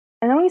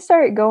And then we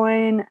start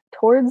going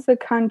towards the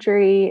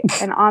country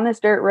and on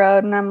this dirt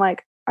road. And I'm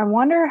like, I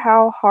wonder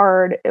how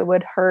hard it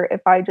would hurt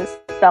if I just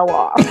fell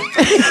off.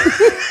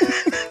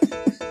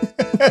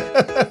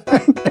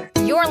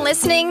 You're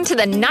listening to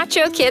the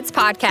Nacho Kids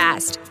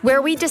Podcast,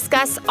 where we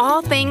discuss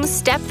all things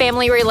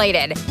step-family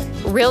related.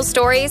 Real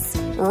stories,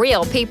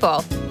 real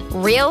people,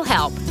 real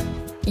help.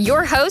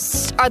 Your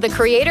hosts are the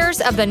creators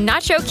of the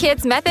Nacho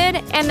Kids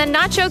Method and the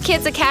Nacho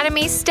Kids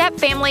Academy Step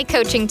Family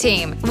Coaching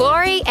Team,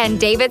 Lori and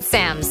David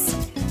Sims.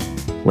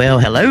 Well,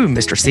 hello,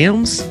 Mr.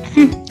 Sims.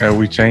 Have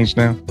we changed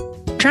now?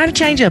 Trying to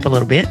change up a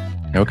little bit.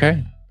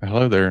 Okay.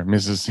 Hello there,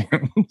 Mrs.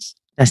 Sims.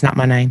 That's not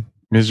my name.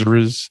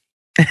 Miss,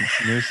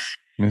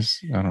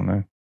 I don't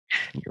know.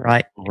 You're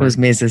right. It was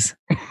Mrs.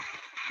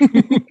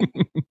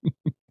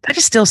 That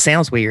just still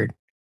sounds weird.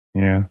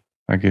 Yeah,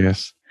 I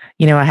guess.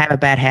 You know, I have a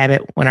bad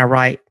habit when I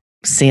write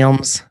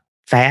Sims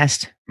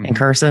fast in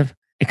cursive,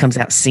 it comes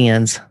out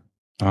sins.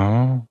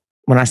 Oh.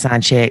 When I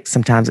sign checks,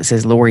 sometimes it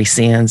says Lori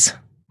sins.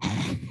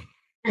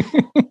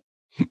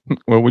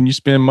 Well, when you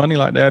spend money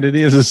like that, it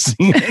is a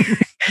sin.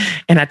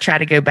 And I try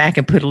to go back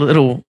and put a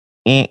little,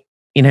 to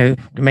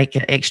make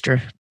an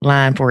extra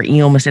line for an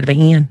M instead of an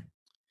N.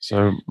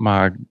 So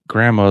my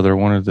grandmother,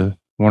 one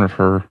of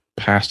her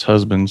past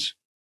husbands,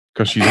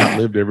 because she's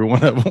outlived every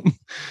one of them,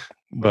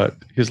 but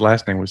his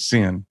last name was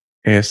Sin.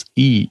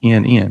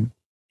 Senn.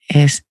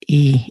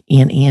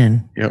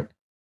 Senn. Yep.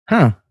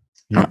 Huh.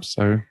 Yep.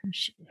 So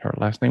her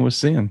last name was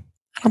Sin.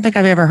 I don't think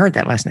I've ever heard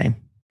that last name.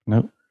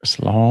 Nope. It's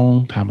a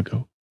long time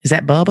ago. Is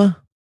that Bubba?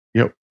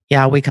 Yep.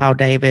 Yeah, we call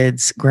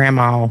David's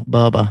grandma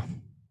Bubba.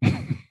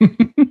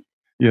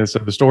 Yeah. So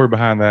the story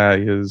behind that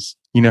is,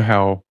 you know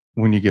how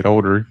when you get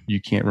older,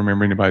 you can't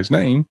remember anybody's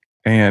name.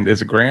 And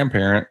as a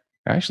grandparent,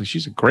 actually,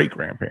 she's a great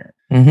grandparent.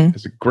 Mm-hmm.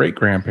 As a great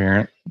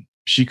grandparent,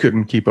 she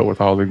couldn't keep up with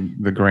all the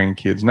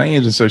grandkids'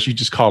 names. And so she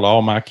just called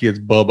all my kids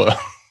Bubba.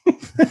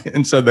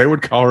 And so they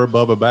would call her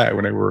Bubba back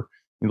when they were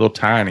a little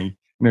tiny.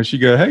 She'd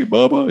go, "Hey,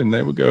 Bubba." And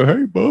they would go,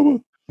 "Hey,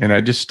 Bubba." And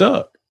that just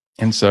stuck.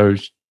 And so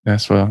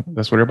that's what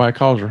everybody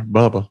calls her,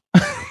 Bubba.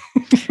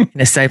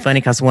 And it's so funny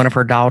because one of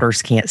her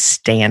daughters can't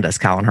stand us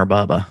calling her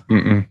Bubba.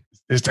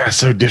 That's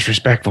so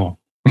disrespectful.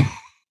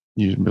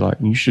 You'd be like,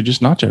 you should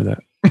just nacho that.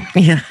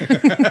 Yeah.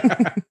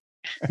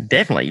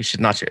 Definitely, you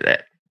should nacho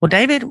that. Well,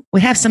 David,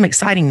 we have some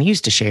exciting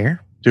news to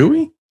share. Do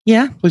we?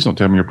 Yeah. Please don't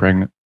tell me you're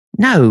pregnant.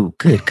 No,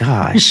 good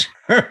gosh.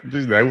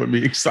 Dude, that would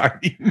be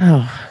exciting.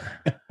 Oh,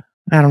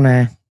 I don't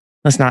know.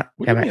 Let's not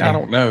go back there. I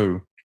don't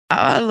know.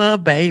 I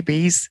love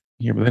babies.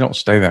 Yeah, but they don't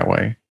stay that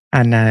way.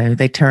 I know.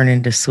 They turn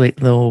into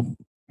sweet little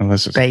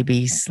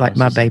babies like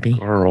my baby.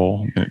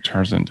 Girl, and it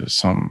turns into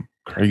some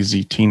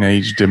crazy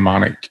teenage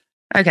demonic.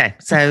 Okay,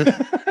 so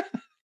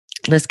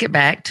let's get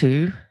back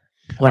to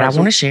what I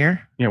want to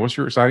share. Yeah, what's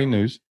your exciting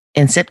news?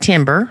 In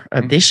September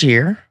of this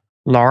year,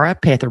 Laura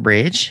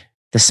Petherbridge,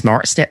 the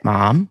smart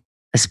stepmom,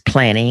 is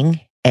planning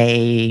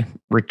a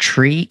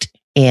retreat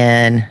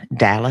in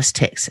Dallas,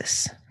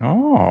 Texas.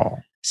 Oh.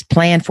 It's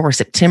planned for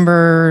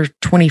September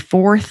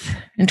 24th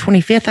and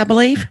 25th, I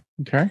believe.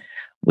 Okay.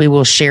 We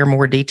will share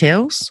more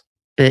details,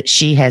 but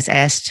she has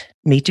asked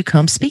me to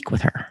come speak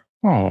with her.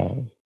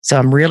 Oh. So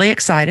I'm really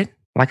excited.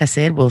 Like I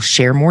said, we'll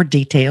share more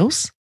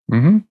details.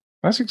 Mm-hmm.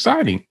 That's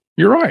exciting.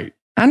 You're right.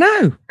 I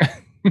know.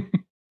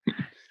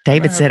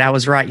 David said I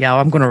was right, y'all.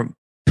 I'm going to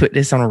put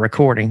this on a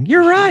recording.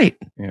 You're right.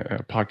 Yeah,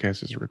 a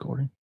podcast is a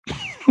recording.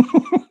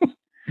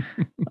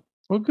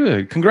 Well,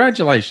 good.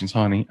 Congratulations,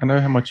 honey. I know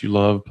how much you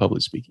love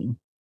public speaking.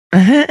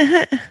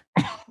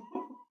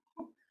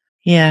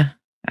 Yeah,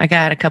 I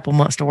got a couple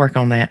months to work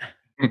on that.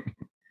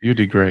 You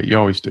did great. You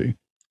always do.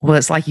 Well,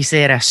 it's like you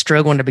said, I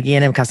struggle in the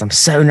beginning because I'm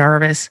so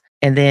nervous.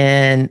 And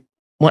then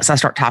once I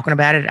start talking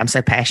about it, I'm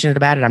so passionate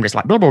about it. I'm just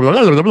like, blah, blah, blah,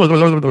 blah, blah,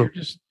 blah, blah.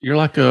 You're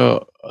like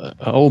a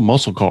old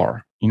muscle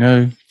car.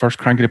 First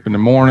crank it up in the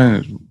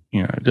morning.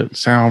 It doesn't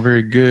sound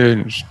very good.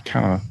 It's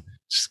kind of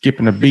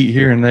skipping a beat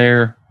here and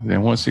there. And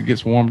then once it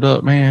gets warmed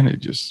up, man, it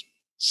just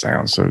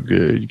sounds so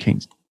good.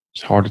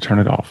 It's hard to turn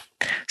it off.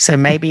 So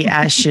maybe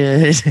I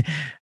should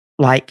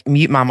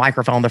mute my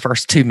microphone the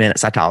first 2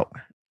 minutes I talk.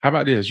 How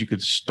about this? You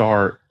could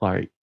start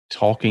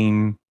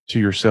talking to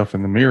yourself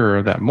in the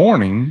mirror that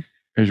morning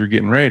as you're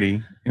getting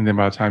ready. And then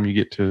by the time you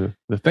get to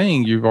the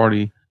thing, you've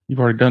already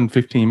done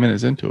 15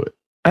 minutes into it.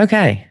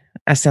 Okay.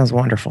 That sounds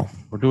wonderful.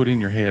 Or do it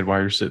in your head while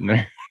you're sitting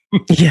there.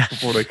 Yeah.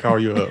 Before they call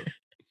you up.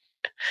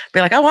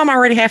 Be like, oh, I'm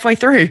already halfway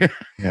through.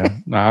 Yeah.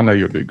 No, I know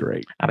you'll do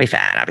great. I'll be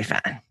fine.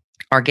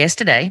 Our guest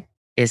today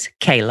is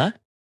Kaila.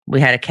 We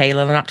had a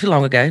Kaila not too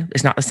long ago.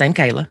 It's not the same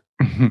Kaila.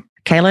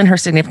 Kaila and her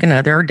significant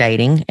other are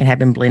dating and have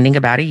been blending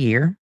about a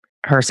year.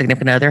 Her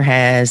significant other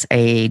has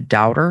a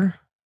daughter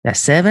that's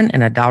 7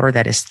 and a daughter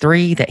that is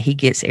 3 that he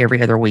gets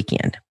every other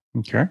weekend.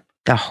 Okay.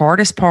 The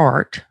hardest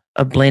part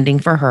of blending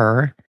for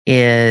her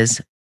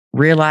is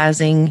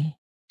realizing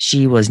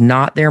she was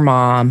not their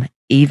mom,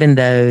 even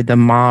though the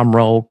mom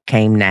role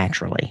came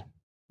naturally.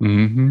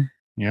 Mm-hmm.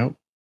 Yep.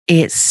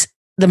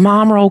 The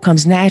mom role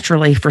comes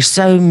naturally for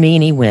so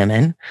many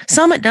women.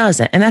 Some it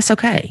doesn't, and that's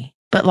okay.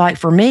 But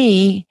for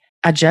me,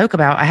 I joke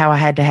about how I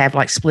had to have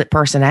like split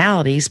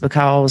personalities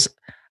because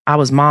I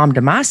was mom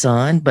to my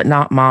son, but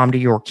not mom to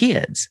your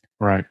kids.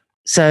 Right.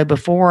 So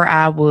before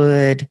I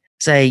would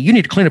say, you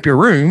need to clean up your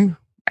room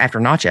after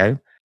Nacho,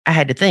 I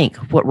had to think,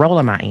 what role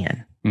am I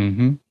in?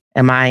 Mm-hmm.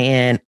 Am I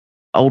in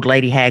old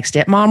lady hag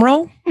stepmom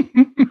role?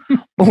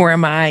 Or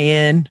am I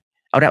in,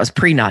 that was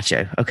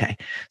pre-Nacho. Okay.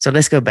 So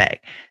let's go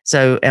back.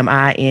 So am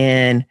I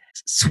in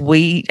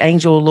sweet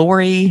angel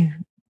Lori,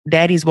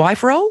 daddy's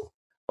wife role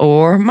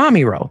or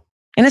mommy role?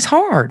 And it's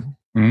hard.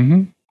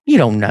 Mm-hmm. You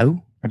don't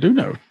know. I do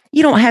know.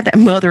 You don't have that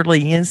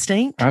motherly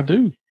instinct. I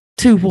do.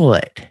 To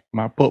what?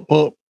 My pup.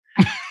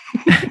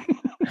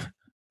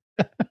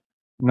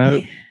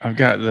 No, I've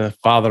got the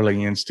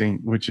fatherly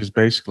instinct, which is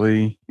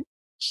basically,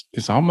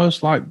 it's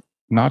almost like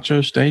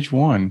Nacho stage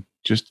 1,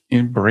 just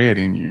inbred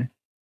in you.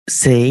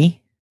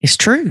 See, it's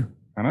true.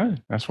 I know.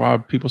 That's why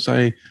people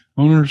say, I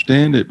don't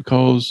understand it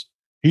because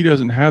he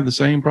doesn't have the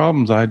same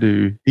problems I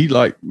do. He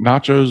like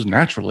nachos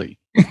naturally.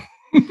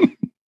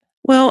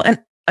 Well, and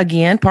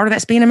again, part of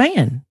that's being a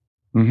man.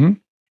 Mm-hmm.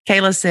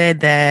 Kaila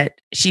said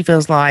that she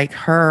feels like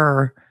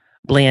her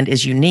blend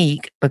is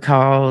unique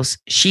because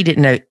she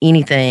didn't know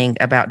anything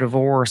about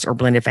divorce or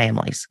blended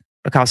families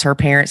because her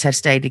parents had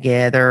stayed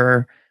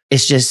together.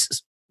 It's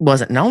just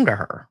wasn't known to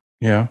her.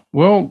 Yeah.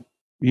 Well,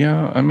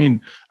 yeah. I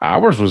mean,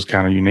 ours was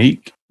kind of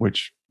unique,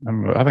 which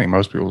I think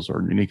most people's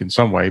are unique in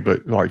some way.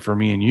 But like for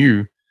me and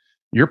you,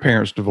 your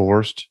parents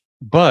divorced,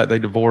 but they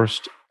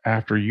divorced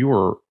after you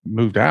were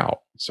moved out.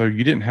 So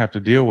you didn't have to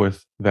deal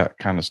with that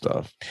kind of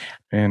stuff.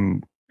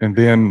 And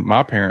then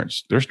my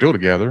parents, they're still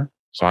together.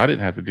 So I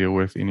didn't have to deal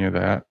with any of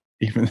that,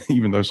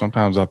 even though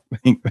sometimes I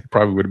think they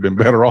probably would have been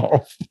better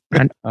off.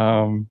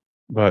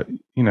 But,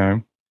 you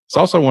know, it's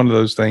also one of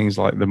those things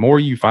like the more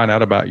you find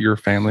out about your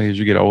family as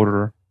you get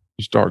older,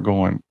 you start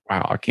going,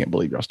 wow, I can't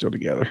believe y'all still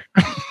together.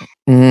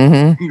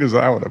 Because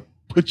I would have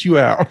put you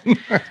out.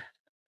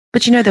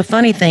 But, you know, the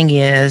funny thing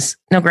is,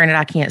 no, granted,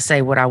 I can't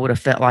say what I would have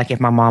felt like if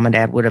my mom and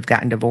dad would have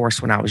gotten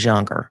divorced when I was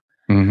younger.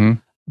 Mm-hmm.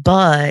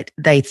 But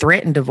they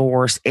threatened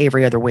divorce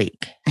every other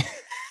week.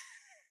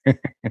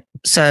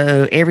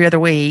 So every other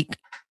week,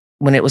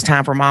 when it was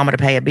time for mama to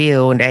pay a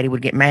bill and daddy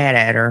would get mad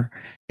at her,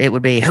 it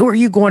would be, who are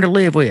you going to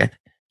live with?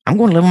 I'm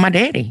going to live with my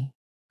daddy.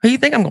 Who do you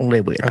think I'm going to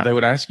live with? They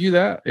would ask you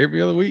that every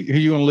other week? Who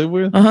you going to live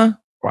with? Uh-huh.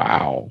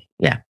 Wow.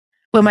 Yeah.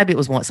 Well, maybe it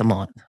was once a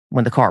month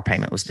when the car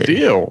payment was due.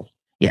 Still.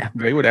 Yeah.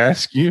 They would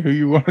ask you who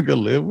you want to go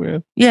live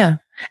with? Yeah.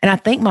 And I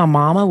think my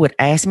mama would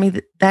ask me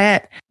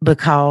that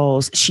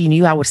because she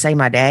knew I would say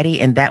my daddy,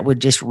 and that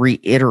would just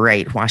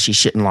reiterate why she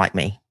shouldn't like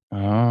me.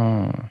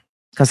 Oh.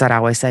 Because I'd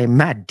always say,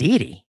 my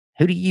daddy,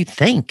 who do you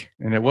think?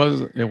 And it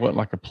wasn't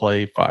like a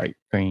play fight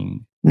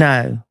thing.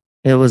 No,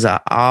 it was an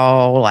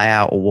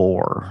all-out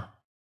war.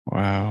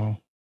 Wow.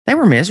 They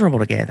were miserable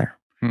together.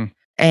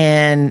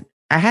 And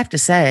I have to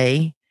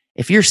say,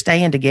 if you're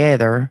staying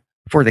together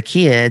for the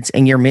kids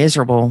and you're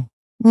miserable,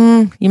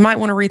 you might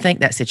want to rethink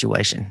that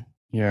situation.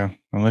 Yeah,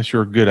 unless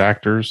you're good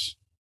actors.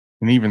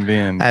 And even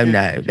then,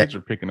 kids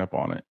are picking up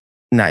on it.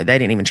 No, they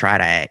didn't even try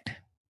to act.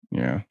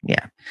 Yeah.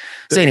 Yeah.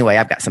 So anyway,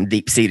 I've got some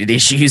deep-seated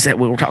issues that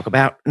we'll talk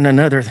about at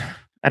another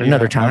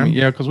time. I mean,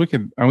 because we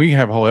can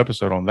have a whole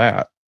episode on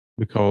that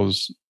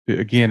because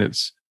again,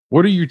 it's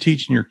what are you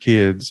teaching your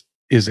kids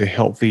is a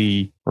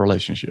healthy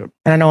relationship.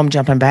 And I know I'm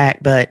jumping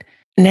back, but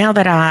now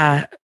that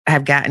I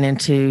have gotten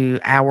into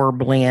our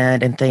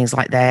blend and things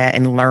like that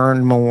and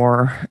learned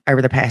more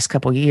over the past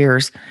couple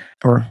years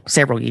or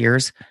several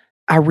years,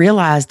 I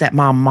realized that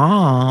my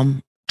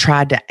mom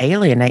tried to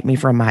alienate me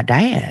from my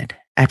dad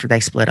after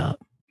they split up.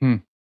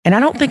 And I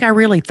don't think I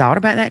really thought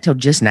about that till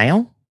just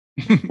now,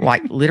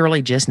 like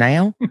literally just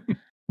now.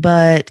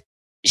 But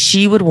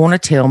she would want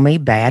to tell me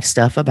bad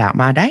stuff about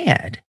my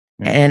dad.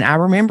 And I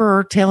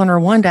remember telling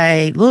her one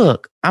day,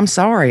 look, I'm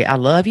sorry. I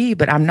love you,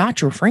 but I'm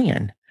not your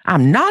friend.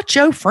 I'm not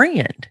your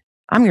friend.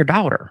 I'm your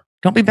daughter.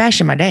 Don't be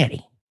bashing my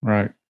daddy.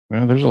 Right.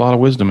 Well, there's a lot of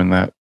wisdom in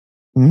that,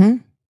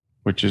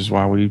 which is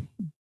why we,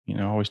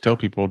 always tell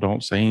people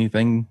don't say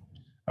anything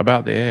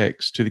about the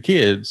ex to the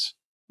kids,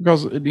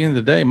 because at the end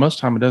of the day, most of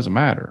the time it doesn't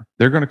matter.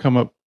 They're going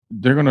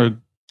to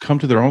come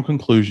to their own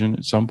conclusion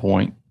at some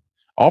point.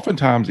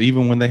 Oftentimes,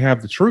 even when they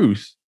have the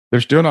truth,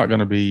 they're not going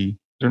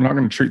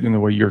to treat them the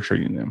way you're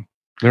treating them.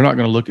 They're not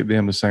going to look at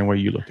them the same way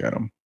you look at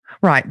them.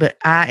 Right. But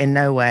I in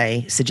no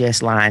way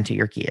suggest lying to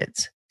your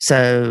kids.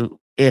 So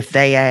if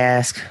they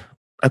ask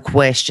a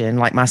question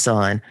like my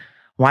son,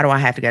 why do I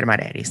have to go to my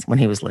daddy's when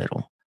he was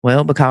little?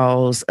 Well,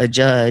 because a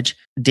judge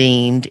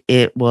deemed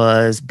it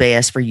was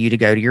best for you to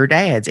go to your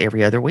dad's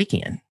every other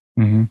weekend.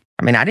 Mm-hmm.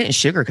 I mean, I didn't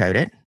sugarcoat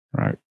it.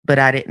 Right. But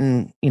I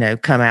didn't,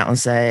 come out and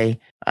say,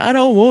 I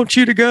don't want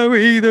you to go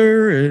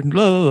either. And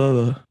blah,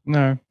 blah, blah.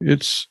 No,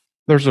 there's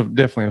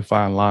definitely a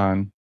fine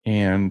line.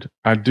 And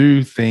I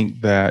do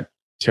think that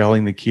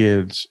telling the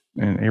kids,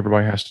 and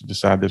everybody has to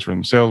decide this for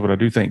themselves, but I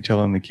do think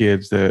telling the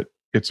kids that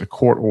it's a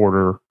court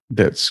order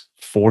that's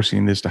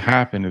forcing this to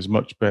happen is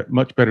much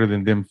better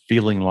than them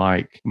feeling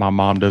like my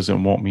mom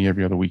doesn't want me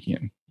every other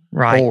weekend.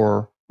 Right.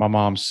 Or my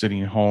mom's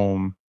sitting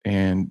home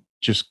and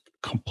just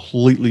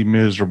completely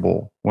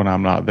miserable when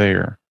I'm not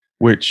there,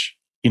 which,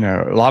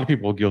 a lot of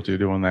people are guilty of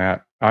doing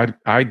that.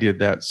 I did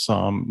that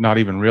some, not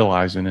even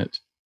realizing it,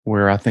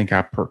 where I think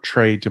I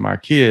portrayed to my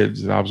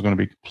kids that I was going to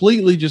be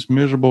completely just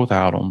miserable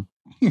without them.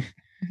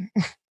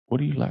 What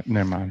do you like?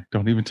 Never mind.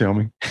 Don't even tell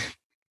me.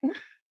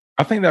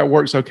 I think that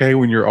works okay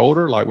when you're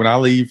older. Like when I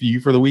leave you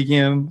for the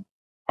weekend,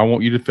 I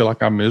want you to feel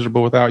like I'm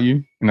miserable without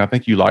you. And I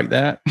think you like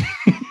that.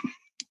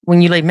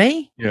 When you leave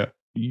me? Yeah.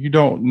 You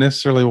don't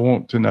necessarily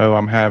want to know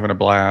I'm having a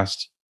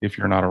blast if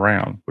you're not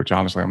around, which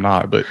honestly I'm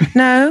not. But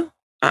no,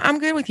 I'm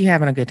good with you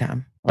having a good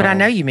time. But I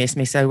know you miss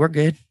me, so we're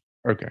good.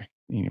 Okay.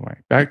 Anyway,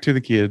 back to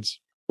the kids.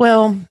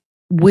 Well,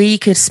 we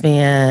could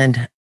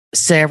spend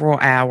several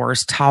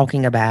hours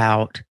talking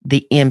about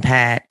the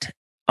impact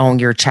on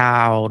your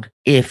child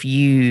if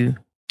you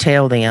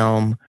tell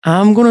them,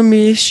 I'm going to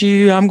miss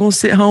you. I'm going to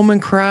sit home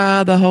and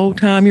cry the whole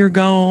time you're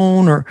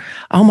gone. Or,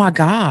 oh my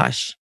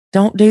gosh,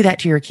 don't do that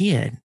to your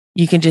kid.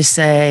 You can just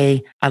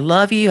say, I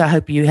love you. I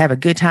hope you have a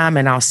good time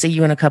and I'll see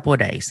you in a couple of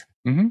days.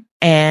 Mm-hmm.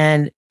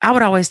 And I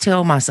would always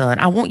tell my son,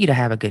 I want you to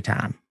have a good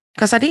time.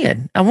 Because I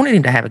did. I wanted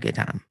him to have a good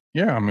time.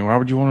 Yeah. I mean, why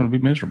would you want him to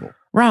be miserable?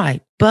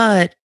 Right.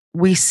 But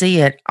we see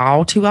it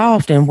all too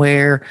often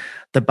where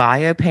the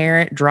bio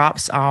parent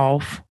drops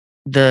off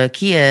the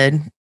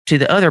kid to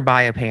the other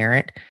bio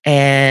parent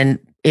and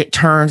it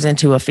turns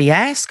into a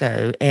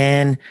fiasco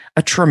and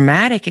a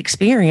traumatic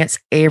experience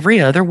every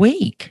other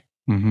week.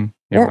 Mm-hmm.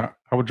 Yeah,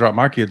 I would drop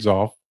my kids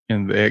off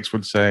and the ex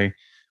would say,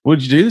 what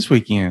did you do this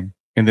weekend?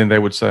 And then they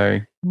would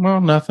say,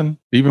 well, nothing.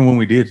 Even when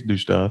we did do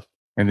stuff.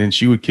 And then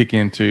she would kick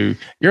into,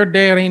 your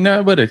dad ain't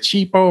nothing but a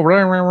cheapo,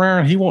 rah, rah, rah,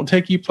 and he won't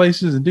take you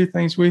places and do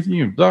things with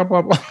you, and blah,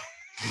 blah, blah.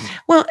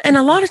 Well, and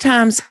a lot of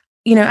times,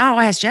 I'll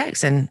ask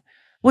Jackson,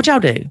 what y'all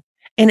do?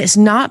 And it's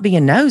not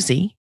being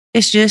nosy.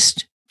 It's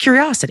just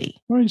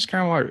curiosity. Well, it's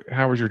kind of like,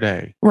 how was your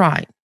day?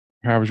 Right.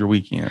 How was your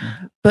weekend?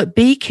 But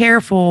be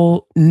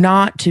careful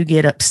not to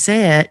get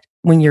upset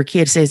when your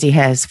kid says he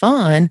has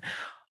fun,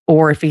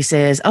 or if he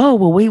says, oh,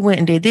 well, we went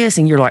and did this.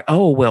 And you're like,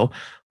 oh, well,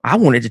 I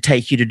wanted to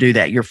take you to do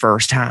that your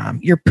first time.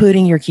 You're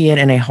putting your kid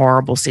in a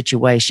horrible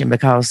situation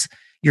because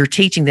you're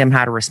teaching them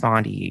how to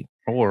respond to you.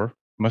 Or it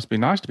must be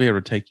nice to be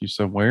able to take you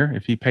somewhere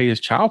if he pays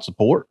child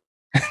support.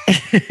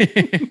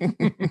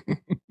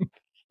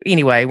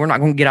 Anyway, we're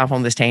not going to get off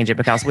on this tangent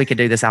because we could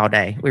do this all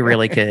day. We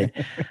really could.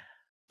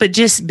 But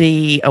just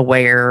be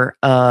aware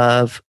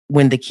of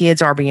when the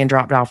kids are being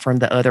dropped off from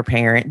the other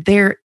parent,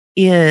 there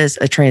is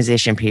a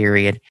transition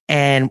period.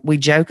 And we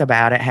joke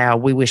about it, how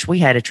we wish we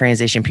had a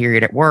transition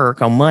period at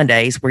work on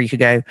Mondays where you could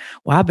go,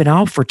 well, I've been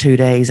off for 2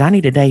 days. I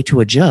need a day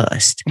to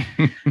adjust.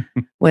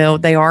 Well,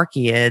 they are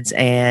kids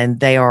and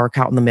they are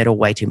caught in the middle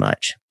way too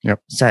much.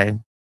 Yep. So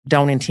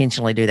don't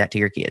intentionally do that to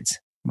your kids.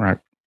 Right.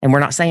 And we're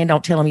not saying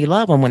don't tell them you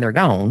love them when they're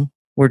gone.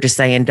 We're just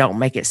saying don't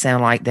make it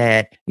sound like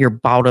that you're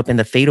balled up in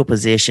the fetal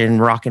position,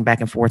 rocking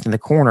back and forth in the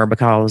corner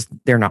because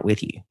they're not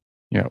with you.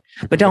 Yeah.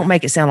 But don't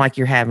make it sound like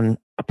you're having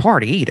a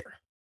party either.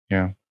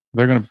 Yeah.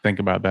 They're going to think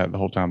about that the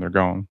whole time they're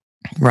gone.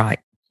 Right.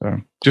 So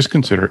just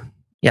consider it.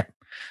 Yep.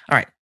 All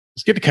right.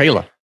 Let's get to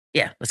Kaila.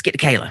 Yeah. Let's get to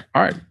Kaila.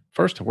 All right.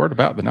 First, a word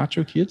about the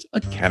Nacho Kids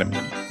Academy.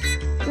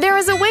 There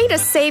is a way to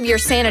save your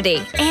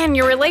sanity and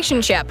your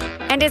relationship,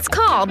 and it's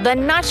called the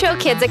Nacho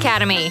Kids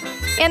Academy.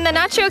 In the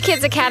Nacho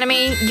Kids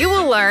Academy, you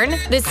will learn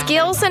the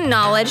skills and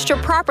knowledge to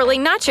properly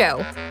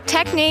nacho,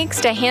 techniques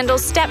to handle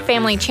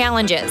stepfamily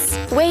challenges,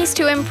 ways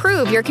to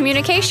improve your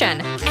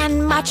communication,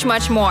 and much,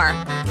 much more.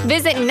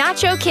 Visit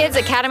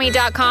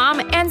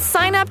NachoKidsAcademy.com and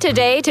sign up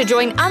today to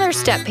join other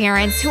step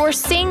parents who are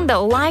seeing the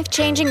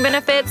life-changing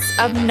benefits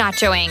of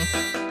nachoing.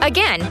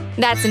 Again,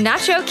 that's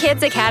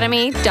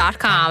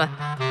NachoKidsAcademy.com.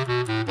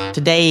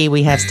 Today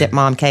we have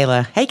stepmom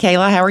Kaila. Hey,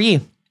 Kaila, how are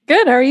you?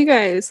 Good. How are you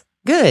guys?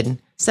 Good.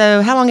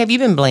 So how long have you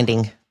been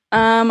blending?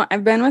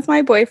 I've been with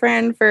my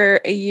boyfriend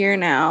for a year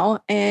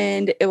now,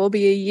 and it will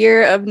be a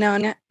year of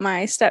knowing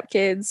my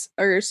stepkids,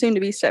 or soon to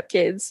be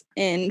stepkids,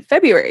 in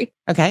February.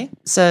 Okay.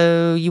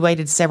 So you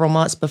waited several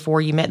months before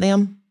you met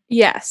them?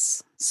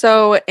 Yes.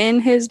 So in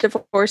his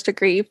divorce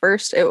decree,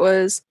 first it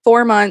was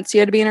 4 months.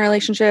 You had to be in a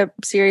relationship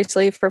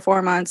seriously for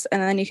 4 months,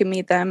 and then you can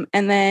meet them.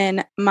 And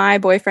then my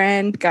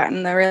boyfriend got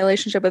in the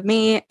relationship with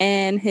me,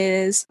 and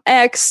his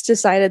ex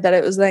decided that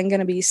it was then going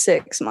to be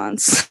 6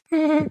 months.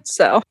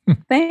 So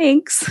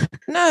thanks.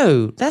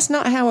 No, that's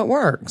not how it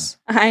works.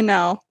 I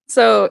know.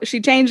 So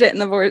she changed it in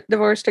the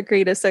divorce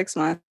decree to 6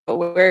 months, but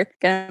we're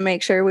going to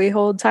make sure we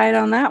hold tight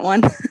on that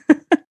one.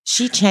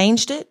 She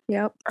changed it?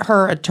 Yep.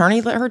 Her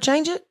attorney let her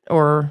change it?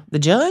 Or the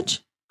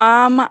judge?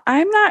 I'm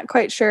not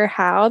quite sure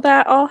how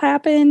that all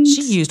happened.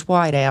 She used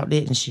whiteout,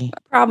 didn't she?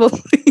 Probably.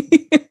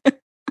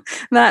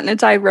 That and a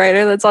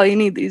typewriter. That's all you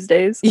need these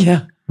days.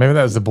 Yeah. Maybe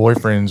that was the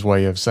boyfriend's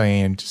way of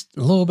saying just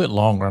a little bit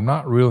longer. I'm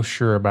not real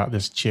sure about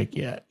this chick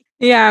yet.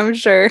 Yeah, I'm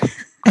sure.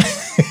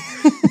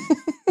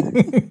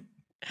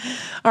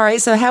 All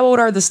right. So how old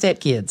are the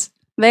stepkids?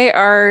 They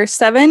are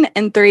 7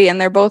 and 3, and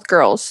they're both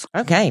girls.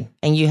 Okay.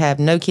 And you have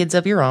no kids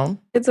of your own?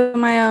 Kids of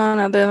my own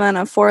other than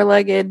a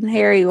 4-legged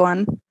hairy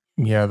one.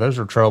 Yeah, those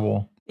are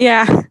trouble.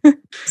 Yeah.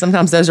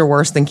 Sometimes those are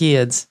worse than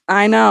kids.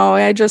 I know.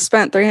 I just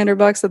spent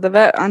 $300 at the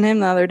vet on him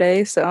the other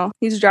day. So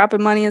he's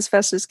dropping money as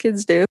fast as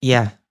kids do.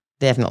 Yeah,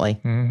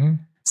 definitely. Mm-hmm.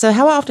 So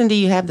how often do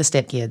you have the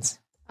stepkids?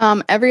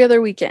 Every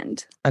other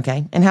weekend.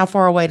 Okay. And how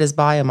far away does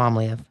Bio Mom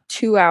live?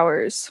 2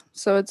 hours.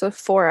 So it's a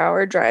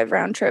 4-hour drive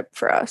round trip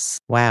for us.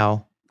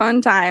 Wow.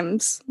 Fun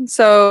times.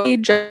 So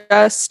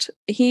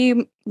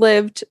he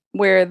lived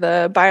where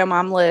the bio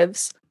mom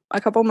lives a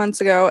couple months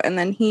ago, and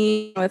then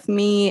he with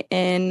me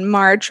in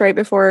March, right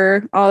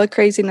before all the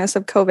craziness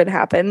of COVID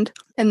happened.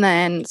 And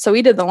then so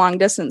we did the long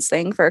distance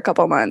thing for a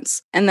couple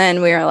months, and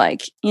then we were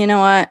like, you know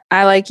what,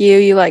 I like you,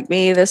 you like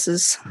me, this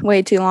is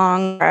way too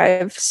long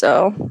drive,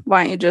 so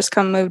why don't you just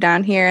come move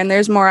down here? And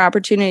there's more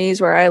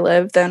opportunities where I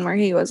live than where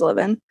he was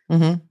living.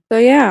 Mm-hmm. So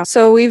yeah,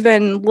 so we've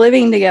been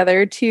living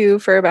together too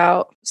for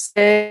about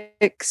 6,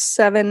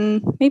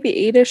 7, maybe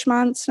 8-ish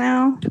months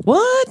now.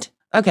 What?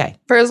 Okay.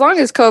 For as long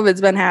as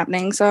COVID's been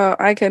happening. So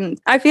I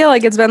feel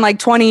like it's been like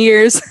 20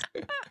 years.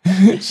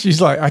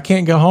 She's like, I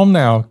can't go home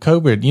now.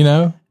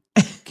 COVID,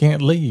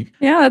 can't leave.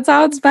 Yeah, that's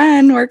how it's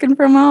been working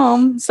from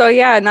home. So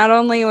yeah, not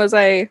only was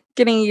I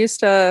getting used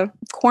to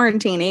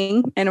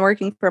quarantining and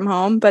working from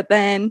home, but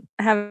then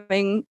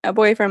having a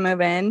boyfriend move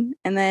in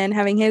and then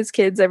having his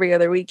kids every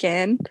other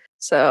weekend.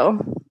 So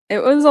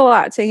it was a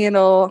lot to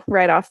handle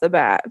right off the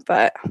bat,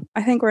 but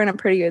I think we're in a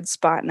pretty good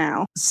spot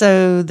now.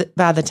 So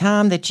by the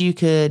time that you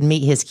could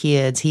meet his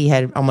kids, he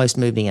had almost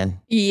moved in.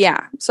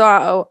 Yeah.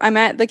 So I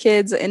met the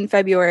kids in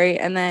February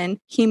and then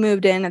he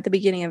moved in at the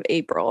beginning of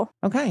April.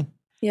 Okay.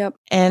 Yep.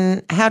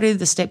 And how did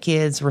the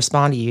stepkids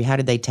respond to you? How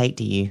did they take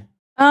to you?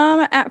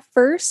 At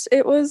first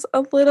it was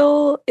a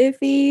little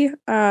iffy,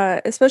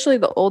 especially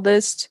the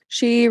oldest.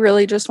 She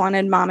really just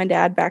wanted mom and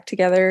dad back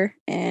together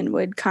and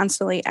would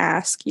constantly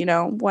ask,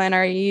 when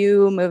are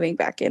you moving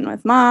back in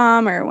with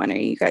mom, or when are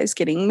you guys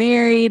getting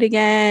married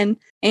again?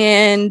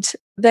 And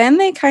then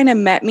they kind of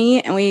met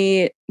me and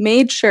we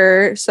made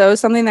sure. So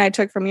something that I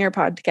took from your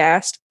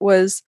podcast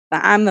was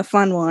that I'm the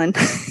fun one.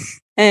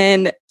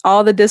 And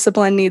all the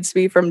discipline needs to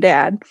be from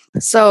dad.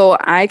 So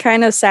I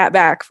kind of sat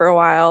back for a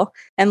while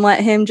and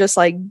let him just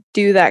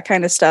do that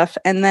kind of stuff.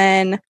 And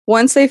then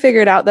once they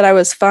figured out that I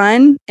was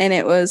fun and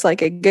it was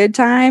a good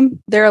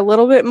time, they're a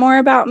little bit more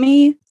about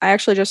me. I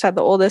actually just had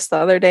the oldest the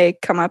other day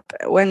come up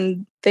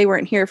when they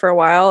weren't here for a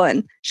while.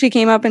 And she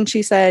came up and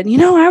she said,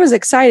 I was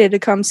excited to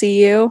come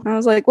see you. I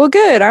was like, well,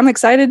 good. I'm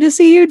excited to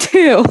see you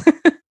too.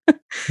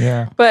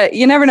 Yeah. But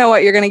you never know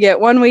what you're going to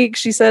get. One week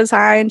she says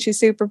hi and she's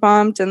super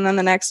pumped. And then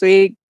the next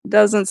week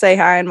doesn't say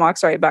hi and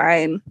walks right by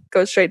and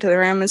goes straight to the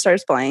room and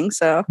starts playing.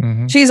 So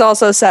she's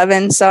also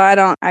 7.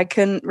 So I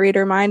couldn't read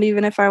her mind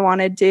even if I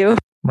wanted to.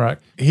 Right.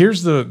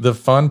 Here's the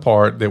fun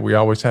part that we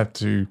always have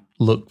to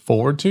look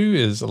forward to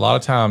is a lot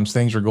of times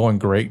things are going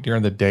great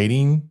during the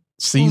dating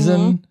season.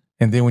 Mm-hmm.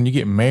 And then when you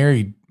get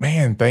married,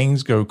 man,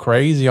 things go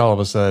crazy all of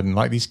a sudden.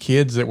 Like these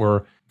kids that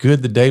were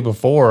good the day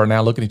before are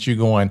now looking at you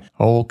going,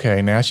 oh,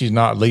 okay, now she's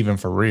not leaving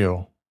for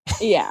real.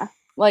 Yeah.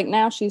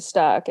 Now she's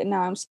stuck and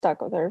now I'm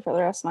stuck with her for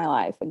the rest of my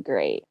life. And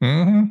great.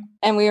 Mm-hmm.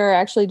 And we were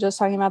actually just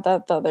talking about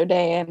that the other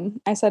day. And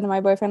I said to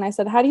my boyfriend,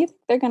 how do you think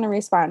they're going to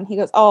respond? He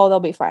goes, oh, they'll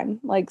be fine.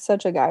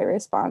 Such a guy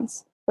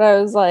response. But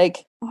I was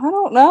like, I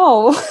don't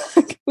know.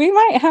 We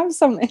might have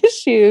some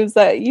issues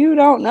that you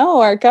don't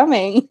know are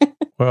coming.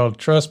 Well,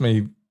 trust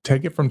me,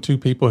 take it from 2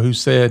 people who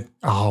said,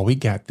 oh, we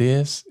got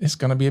this. It's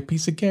going to be a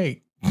piece of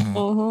cake.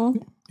 Mm-hmm.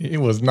 It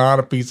was not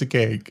a piece of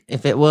cake.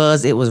 If it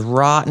was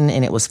rotten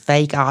and it was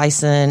fake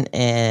icing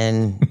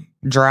and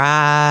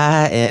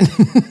dry and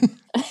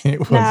it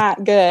was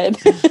not good.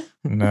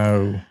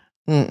 No.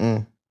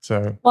 Mm-mm.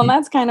 So, well,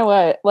 that's kind of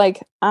what,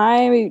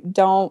 I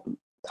don't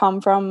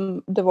come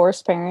from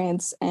divorced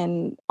parents,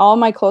 and all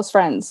my close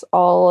friends,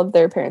 all of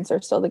their parents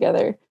are still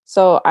together.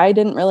 So I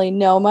didn't really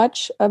know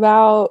much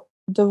about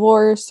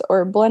divorce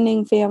or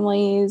blending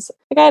families.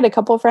 I had a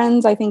couple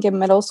friends, I think, in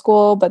middle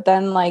school, but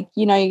then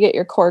you get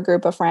your core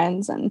group of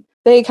friends and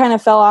they kind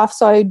of fell off.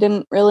 So I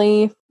didn't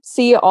really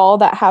see all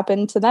that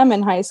happened to them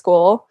in high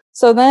school.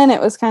 So then it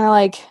was kind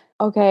of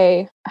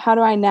okay, how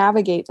do I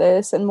navigate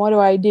this and what do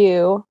I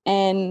do?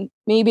 And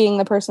me being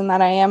the person that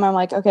I am, I'm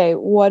like, okay,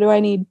 what do I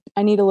need?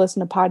 I need to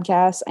listen to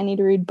podcasts. I need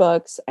to read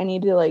books. I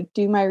need to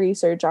do my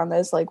research on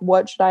this.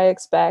 What should I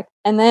expect?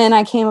 And then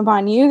I came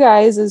upon you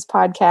guys'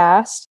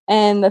 podcast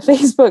and the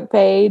Facebook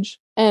page.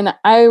 And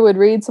I would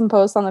read some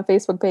posts on the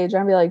Facebook page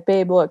and I'd be like,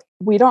 babe, look,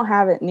 we don't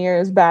have it near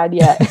as bad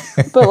yet.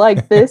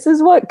 But this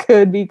is what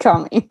could be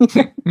coming.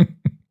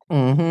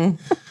 Mm-hmm.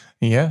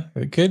 Yeah,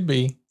 it could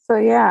be. So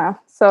yeah.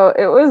 So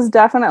it was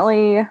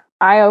definitely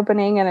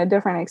eye-opening and a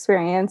different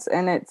experience.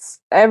 And it's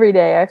every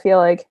day I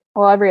feel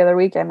every other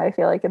weekend, I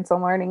feel like it's a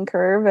learning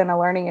curve and a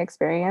learning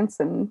experience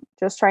and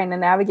just trying to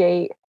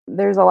navigate.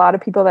 There's a lot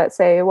of people that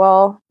say,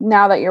 well,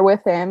 now that you're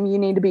with him, you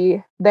need to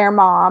be their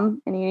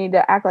mom and you need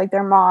to act like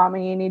their mom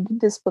and you need to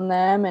discipline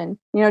them and,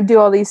 do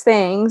all these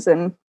things.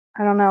 And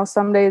I don't know,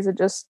 some days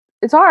it's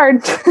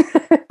hard.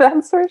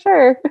 That's for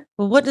sure.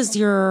 Well, what does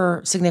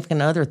your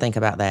significant other think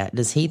about that?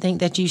 Does he think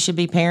that you should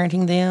be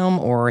parenting them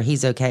or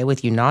he's okay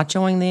with you not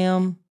showing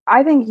them?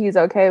 I think he's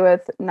okay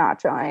with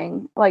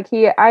nachoing. Like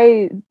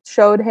I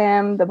showed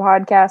him the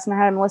podcast and I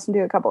had him listen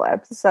to a couple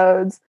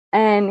episodes.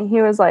 And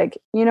he was like,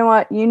 you know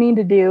what? You need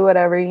to do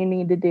whatever you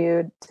need to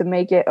do to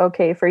make it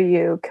okay for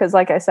you. Because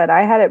like I said,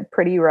 I had it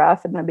pretty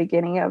rough in the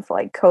beginning of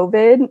like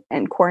COVID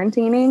and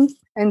quarantining.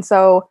 And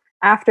so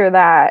after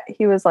that,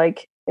 he was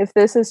like, if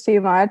this is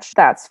too much,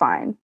 that's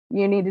fine.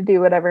 You need to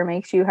do whatever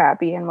makes you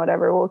happy and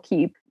whatever will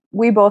keep.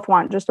 We both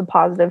want just a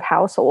positive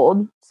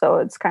household. So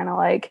it's kind of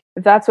like,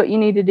 if that's what you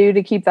need to do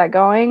to keep that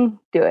going,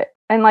 do it.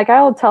 And like,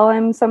 I'll tell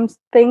him some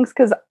things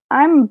because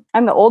I'm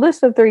the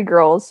oldest of 3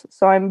 girls,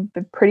 so I'm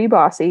pretty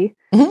bossy.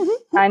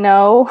 I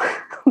know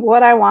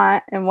what I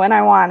want and when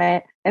I want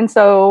it. And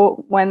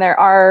so when there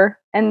are,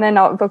 and then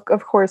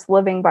of course,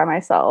 living by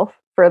myself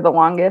for the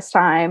longest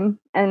time,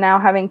 and now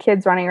having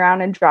kids running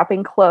around and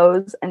dropping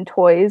clothes and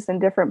toys in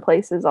different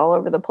places all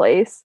over the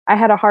place, I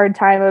had a hard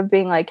time of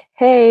being like,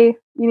 hey,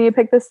 you need to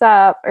pick this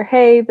up, or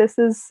hey, this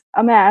is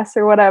a mess,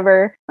 or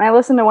whatever. And I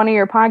listened to one of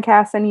your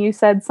podcasts and you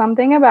said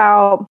something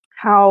about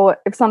how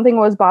if something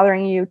was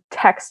bothering you,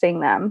 texting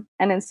them.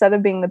 And instead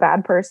of being the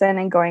bad person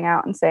and going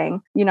out and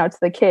saying, you know, to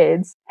the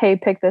kids, hey,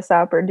 pick this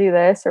up or do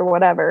this or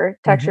whatever,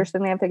 text your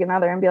significant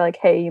other and be like,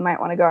 hey, you might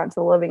want to go out into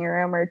the living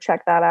room or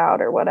check that out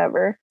or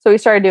whatever. So we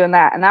started doing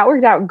that and that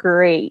worked out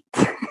great.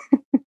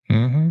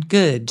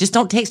 Good. Just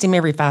don't text him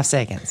every 5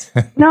 seconds.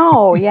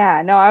 No,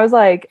 I was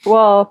like,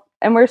 well,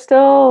 and we're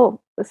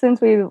still,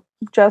 since we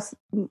just,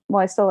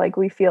 well, I still like,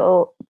 we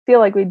feel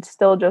like we'd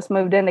still just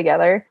moved in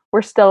together.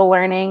 We're still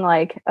learning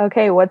like,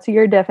 okay, what's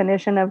your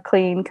definition of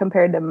clean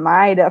compared to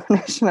my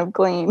definition of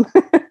clean?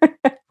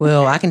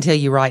 Well, I can tell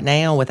you right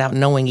now, without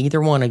knowing either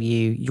one of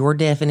you, your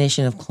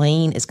definition of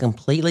clean is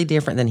completely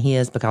different than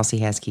his because he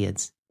has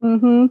kids.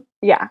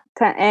 Yeah.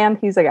 And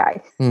he's a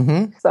guy.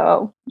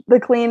 So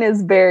the clean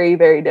is very,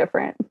 very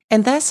different.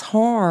 And that's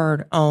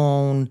hard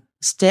on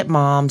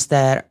stepmoms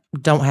that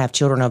don't have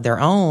children of their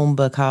own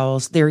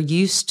because they're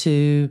used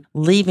to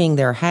leaving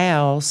their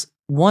house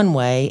one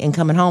way and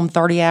coming home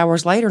 30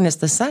 hours later and it's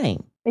the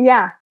same.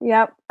 Yeah.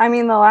 Yep. I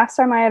mean, the last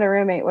time I had a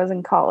roommate was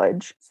in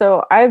college.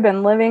 So I've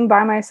been living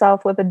by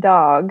myself with a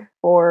dog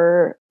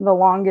for the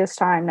longest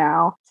time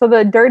now. So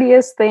the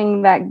dirtiest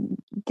thing that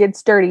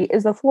gets dirty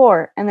is the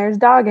floor, and there's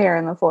dog hair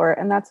in the floor,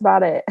 and that's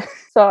about it.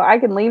 So I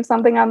can leave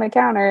something on the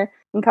counter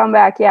and come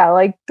back,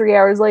 like 3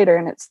 hours later,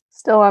 and it's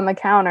still on the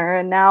counter.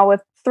 And now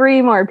with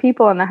 3 more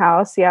people in the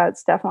house,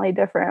 it's definitely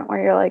different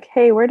where you're like,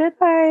 hey, what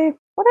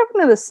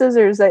happened to the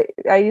scissors that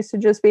I used to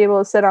just be able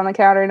to sit on the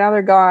counter? Now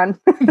they're gone.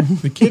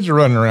 The kids are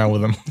running around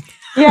with them.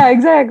 Yeah,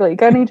 exactly.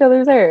 Cutting each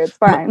other's hair. It's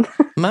fine.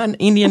 My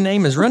Indian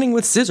name is running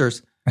with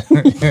scissors.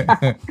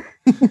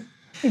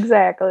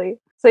 Exactly.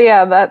 So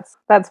yeah,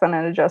 that's been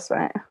an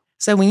adjustment.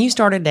 So when you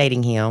started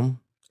dating him,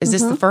 is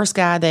this the first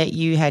guy that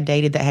you had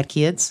dated that had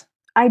kids?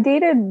 I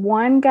dated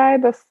one guy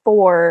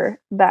before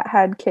that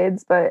had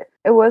kids, but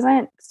it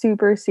wasn't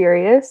super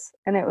serious.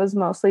 And it was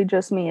mostly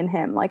just me and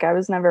him. Like I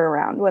was never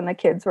around when the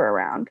kids were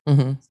around.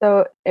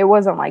 So it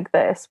wasn't like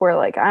this where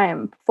like I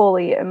am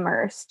fully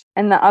immersed.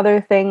 And the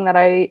other thing that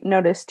I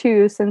noticed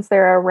too, since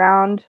they're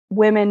around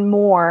women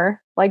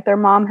more, like their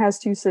mom has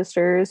 2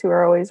 sisters who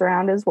are always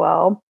around as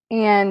well.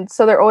 And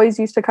so they're always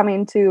used to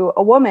coming to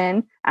a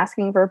woman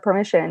asking for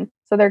permission.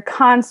 So they're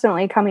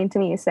constantly coming to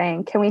me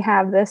saying, can we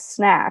have this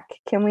snack?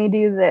 Can we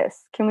do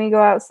this? Can we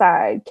go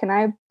outside? Can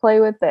I play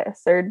with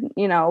this? Or,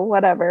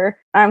 whatever.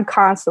 I'm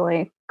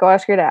constantly, go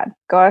ask your dad.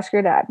 Go ask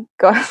your dad.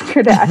 Go ask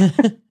your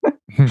dad.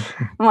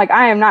 I'm like,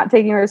 I am not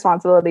taking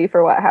responsibility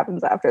for what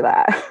happens after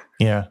that.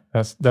 Yeah,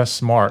 that's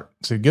smart.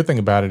 So the good thing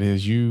about it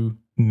is you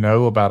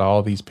know about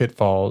all these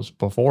pitfalls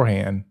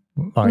beforehand.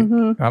 Like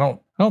I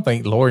don't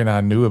think Lori and I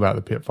knew about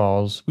the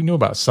pitfalls. We knew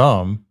about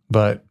some,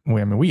 but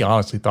we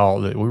honestly thought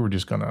that we were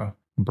just gonna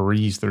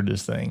breeze through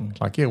this thing.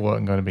 Like it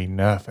wasn't gonna be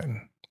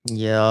nothing.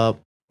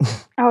 Yep.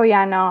 Oh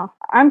yeah, no.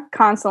 I'm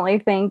constantly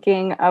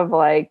thinking of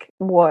like,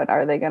 what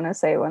are they gonna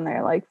say when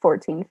they're like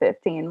 14,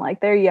 15? Like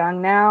they're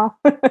young now.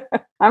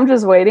 I'm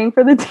just waiting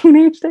for the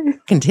teenage days.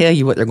 I can tell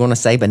you what they're gonna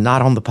say, but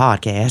not on the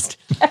podcast.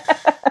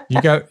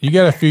 You got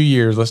a few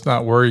years. Let's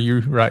not worry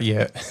you right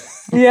yet.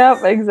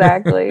 Yep,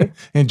 exactly.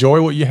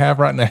 Enjoy what you have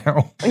right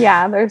now.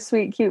 Yeah, their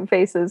sweet, cute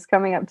faces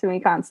coming up to me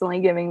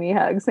constantly, giving me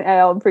hugs.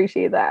 I'll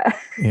appreciate that.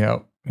 Yeah.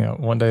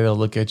 One day they'll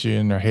look at you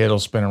and their head will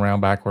spin around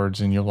backwards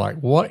and you're like,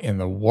 what in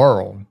the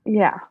world?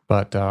 Yeah.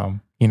 But,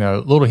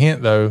 little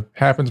hint though,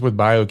 happens with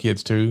bio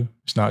kids too.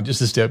 It's not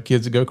just the step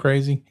kids that go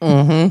crazy.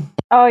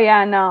 Oh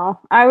yeah, no.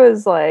 I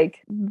was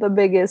like the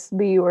biggest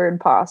B word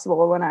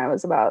possible when I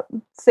was about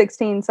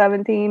 16,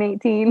 17,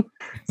 18.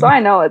 So I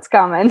know it's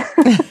coming.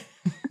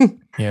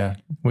 Yeah.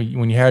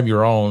 When you have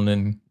your own,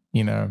 and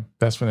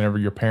that's whenever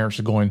your parents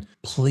are going,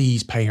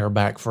 please pay her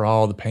back for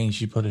all the pain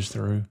she put us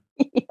through.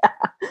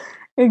 Yeah,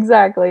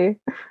 exactly.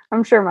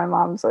 I'm sure my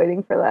mom's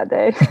waiting for that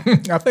day.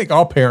 I think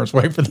all parents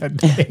wait for that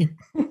day.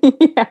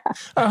 Yeah.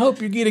 I hope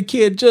you get a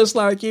kid just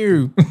like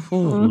you. Oh,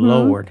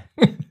 Lord.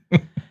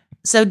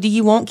 So do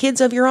you want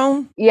kids of your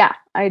own? Yeah,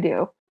 I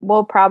do.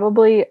 We'll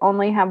probably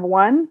only have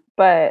one,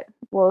 but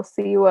we'll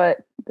see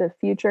what the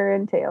future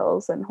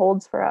entails and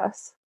holds for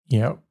us.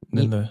 Yep.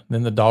 Then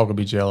the dog will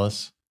be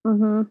jealous.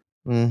 Mm-hmm.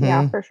 Mm-hmm.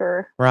 Yeah, for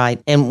sure.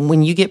 Right. And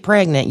when you get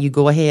pregnant, you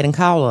go ahead and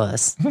call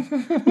us.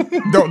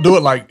 Don't do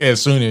it like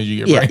as soon as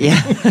you get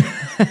pregnant.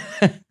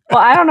 Yeah. Well,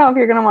 I don't know if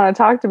you're going to want to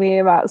talk to me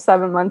about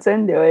 7 months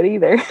into it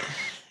either.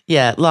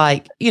 Yeah.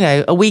 Like,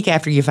 a week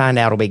after you find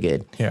out will be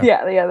good.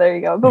 Yeah, there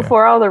you go.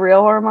 Before all the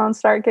real hormones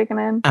start kicking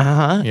in.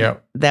 Uh-huh.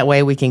 Yep. That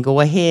way we can go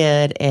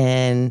ahead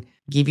and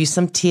give you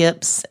some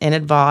tips and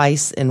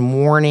advice and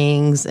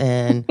warnings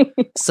and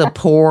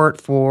support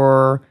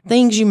for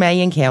things you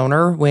may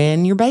encounter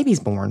when your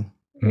baby's born.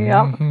 Yep.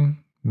 Mm-hmm.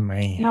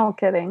 Man. No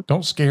kidding.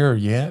 Don't scare her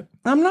yet.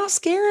 I'm not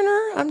scaring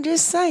her. I'm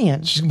just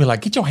saying. She's going to be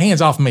like, get your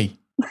hands off me.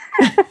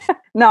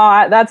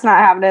 No, that's not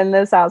happening in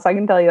this house. I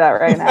can tell you that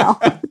right now.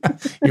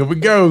 Here we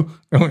go.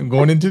 I'm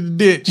going into the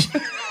ditch.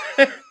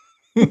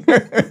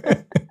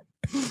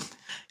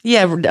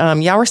 Yeah.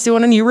 Y'all are still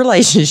in a new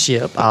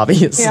relationship,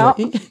 obviously.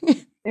 Yep.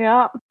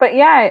 Yeah. But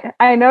yeah,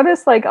 I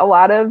noticed like a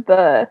lot of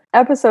the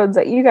episodes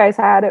that you guys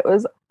had, it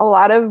was a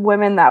lot of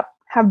women that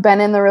have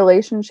been in the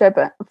relationship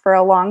for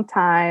a long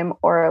time,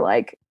 or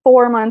like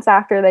 4 months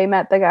after they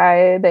met the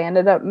guy, they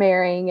ended up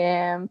marrying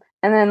him.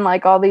 And then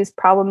like all these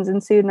problems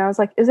ensued. And I was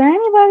like, is there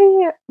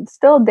anybody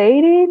still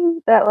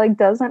dating that like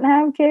doesn't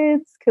have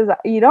kids? Because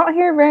you don't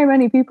hear very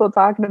many people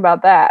talking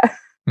about that.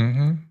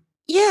 Mm-hmm.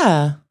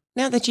 Yeah.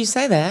 Now that you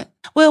say that.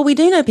 Well, we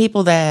do know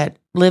people that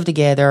live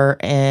together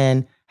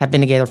and have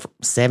been together for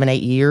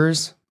 7-8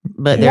 years,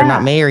 but they're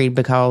not married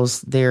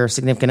because their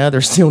significant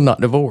other's still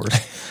not divorced.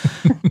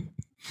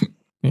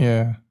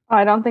 Yeah.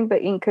 I don't think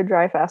the ink could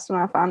dry fast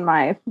enough on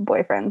my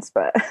boyfriends,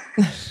 but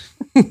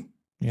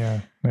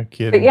Yeah. No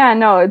kidding. but yeah,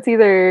 no, it's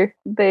either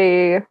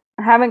they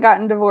haven't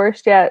gotten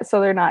divorced yet,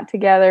 so they're not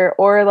together,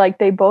 or like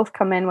they both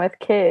come in with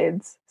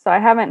kids. So I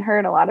haven't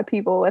heard a lot of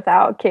people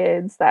without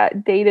kids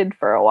that dated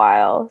for a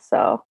while.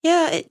 So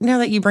Yeah, now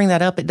that you bring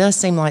that up, it does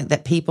seem like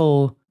that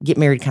people get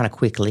married kind of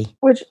quickly.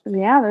 which,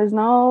 yeah, there's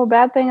no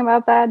bad thing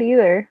about that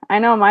either. I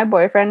know my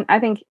boyfriend, I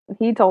think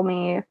he told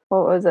me,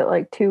 what was it,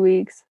 like 2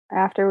 weeks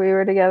after we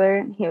were together,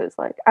 and he was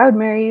like, I would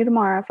marry you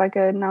tomorrow if I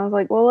could. And I was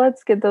like, well,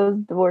 let's get those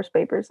divorce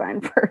papers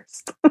signed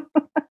first.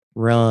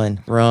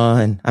 Run.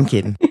 I'm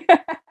kidding.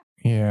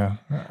 Yeah.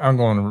 I'm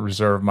going to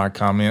reserve my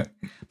comment.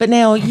 But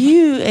now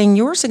you and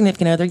your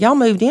significant other, y'all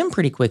moved in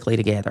pretty quickly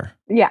together.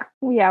 Yeah,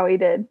 we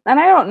did. And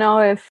I don't know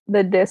if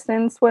the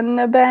distance wouldn't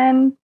have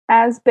been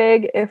as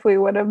big if we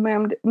would have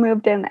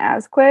moved in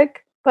as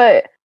quick.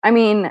 But I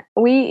mean,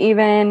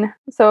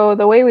 so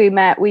the way we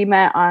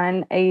met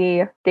on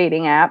a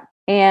dating app,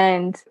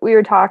 and we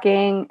were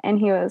talking, and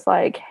he was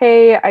like,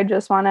 hey, I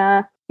just want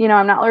to,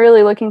 I'm not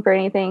really looking for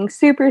anything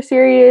super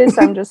serious.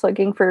 I'm just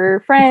looking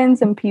for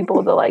friends and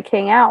people to like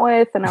hang out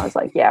with. And I was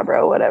like, yeah,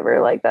 bro,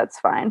 whatever. Like, that's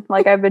fine.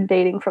 Like, I've been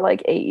dating for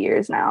like 8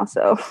 years now.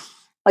 So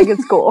like,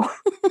 it's cool.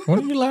 What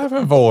are you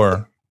laughing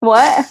for?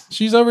 What?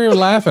 She's over here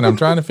laughing. I'm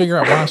trying to figure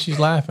out why she's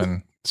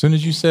laughing. As soon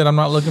as you said, I'm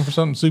not looking for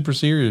something super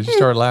serious, you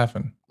started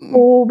laughing.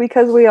 Oh,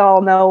 because we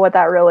all know what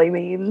that really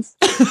means.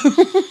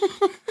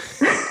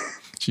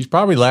 She's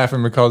probably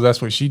laughing because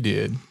that's what she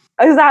did.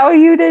 Is that what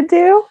you did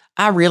too?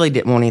 I really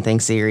didn't want anything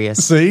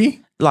serious.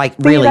 See? Like,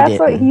 See, really that's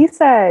didn't. what he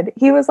said.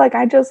 He was like,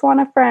 I just want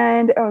a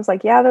friend. I was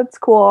like, yeah, that's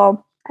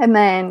cool. And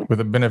then, With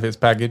a benefits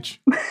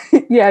package.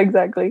 yeah,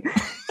 exactly.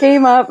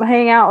 Came up,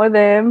 hang out with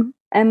him.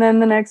 And then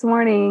the next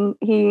morning,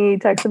 he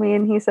texted me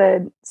and he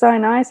said, so I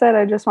know I said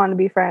I just want to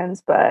be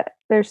friends, but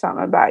there's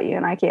something about you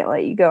and I can't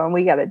let you go and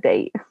we got a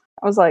date.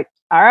 I was like,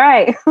 all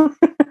right.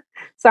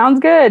 Sounds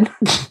good.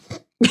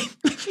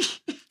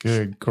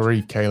 Good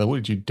grief, Kaila. What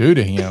did you do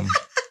to him?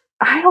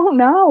 I don't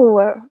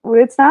know.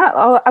 It's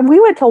not, we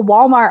went to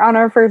Walmart on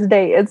our first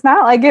date. It's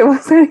not like it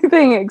was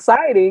anything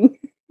exciting.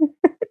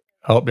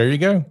 Oh, there you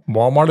go.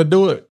 Walmart to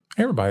do it.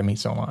 Everybody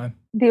meets online.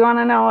 Do you want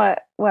to know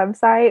what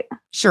website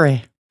Sure.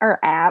 or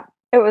app?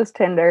 It was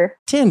Tinder.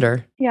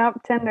 Tinder.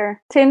 Yep,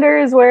 Tinder. Tinder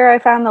is where I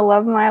found the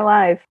love of my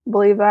life.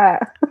 Believe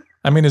that.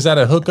 I mean, is that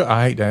a hookup?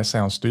 I hate that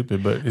sounds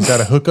stupid, but is that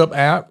a hookup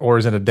app or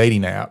is it a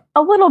dating app?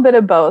 A little bit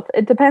of both.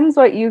 It depends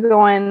what you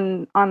go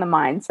in on the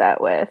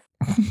mindset with.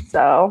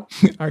 So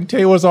I can tell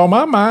you what's on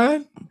my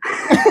mind.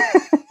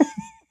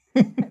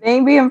 it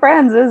ain't being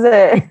friends, is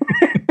it?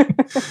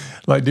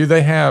 Like, do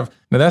they have,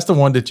 now that's the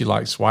one that you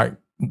like swipe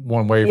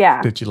one way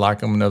Yeah. that you like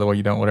them, another way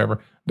you don't, whatever.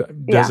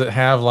 Does it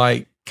have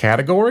like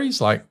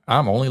categories? Like,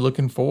 I'm only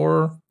looking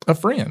for a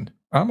friend.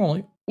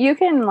 You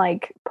can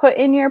like put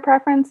in your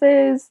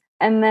preferences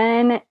and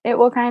then it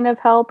will kind of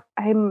help.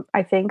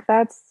 I think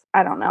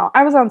I don't know.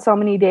 I was on so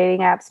many dating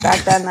apps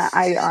back then that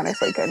I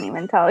honestly couldn't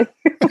even tell you.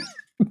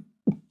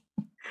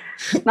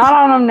 Not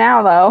on them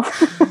now though.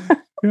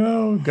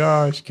 Oh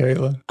gosh,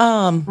 Kaila.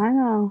 I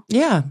know.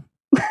 Yeah.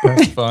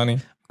 That's funny.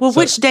 Well,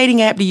 which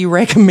dating app do you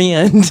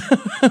recommend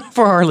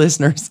for our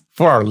listeners?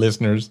 For our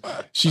listeners.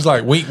 She's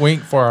like, wink,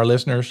 wink for our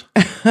listeners.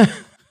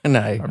 No.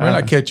 I better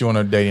not catch you on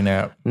a dating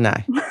app. No.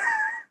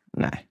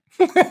 I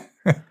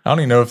don't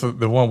even know if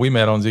the one we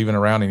met on is even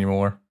around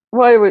anymore.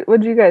 What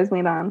would you guys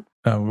meet on?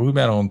 We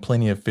met on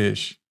Plenty of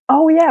Fish.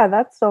 Oh yeah,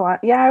 that's still on.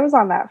 Yeah, I was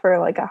on that for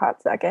like a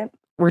hot second.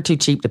 We're too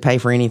cheap to pay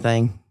for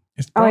anything.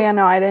 Oh yeah,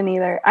 no, I didn't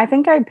either. I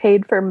think I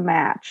paid for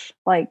Match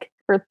like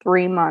for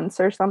 3 months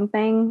or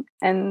something,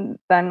 and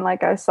then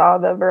like I saw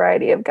the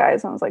variety of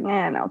guys, and I was like,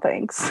 nah, no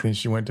thanks. Then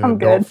she went to I'm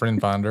Adult good. Friend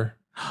Finder.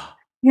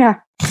 Yeah.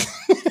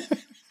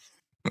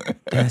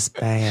 That's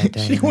bad.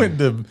 She went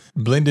to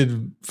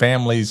Blended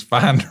Families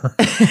Finder.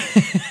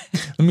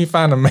 Let me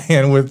find a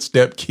man with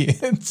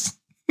stepkids.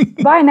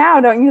 By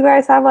now, don't you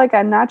guys have like a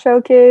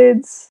Nacho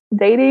Kids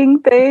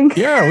dating thing?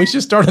 Yeah, we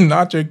should start a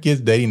Nacho Kids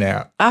dating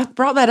app. I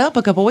brought that up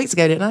a couple weeks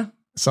ago, didn't I?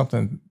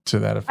 Something to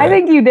that effect. I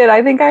think you did.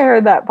 I think I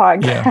heard that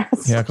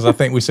podcast. Yeah, because I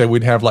think we said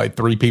we'd have like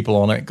 3 people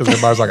on it because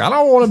everybody's like, I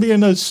don't want to be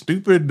in a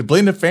stupid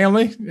blended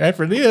family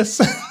after this.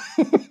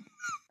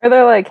 Or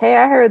they're like, hey,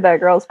 I heard that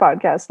girl's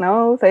podcast.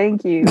 No,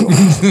 thank you.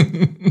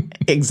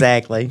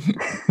 Exactly.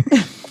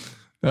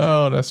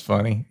 Oh, that's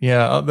funny.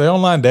 Yeah, the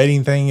online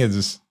dating thing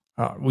is,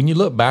 when you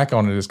look back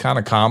on it, it's kind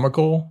of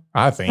comical.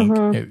 I think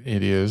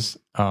it is.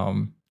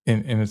 And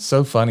it's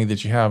so funny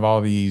that you have all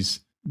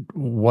these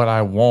what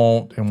I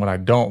want and what I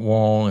don't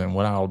want and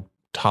what I'll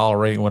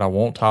tolerate and what I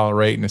won't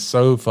tolerate. And it's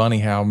so funny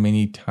how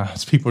many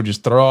times people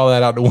just throw all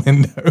that out the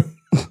window.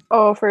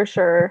 Oh, for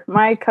sure.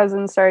 My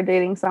cousin started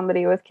dating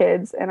somebody with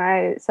kids, and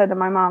I said to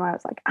my mom, I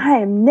was like, I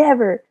am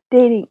never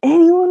dating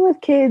anyone with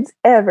kids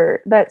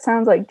ever. That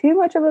sounds like too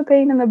much of a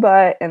pain in the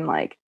butt and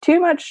like too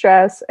much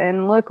stress.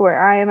 And look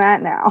where I am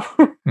at now.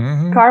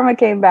 Karma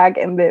came back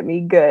and bit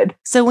me good.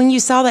 So when you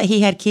saw that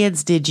he had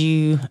kids, did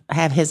you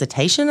have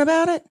hesitation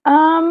about it?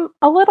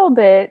 A little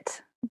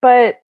bit,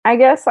 but I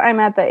guess I'm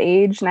at the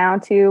age now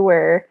too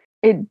where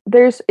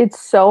it's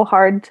so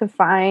hard to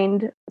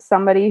find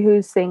somebody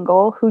who's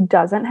single who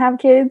doesn't have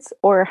kids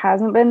or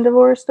hasn't been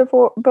divorced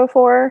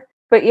before.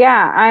 But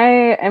yeah,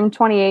 I am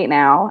 28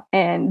 now,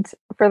 and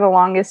for the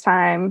longest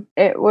time,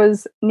 it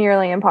was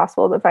nearly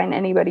impossible to find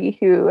anybody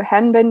who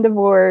hadn't been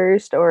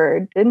divorced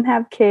or didn't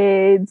have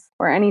kids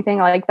or anything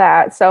like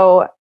that.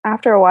 So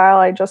after a while,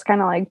 I just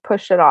kind of like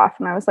pushed it off,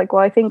 and I was like,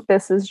 well, I think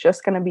this is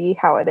just going to be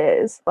how it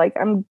is. Like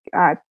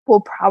I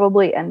will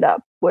probably end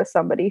up with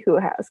somebody who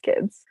has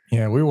kids.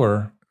 Yeah, we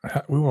were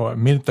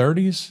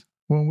mid-30s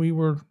when we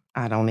were.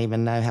 I don't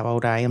even know how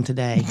old I am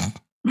today.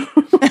 I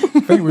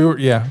think we were.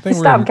 Yeah, I think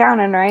Stop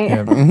counting, right?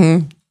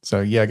 Yeah.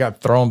 So yeah, I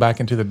got thrown back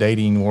into the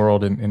dating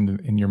world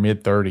in your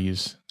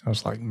mid-30s. I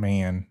was like,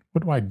 man,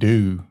 what do I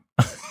do?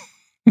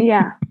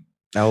 Yeah.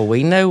 Oh,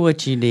 we know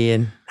what you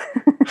did.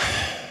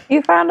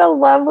 You found a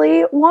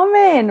lovely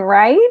woman,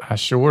 right? I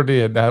sure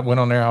did. I went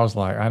on there. I was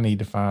like, I need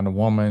to find a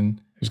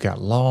woman who's got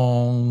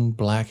long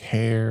black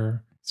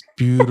hair. It's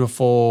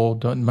beautiful.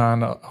 Doesn't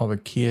mind all the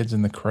kids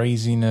and the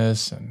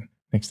craziness. And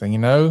next thing you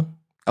know,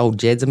 oh,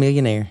 Jed's a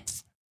millionaire.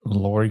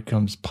 Lori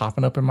comes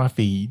popping up in my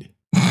feed.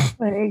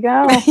 There you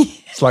go.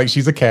 It's like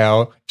she's a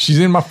cow. She's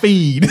in my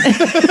feed.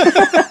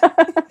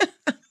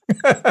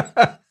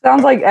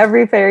 Sounds like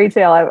every fairy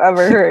tale I've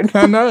ever heard.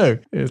 I know.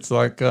 It's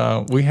like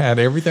we had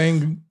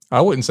everything. I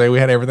wouldn't say we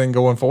had everything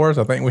going for us.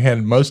 I think we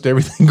had most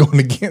everything going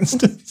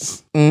against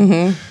us.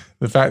 The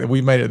fact that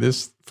we made it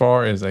this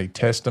far is a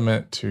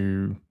testament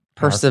to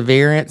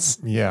perseverance.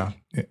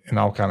 And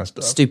all kind of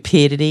stuff.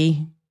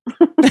 Stupidity.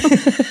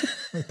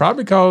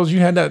 Probably because you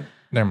had that.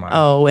 Never mind.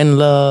 Oh, and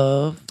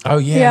love. Oh,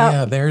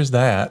 yeah. There's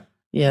that.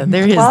 Yeah,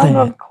 there is love, that.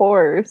 of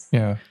course.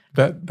 Yeah.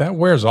 That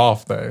wears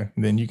off, though.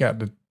 And then you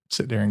got to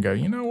sit there and go,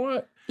 you know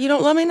what? You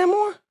don't love me no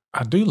more?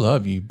 I do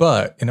love you,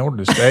 but in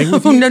order to stay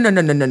with you. No.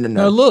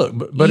 No, look.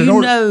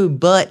 But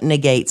but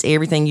negates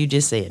everything you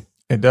just said.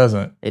 It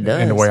doesn't. It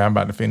does. In the way I'm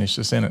about to finish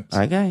the sentence.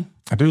 Okay.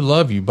 I do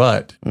love you,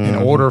 but in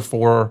order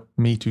for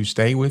me to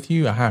stay with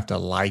you, I have to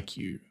like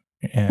you.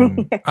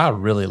 And I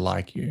really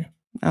like you.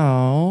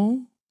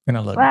 Oh. And I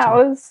love That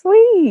you too. was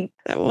sweet.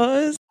 That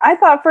was. I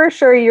thought for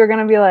sure you were going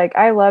to be like,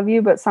 I love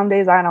you, but some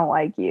days I don't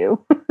like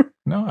you.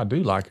 No, I do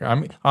like her. I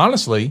mean,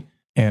 honestly,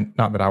 and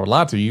not that I would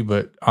lie to you,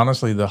 but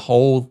honestly, the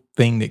whole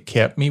thing that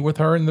kept me with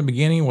her in the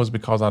beginning was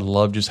because I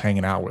loved just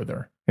hanging out with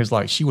her. It was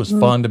like she was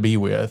fun to be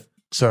with.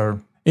 So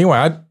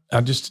anyway,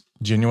 I just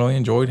genuinely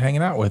enjoyed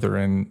hanging out with her.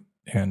 And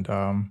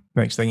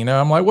next thing you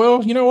know, I'm like,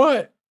 well, you know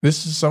what?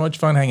 This is so much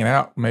fun hanging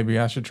out. Maybe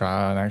I should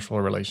try an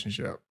actual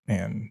relationship.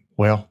 And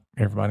well,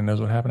 everybody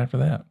knows what happened after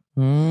that.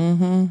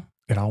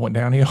 It all went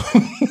downhill.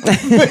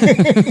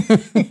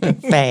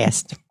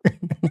 Fast.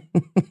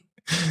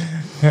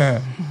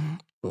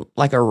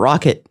 Like a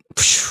rocket.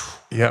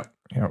 Yep.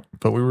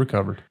 But we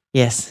recovered.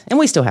 Yes. And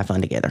we still have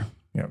fun together.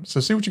 Yep. So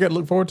see what you got to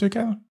look forward to,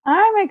 Kaila?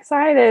 I'm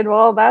excited.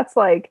 Well, that's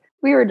like,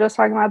 we were just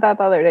talking about that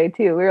the other day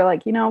too. We were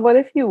like, what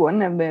if you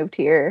wouldn't have moved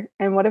here?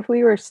 And what if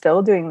we were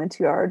still doing the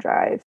 2-hour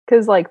drive?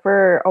 Because like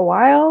for a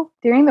while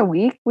during the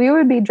week, we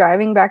would be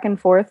driving back and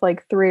forth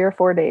like 3 or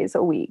 4 days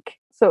a week.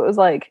 So it was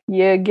like,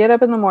 you get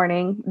up in the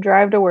morning,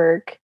 drive to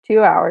work,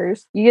 2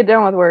 hours, you get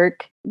done with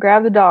work,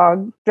 grab the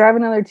dog, drive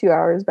another 2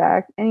 hours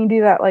back, and you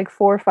do that like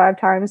 4 or 5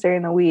 times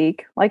during the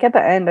week. Like at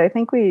the end, I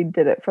think we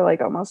did it for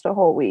like almost a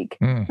whole week.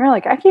 We're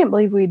like, I can't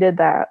believe we did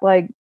that.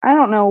 Like I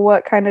don't know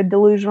what kind of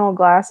delusional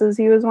glasses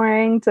he was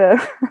wearing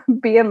to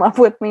be in love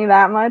with me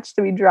that much,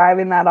 to be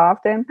driving that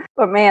often.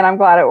 But man, I'm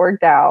glad it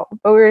worked out.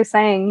 But we were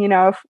saying,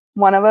 if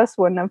one of us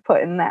wouldn't have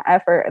put in that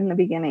effort in the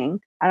beginning,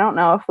 I don't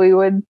know if we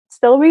would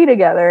still be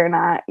together or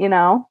not,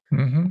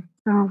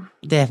 Mm-hmm.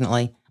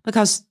 Definitely.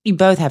 Because you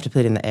both have to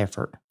put in the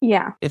effort.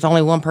 Yeah. If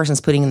only one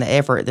person's putting in the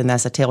effort, then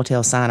that's a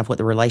telltale sign of what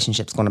the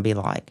relationship's going to be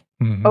like.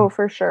 Mm-hmm. Oh,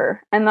 for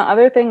sure. And the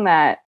other thing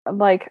that,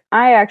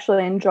 I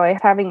actually enjoy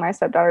having my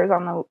stepdaughters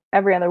on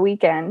every other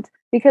weekend,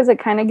 because it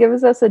kind of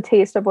gives us a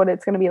taste of what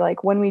it's going to be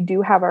like when we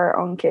do have our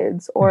own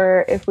kids,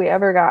 or if we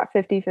ever got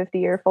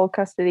 50-50 or full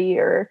custody,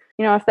 or,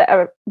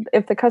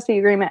 if the custody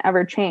agreement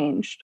ever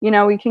changed,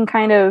 we can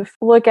kind of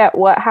look at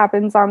what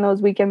happens on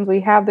those weekends. We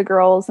have the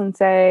girls and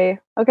say,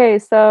 okay,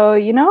 so,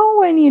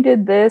 when you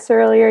did this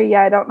earlier,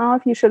 yeah, I don't know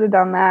if you should have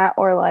done that,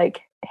 or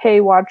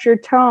hey, watch your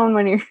tone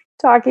when you're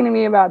talking to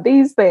me about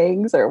these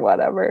things or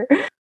whatever.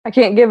 I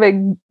can't give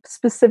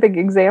specific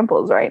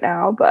examples right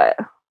now, but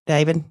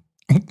David,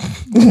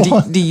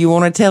 do you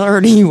want to tell her,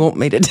 or do you want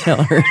me to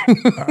tell her?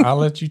 I'll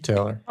let you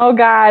tell her. Oh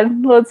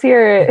God, let's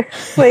hear it.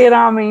 Play it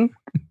on me.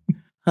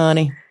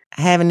 Honey,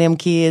 having them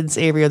kids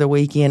every other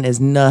weekend is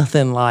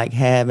nothing like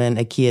having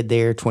a kid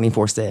there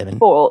 24/7.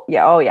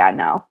 Oh yeah,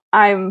 no.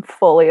 I'm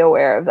fully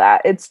aware of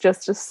that. It's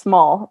just a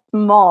small,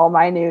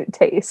 minute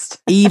taste.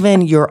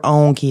 Even your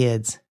own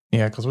kids.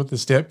 Yeah, because with the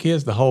step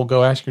kids, the whole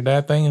go ask your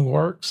dad thing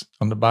works.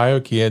 On the bio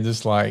kids,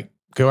 it's like,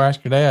 go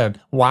ask your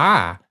dad.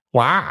 Why?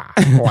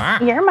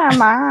 You're my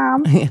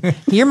mom.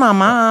 You're my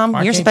mom.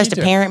 Why You're can't supposed you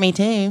to parent me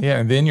too. Yeah,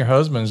 and then your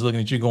husband's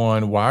looking at you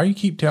going, why you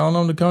keep telling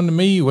them to come to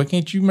me? Why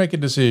can't you make a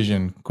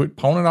decision? Quit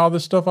pawning all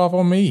this stuff off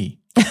on me.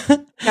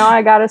 No,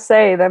 I gotta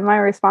say, then my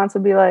response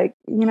would be like,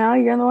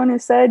 you're the one who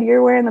said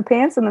you're wearing the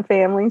pants in the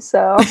family,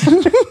 so.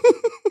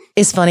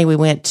 It's funny, we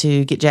went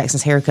to get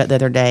Jackson's haircut the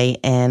other day,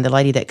 and the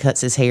lady that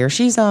cuts his hair,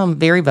 she's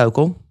very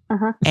vocal.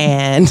 Uh-huh.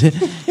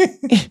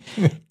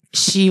 And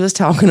she was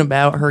talking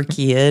about her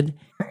kid,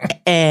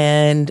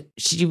 and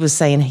she was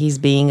saying he's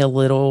being a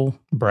little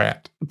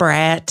brat,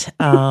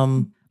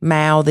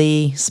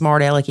 mouthy,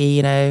 smart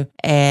alecky,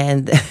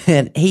 and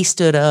he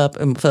stood up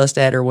and fussed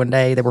at her one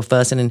day. They were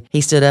fussing, and he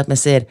stood up and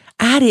said,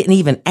 I didn't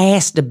even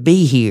ask to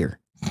be here.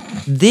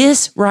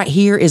 This right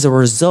here is a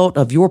result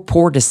of your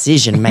poor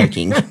decision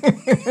making.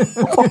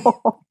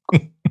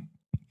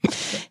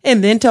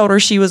 And then told her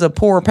she was a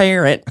poor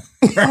parent.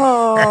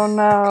 Oh,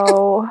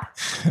 no.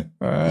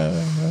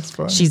 That's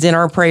funny. She's in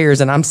our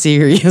prayers, and I'm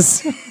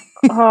serious.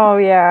 Oh,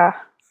 yeah.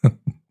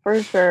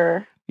 For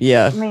sure.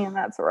 Yeah. Man,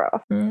 that's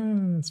rough.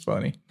 That's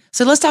funny.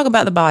 So let's talk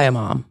about the bio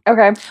mom.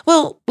 Okay.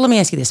 Well, let me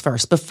ask you this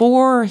first.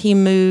 Before he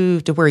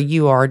moved to where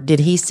you are, did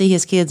he see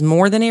his kids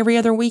more than every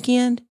other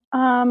weekend?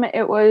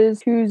 It was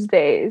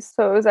Tuesdays.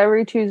 So it was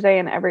every Tuesday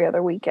and every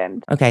other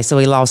weekend. Okay, so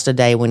he lost a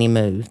day when he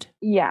moved.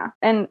 Yeah.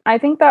 And I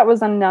think that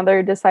was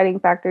another deciding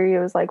factor. He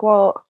was like,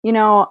 well,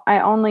 I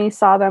only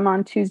saw them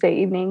on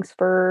Tuesday evenings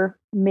for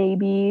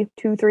maybe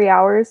 2-3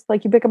 hours.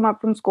 Like, you pick them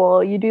up from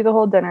school, you do the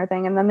whole dinner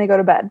thing, and then they go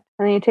to bed.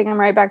 And then you take them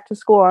right back to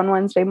school on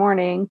Wednesday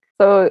morning.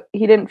 So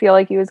he didn't feel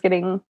like he was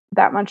getting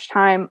that much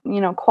time,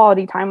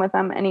 quality time with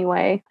them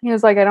anyway. He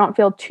was like, I don't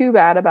feel too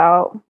bad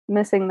about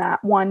missing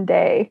that one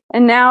day.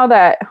 And now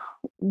that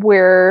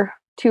we're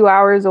 2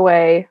 hours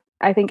away,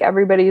 I think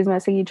everybody's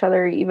missing each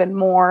other even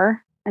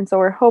more. And so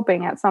we're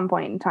hoping at some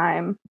point in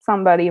time,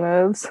 somebody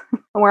moves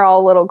and we're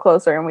all a little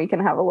closer and we can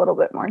have a little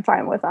bit more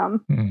time with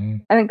them. Mm-hmm.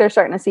 I think they're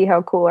starting to see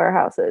how cool our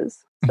house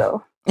is.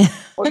 So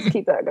let's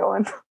keep that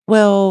going.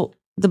 Well,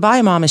 the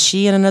bio mom, is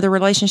she in another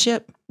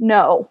relationship?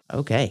 No.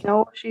 Okay.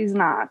 No, she's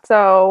not.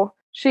 So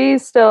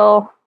she's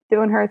still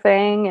doing her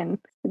thing and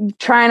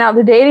trying out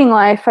the dating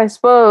life, I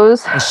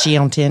suppose. Is she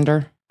on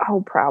Tinder?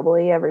 Oh,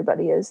 probably.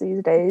 Everybody is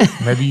these days.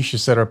 Maybe you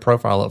should set her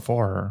profile up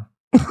for her.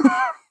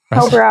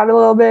 Help her out a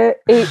little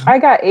bit. I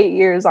got 8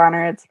 years on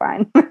her. It's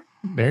fine.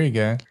 There you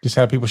go. Just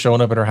have people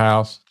showing up at her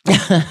house.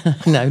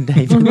 No,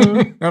 David.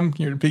 Mm-hmm. I'm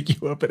here to pick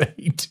you up at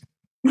 8.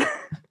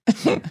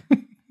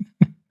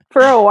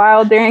 For a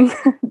while during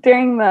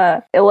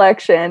the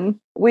election,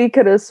 we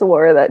could have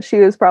swore that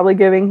she was probably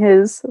giving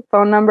his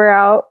phone number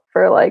out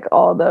for like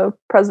all the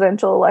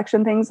presidential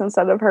election things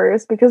instead of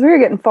hers, because we were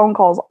getting phone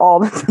calls all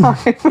the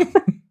time.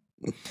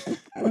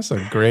 That's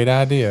a great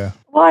idea.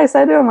 Well, I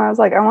said to him, I was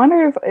like, I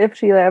wonder if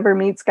she ever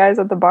meets guys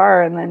at the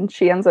bar and then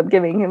she ends up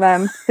giving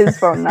them his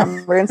phone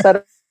number instead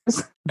of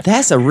hers.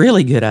 That's a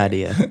really good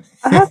idea.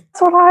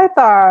 That's what I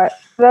thought.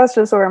 That's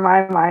just where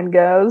my mind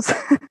goes.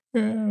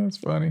 Yeah, that's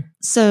funny.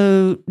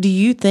 So do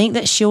you think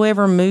that she'll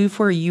ever move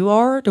where you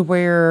are, to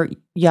where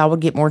y'all would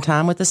get more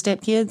time with the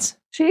stepkids?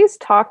 She's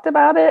talked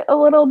about it a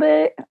little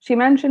bit. She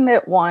mentioned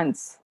it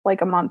once,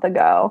 like a month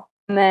ago,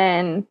 and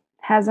then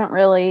hasn't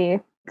really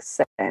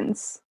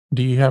since.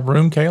 Do you have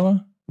room,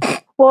 Kaila?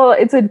 Well,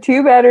 it's a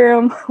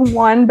 2-bedroom,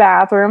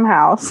 1-bathroom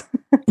house.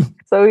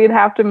 So we'd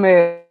have to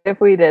move if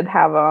we did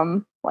have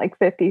them. like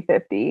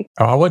 50-50.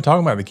 Oh, I wasn't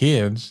talking about the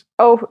kids.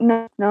 Oh,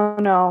 no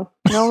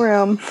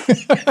room.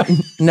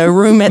 No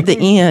room at the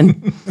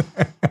inn.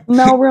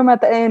 No room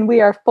at the inn.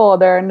 We are full.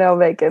 There are no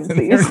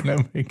vacancies. There's no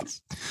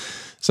vacancies.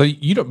 So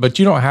you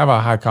don't have a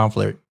high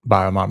conflict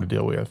bio mom to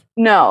deal with.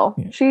 No,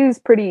 Yeah. she's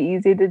pretty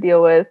easy to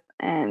deal with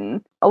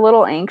and a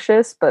little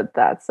anxious, but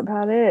that's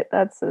about it.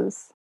 That's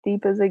as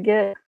deep as it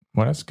gets.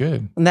 Well, that's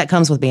good. And that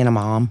comes with being a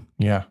mom.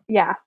 Yeah,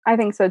 I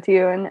think so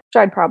too. And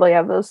I'd probably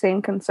have those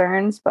same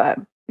concerns, but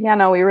yeah,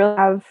 no, we really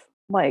have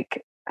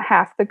like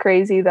half the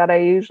crazy that I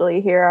usually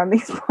hear on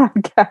these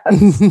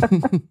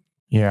podcasts.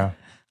 Yeah.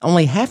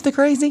 Only half the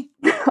crazy?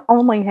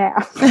 Only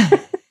half.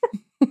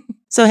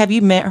 So have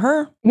you met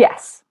her?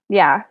 Yes.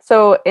 Yeah.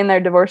 So in their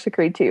divorce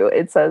decree too,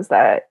 it says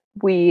that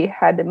we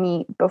had to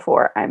meet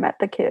before I met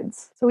the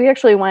kids. So we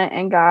actually went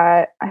and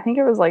got, I think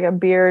it was like a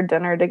beer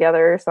dinner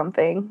together or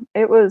something.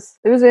 It was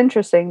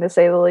interesting to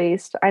say the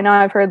least. I know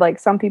I've heard like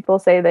some people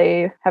say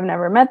they have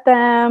never met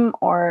them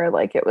or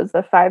like it was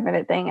the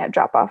 5-minute thing at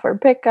drop off or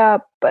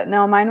pickup. But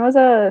no, mine was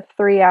a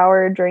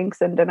 3-hour drinks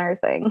and dinner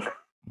thing.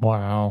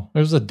 Wow. It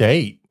was a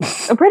date.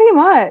 Pretty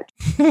much.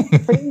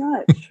 Pretty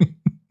much.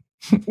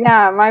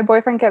 Yeah, my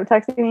boyfriend kept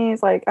texting me.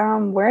 He's like,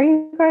 where are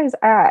you guys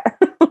at?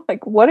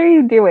 Like, what are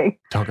you doing?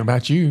 Talking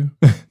about you.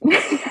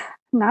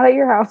 Not at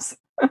your house.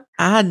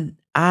 No.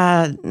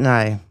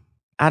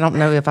 I don't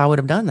know if I would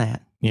have done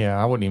that.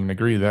 Yeah, I wouldn't even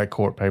agree to that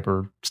court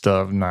paper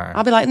stuff. Nah.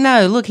 I'll be like,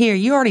 no, look here.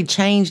 You already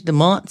changed the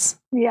months.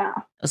 Yeah.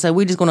 So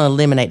we're just going to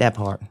eliminate that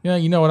part. Yeah,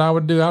 you know what I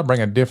would do? I'd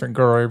bring a different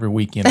girl every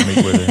weekend to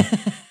meet with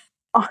her.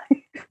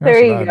 There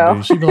That's you what I'd go.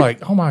 do. She'd be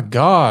like, oh my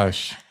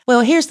gosh.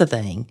 Well, here's the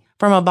thing.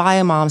 From a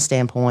bio mom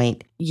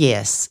standpoint,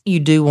 yes, you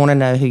do want to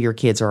know who your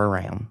kids are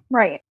around.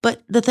 Right.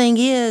 But the thing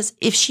is,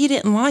 if she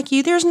didn't like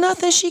you, there's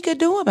nothing she could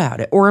do about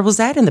it. Or was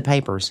that in the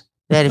papers?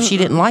 That if she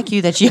didn't like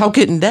you, that y'all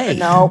couldn't date?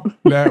 No.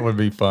 That would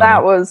be fun.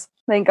 That was,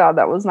 thank God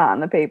that was not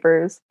in the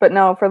papers. But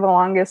no, for the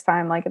longest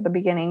time, like at the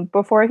beginning,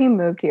 before he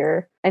moved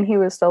here and he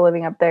was still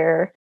living up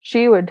there,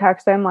 she would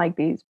text him like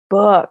these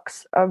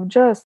books of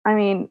just, I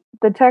mean,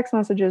 the text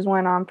messages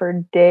went on for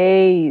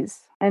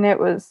days. And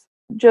it was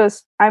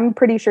just, I'm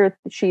pretty sure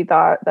she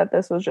thought that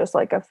this was just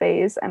like a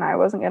phase and I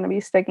wasn't going to be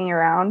sticking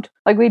around.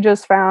 Like we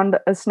just found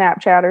a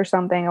Snapchat or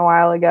something a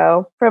while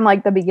ago from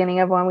like the beginning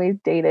of when we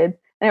dated.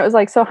 And it was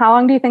like, so how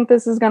long do you think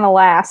this is going to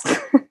last?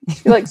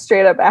 She like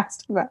straight up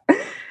asked him that.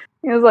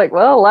 He was like,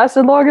 well, it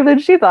lasted longer than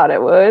she thought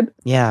it would.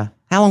 Yeah.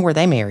 How long were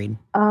they married?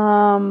 8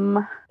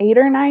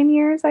 or 9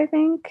 years, I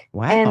think.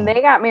 Wow. And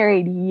they got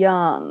married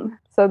young.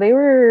 So they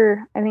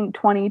were, I think,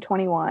 20,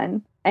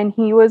 21. And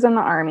he was in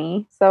the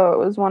army. So it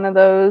was one of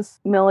those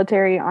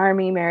military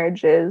army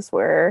marriages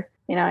where,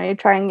 you know, you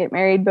try and get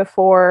married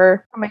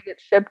before somebody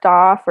gets shipped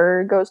off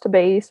or goes to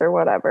base or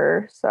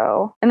whatever.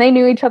 So, and they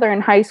knew each other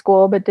in high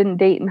school, but didn't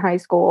date in high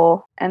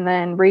school and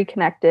then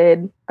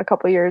reconnected a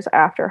couple years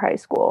after high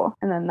school.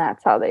 And then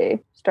that's how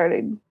they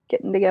started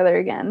getting together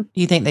again.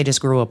 Do you think they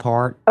just grew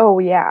apart? Oh,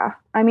 yeah.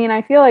 I mean,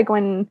 I feel like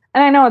and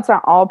I know it's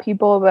not all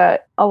people,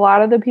 but a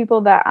lot of the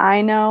people that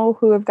I know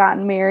who have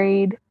gotten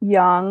married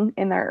young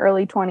in their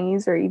early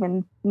 20s or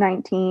even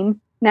 19,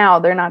 now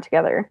they're not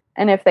together.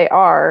 And if they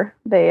are,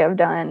 they have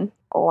done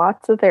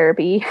lots of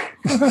therapy.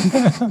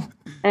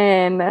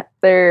 And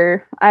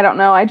I don't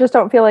know, I just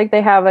don't feel like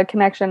they have a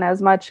connection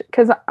as much.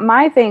 Because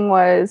my thing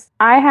was,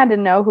 I had to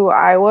know who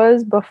I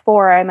was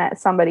before I met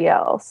somebody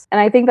else. And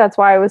I think that's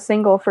why I was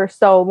single for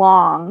so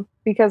long.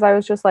 Because I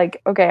was just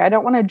like, okay, I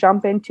don't want to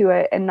jump into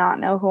it and not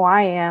know who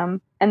I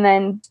am. And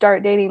then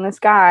start dating this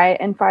guy.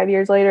 And 5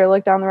 years later,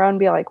 look down the road and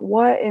be like,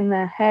 what in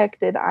the heck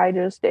did I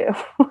just do?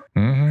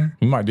 Mm-hmm.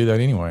 You might do that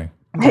anyway.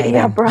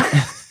 Yeah, bro.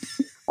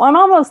 Well, I'm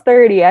almost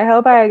 30. I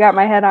hope I got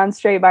my head on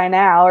straight by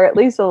now, or at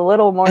least a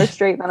little more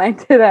straight than I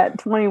did at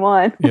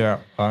 21. Yeah,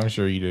 I'm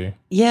sure you do.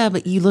 Yeah,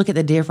 but you look at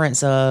the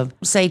difference of,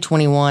 say,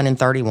 21 and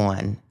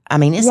 31. I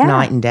mean, it's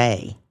night and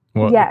day.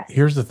 Well, Yes.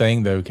 Here's the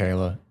thing, though,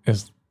 Kaila,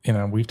 is, you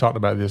know, we've talked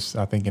about this,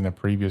 I think, in a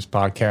previous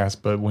podcast,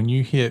 but when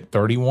you hit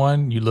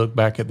 31, you look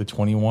back at the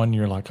 21,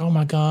 you're like, oh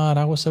my God,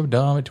 I was so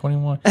dumb at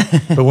 21.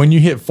 But when you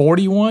hit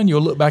 41,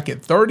 you'll look back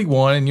at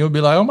 31 and you'll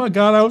be like, oh my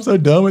God, I was so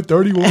dumb at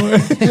 31.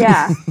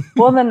 Yeah.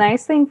 Well, the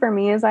nice thing for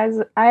me is I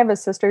have a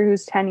sister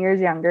who's 10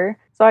 years younger.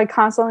 So I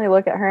constantly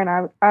look at her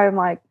and I'm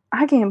like,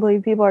 I can't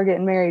believe people are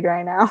getting married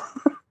right now.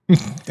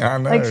 I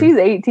know. Like she's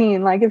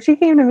 18. Like if she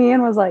came to me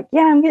and was like,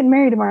 yeah, I'm getting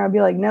married tomorrow, I'd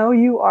be like, no,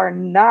 you are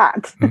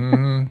not.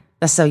 Mm-hmm.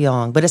 That's so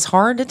young. But it's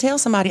hard to tell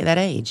somebody at that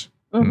age.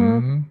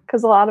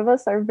 Because a lot of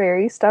us are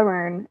very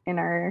stubborn in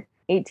our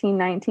 18,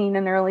 19,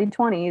 and early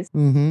 20s.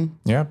 Mm-hmm.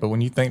 Yeah, but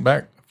when you think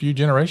back a few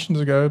generations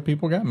ago,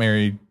 people got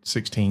married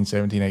 16,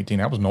 17, 18.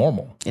 That was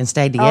normal. And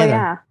stayed Oh,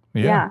 together.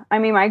 yeah. I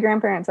mean, my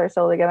grandparents are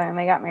still together and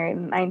they got married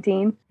in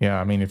 19. Yeah,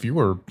 I mean, if you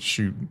were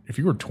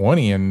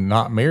 20 and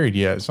not married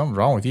yet, something's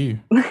wrong with you.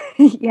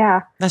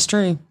 Yeah. That's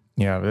true.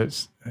 Yeah, but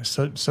it's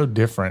so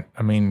different.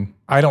 I mean,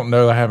 I don't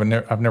know.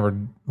 I've never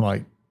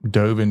like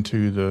dove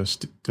into the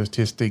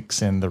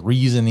statistics and the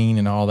reasoning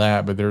and all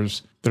that, but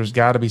there's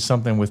got to be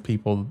something with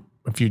people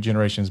a few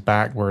generations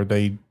back where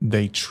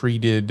they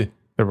treated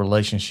the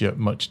relationship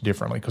much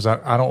differently, because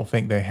I don't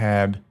think they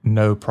had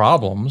no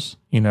problems.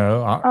 You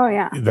know, Oh,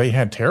 yeah. They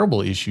had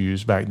terrible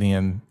issues back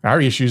then. Our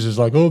issues is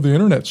like, oh, the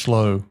internet's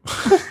slow.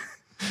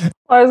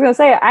 Well, I was going to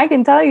say, I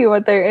can tell you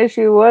what their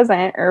issue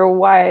wasn't or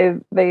why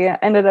they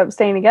ended up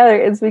staying together.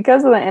 It's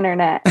because of the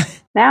internet.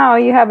 Now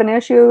you have an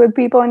issue with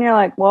people and you're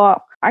like,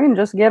 well, I can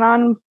just get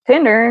on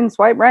Tinder and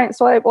swipe right,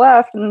 swipe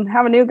left and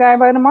have a new guy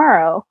by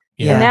tomorrow.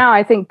 Yeah. And now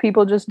I think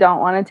people just don't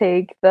want to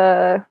take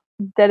the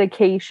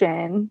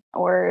dedication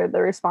or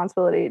the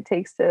responsibility it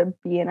takes to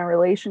be in a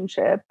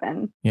relationship.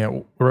 And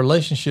Yeah,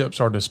 relationships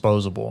are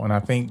disposable. And I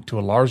think to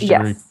a large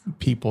degree, Yes.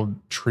 people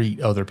treat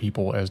other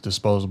people as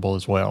disposable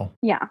as well.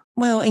 yeah.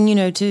 Well, and you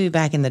know, too,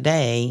 back in the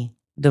day,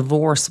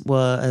 divorce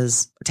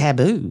was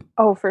taboo.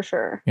 Oh, for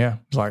sure. Yeah.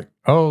 It's like,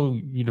 oh,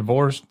 you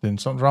divorced, then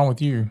something's wrong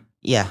with you.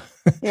 Yeah.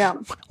 Yeah.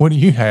 What do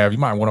you have? You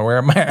might want to wear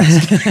a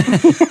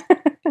mask.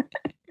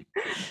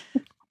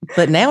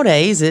 But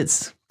nowadays,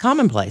 it's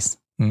commonplace.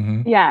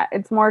 Mm-hmm. Yeah.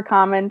 It's more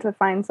common to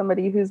find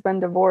somebody who's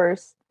been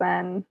divorced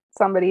than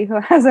somebody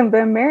who hasn't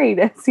been married,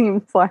 it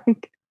seems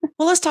like.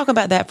 Well, let's talk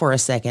about that for a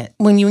second.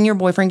 When you and your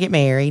boyfriend get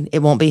married, it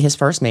won't be his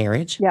first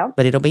marriage, Yep.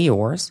 but it'll be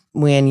yours.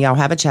 When y'all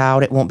have a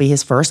child, it won't be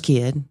his first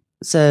kid.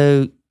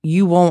 So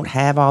you won't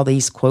have all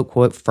these quote,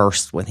 quote,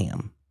 firsts with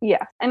him.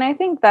 Yeah. And I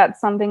think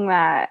that's something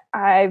that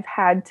I've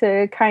had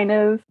to kind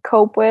of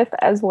cope with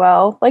as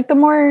well. Like the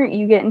more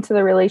you get into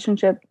the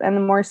relationship and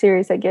the more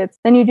serious it gets,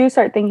 then you do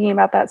start thinking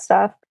about that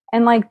stuff.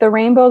 And like the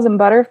rainbows and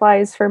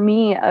butterflies for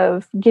me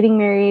of getting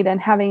married and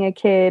having a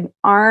kid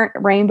aren't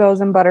rainbows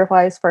and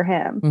butterflies for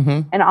him.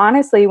 Mm-hmm. And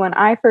honestly, when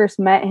I first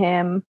met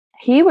him,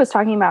 he was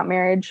talking about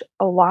marriage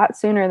a lot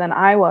sooner than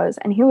I was.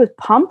 And he was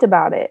pumped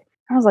about it.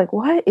 I was like,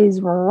 what is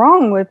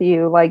wrong with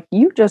you? Like,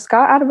 you just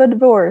got out of a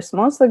divorce.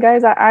 Most of the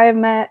guys that I have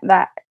met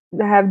that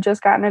have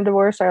just gotten a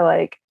divorce are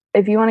like,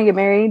 if you want to get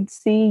married,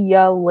 see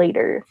ya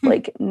later.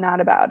 Like, not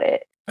about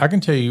it. I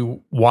can tell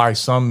you why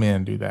some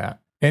men do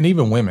that, and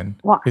even women.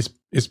 Why?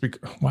 It's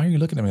because, why are you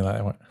looking at me like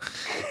that?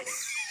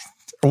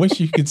 I wish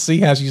you could see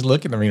how she's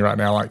looking at me right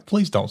now. Like,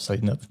 please don't say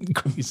nothing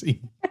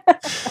crazy.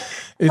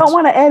 Don't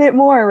want to edit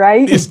more,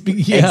 right?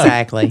 Yeah.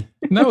 Exactly.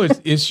 No,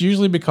 it's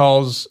usually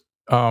because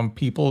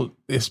people,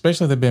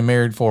 especially they've been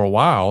married for a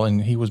while,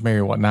 and he was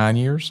married, 9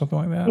 years, something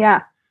like that?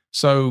 Yeah.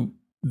 So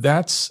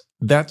that's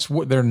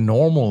what their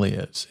normal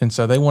is. And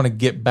so they want to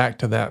get back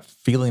to that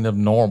feeling of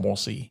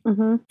normalcy.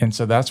 Mm-hmm. And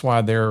so that's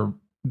why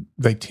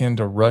they tend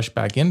to rush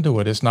back into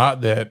it. It's not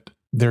that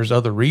there's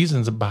other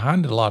reasons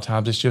behind it a lot of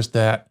times. It's just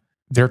that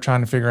they're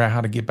trying to figure out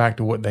how to get back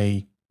to where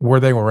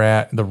they were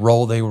at, the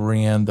role they were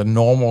in, the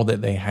normal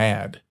that they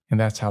had. And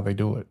that's how they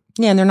do it.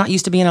 Yeah, and they're not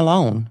used to being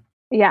alone.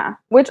 Yeah.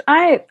 Which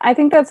I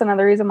think that's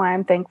another reason why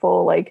I'm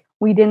thankful. Like,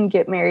 we didn't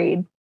get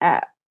married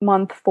at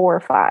month 4 or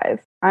 5.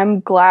 I'm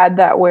glad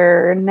that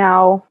we're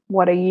now,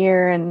 a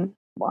year and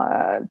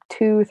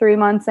 2-3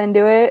 months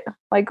into it.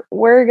 Like,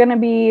 we're going to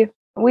be,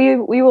 we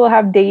will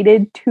have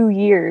dated 2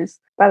 years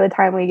by the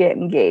time we get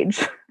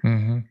engaged.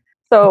 Mm-hmm.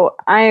 So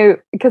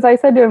because I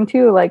said to him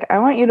too, like, I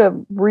want you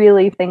to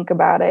really think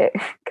about it.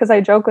 Because I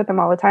joke with him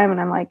all the time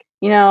and I'm like,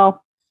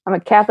 I'm a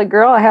Catholic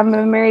girl. I haven't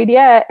been married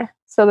yet.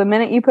 So the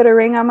minute you put a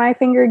ring on my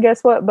finger,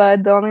 guess what,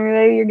 bud? The only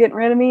way you're getting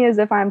rid of me is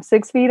if I'm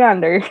 6 feet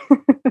under.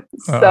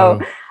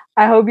 So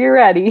I hope you're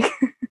ready.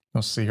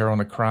 You'll see her on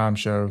the crime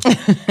show.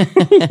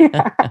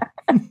 Yeah.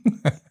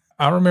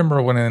 I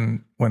remember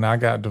when I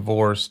got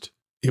divorced,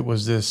 it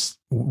was this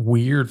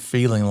weird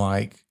feeling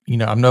like,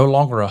 I'm no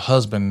longer a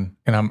husband,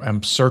 and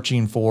I'm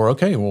searching for,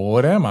 okay, well,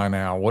 what am I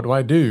now? What do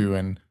I do?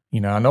 And,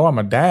 I know I'm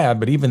a dad,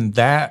 but even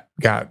that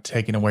got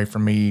taken away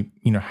from me,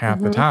 half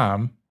the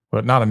time.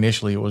 But not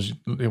initially. It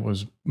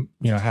was,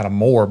 had a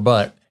more,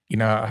 but,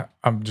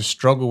 I'm just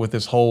struggle with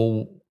this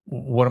whole,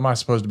 what am I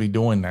supposed to be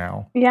doing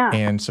now? Yeah.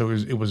 And so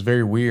it was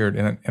very weird.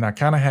 And I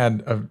kind of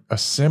had a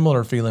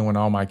similar feeling when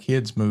all my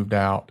kids moved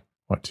out.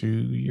 2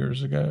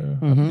 years ago?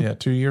 Mm-hmm. Yeah,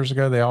 2 years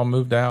ago, they all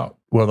moved out.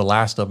 Well, the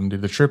last of them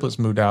did. The triplets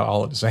moved out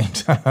all at the same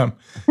time.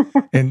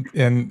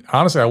 and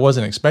honestly, I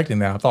wasn't expecting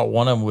that. I thought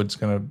one of them was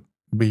going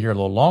to be here a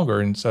little longer.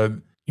 And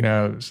so,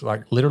 it's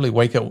like literally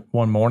wake up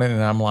one morning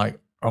and I'm like,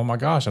 oh my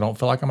gosh, I don't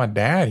feel like I'm a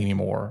dad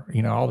anymore.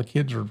 All the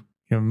kids are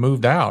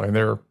moved out, and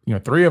they're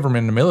 3 of them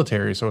in the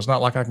military. So it's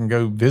not like I can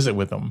go visit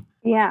with them.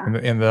 Yeah.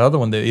 And the other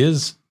one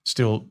that's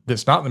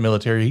not in the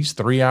military, he's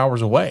 3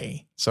 hours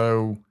away.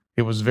 So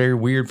it was very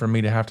weird for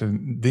me to have to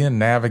then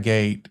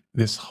navigate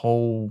this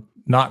whole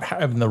not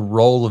having the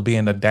role of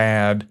being a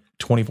dad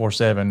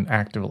 24/7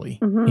 actively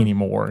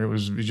anymore. It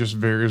was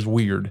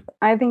weird.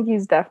 I think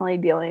he's definitely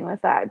dealing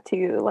with that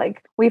too.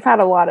 Like, we've had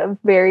a lot of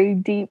very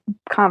deep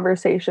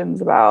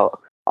conversations about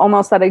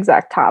almost that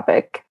exact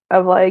topic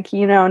of like,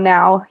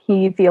 now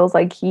he feels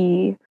like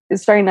he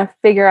is starting to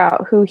figure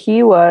out who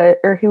he was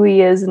or who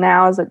he is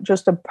now as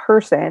just a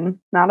person,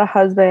 not a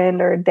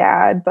husband or a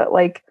dad, but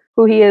like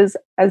who he is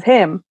as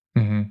him.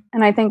 Mm-hmm.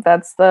 And I think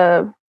that's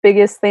the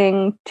biggest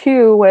thing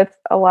too with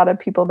a lot of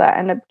people that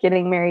end up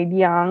getting married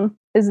young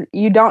is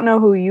you don't know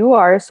who you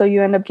are, so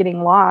you end up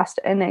getting lost.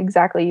 And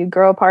exactly, you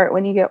grow apart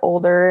when you get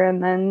older,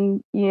 and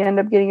then you end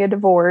up getting a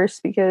divorce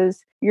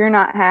because you're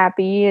not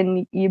happy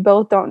and you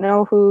both don't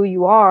know who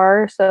you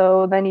are.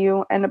 So then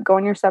you end up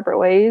going your separate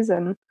ways.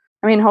 And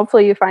I mean,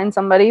 hopefully you find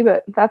somebody,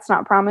 but that's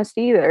not promised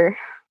either.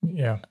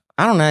 Yeah.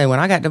 I don't know. When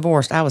I got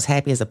divorced, I was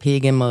happy as a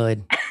pig in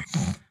mud.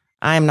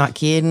 I am not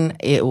kidding.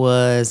 It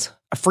was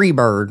a free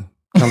bird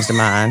comes to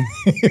mind.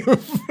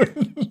 That's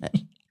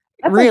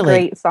a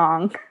great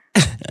song.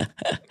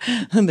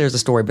 There's a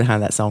story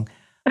behind that song.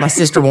 My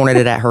sister wanted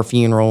it at her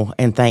funeral,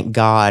 and thank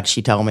God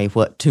she told me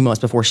 2 months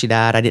before she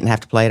died, I didn't have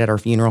to play it at her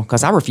funeral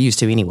because I refused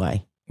to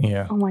anyway.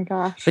 Yeah. Oh my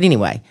gosh. But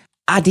anyway,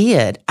 I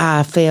did.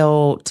 I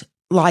felt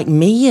like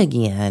me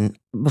again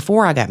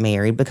before I got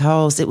married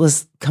because it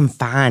was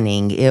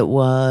confining. It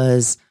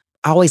was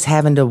always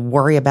having to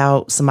worry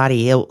about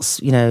somebody else,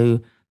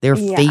 their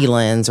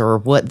feelings or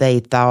what they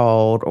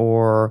thought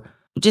or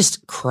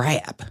just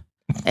crap.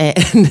 And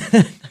I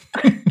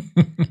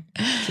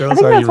think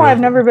that's why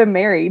I've never been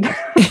married.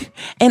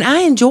 And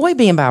I enjoy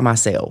being by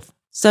myself.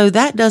 So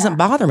that doesn't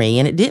bother me,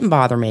 and it didn't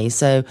bother me.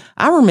 So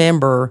I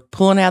remember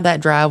pulling out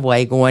that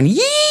driveway going,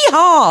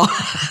 yeehaw!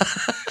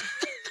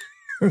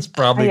 That's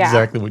probably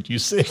exactly what you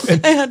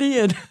said. I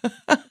did.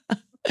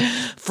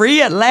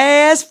 Free at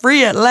last,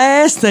 free at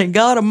last. Thank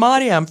God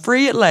Almighty, I'm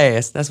free at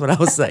last. That's what I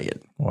was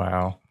saying.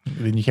 Wow.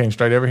 Then you came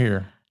straight over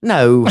here.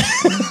 No.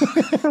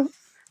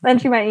 Then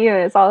she met you.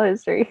 It's all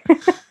history.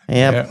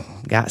 Yep.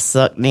 Got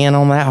sucked in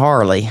on that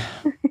Harley.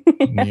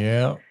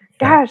 Yeah.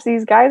 Gosh,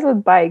 these guys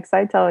with bikes,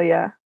 I tell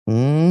you.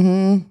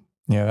 Mm-hmm.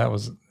 Yeah, that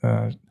was,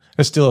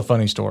 it's still a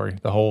funny story,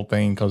 the whole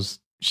thing, because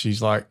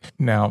she's like,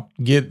 now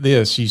get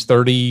this, she's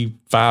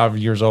 35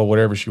 years old,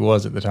 whatever she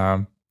was at the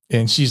time.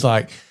 And she's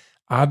like,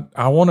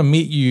 I want to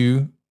meet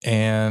you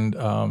and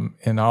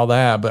all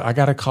that, but I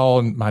got to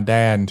call my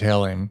dad and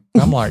tell him.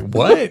 And I'm like,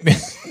 what?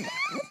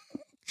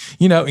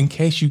 In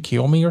case you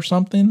kill me or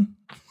something.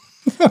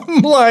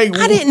 I'm like,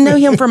 I didn't know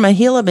him from a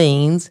hill of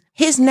beans.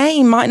 His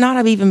name might not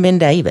have even been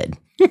David.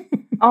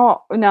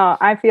 Oh, no,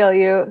 I feel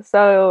you.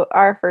 So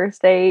our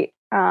first date,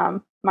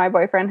 my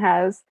boyfriend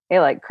has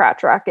a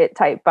crotch rocket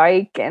type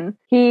bike, and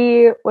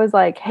he was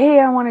like, hey,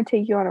 I want to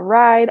take you on a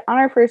ride on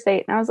our first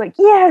date. And I was like,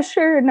 yeah,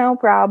 sure, no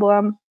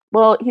problem.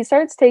 Well, he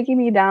starts taking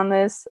me down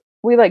this.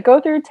 We go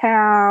through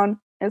town.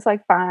 It's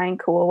fine,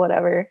 cool,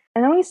 whatever.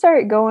 And then we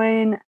start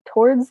going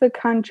towards the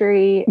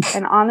country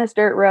and on this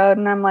dirt road.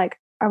 And I'm like,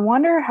 I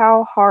wonder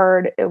how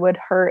hard it would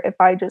hurt if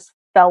I just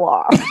fell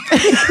off.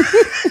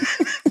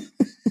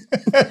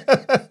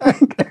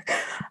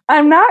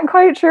 I'm not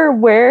quite sure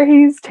where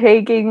he's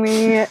taking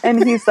me.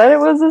 And he said it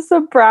was a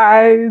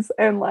surprise.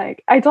 And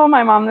I told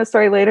my mom this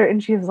story later,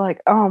 and she was like,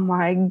 oh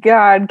my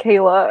God,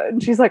 Kaila.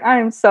 And she's like, I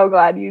am so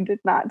glad you did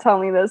not tell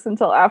me this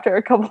until after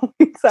a couple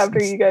weeks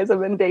after you guys have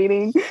been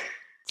dating.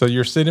 So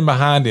you're sitting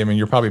behind him and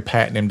you're probably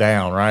patting him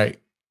down, right?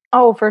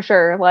 Oh, for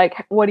sure.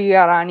 What do you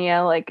got on you?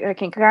 I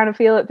can kind of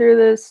feel it through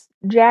this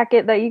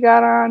jacket that you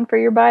got on for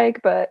your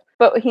bike. But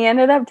he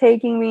ended up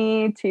taking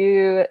me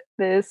to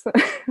this.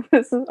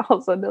 This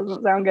also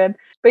doesn't sound good.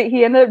 But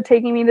he ended up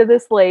taking me to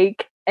this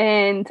lake.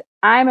 And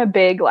I'm a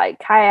big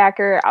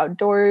kayaker,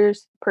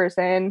 outdoorsy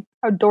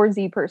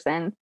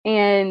person.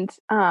 And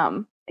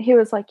he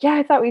was like, yeah,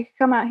 I thought we could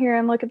come out here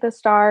and look at the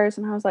stars.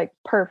 And I was like,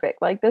 perfect.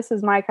 This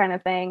is my kind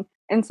of thing.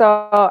 And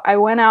so I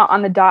went out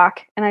on the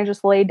dock and I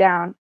just laid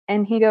down.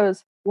 And he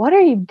goes, what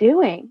are you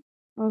doing?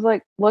 I was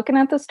like, looking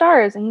at the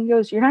stars. And he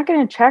goes, you're not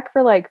going to check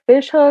for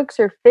fish hooks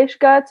or fish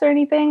guts or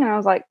anything? And I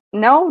was like,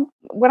 no,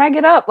 when I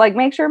get up,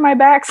 make sure my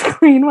back's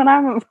clean when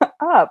I'm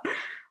up.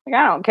 I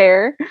don't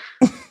care.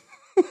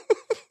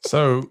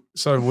 So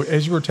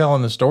as you were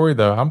telling the story,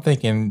 though, I'm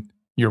thinking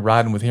you're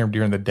riding with him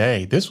during the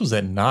day. This was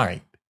at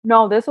night.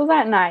 No, this was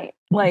at night.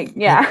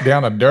 Yeah.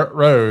 Down a dirt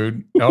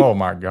road. Oh,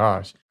 my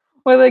gosh.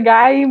 With a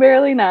guy you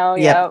barely know.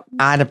 Yep.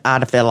 I'd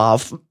have fell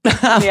off.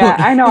 Yeah,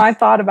 I know. I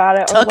thought about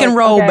it. Tuck and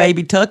roll,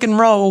 baby. Tuck and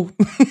roll.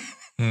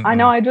 I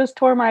know I just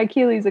tore my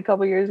Achilles a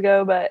couple years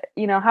ago, but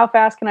how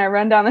fast can I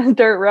run down this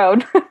dirt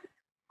road?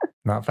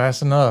 Not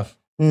fast enough.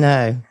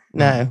 No.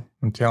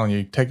 I'm telling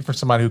you, take it from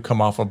somebody who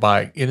come off a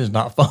bike. It is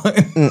not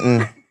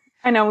fun.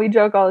 I know, we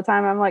joke all the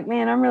time. I'm like,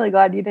 man, I'm really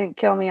glad you didn't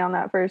kill me on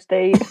that first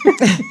date.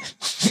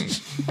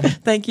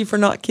 Thank you for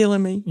not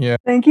killing me. Yeah.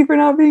 Thank you for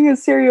not being a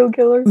serial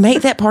killer.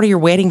 Make that part of your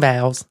wedding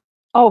vows.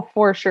 Oh,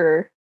 for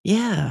sure.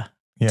 Yeah.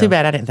 Too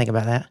bad I didn't think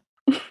about that.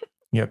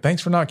 Yeah.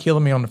 Thanks for not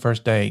killing me on the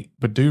first date,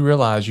 but do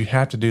realize you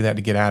have to do that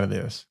to get out of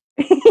this.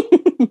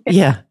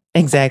 Yeah,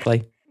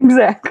 exactly.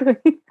 Exactly.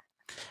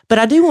 But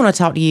I do want to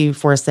talk to you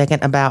for a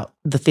second about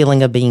the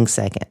feeling of being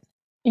second.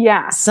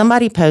 Yeah.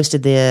 Somebody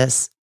posted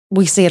this.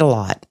 We see it a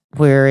lot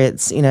where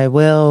it's,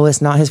 well,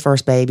 it's not his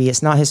first baby.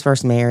 It's not his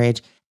first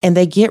marriage. And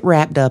they get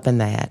wrapped up in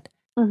that.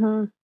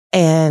 Mm-hmm.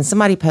 And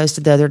somebody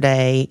posted the other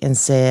day and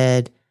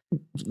said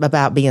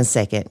about being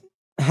second.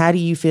 How do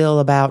you feel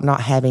about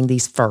not having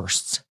these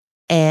firsts?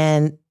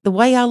 And the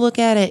way I look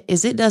at it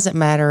is it doesn't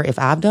matter if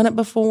I've done it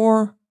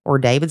before or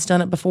David's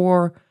done it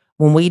before.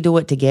 When we do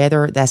it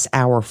together, that's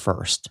our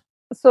first.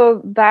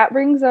 So that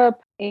brings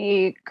up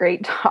a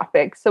great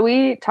topic. So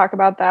we talk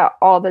about that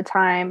all the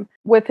time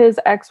with his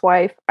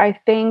ex-wife. I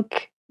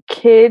think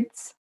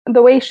kids,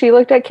 the way she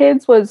looked at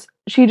kids was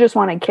she just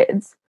wanted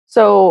kids.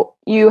 So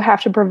you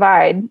have to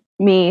provide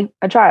me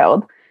a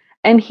child.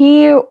 And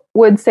he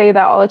would say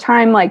that all the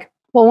time, like,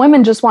 well,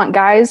 women just want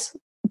guys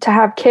to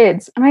have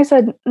kids. And I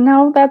said,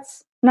 no,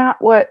 that's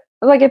not what,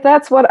 like, if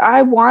that's what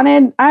I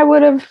wanted, I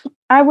would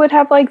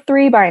have like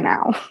 3 by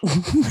now.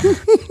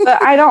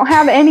 But I don't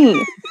have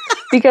any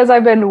because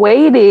I've been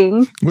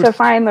waiting to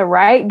find the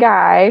right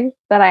guy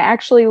that I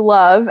actually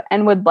love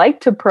and would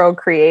like to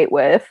procreate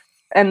with,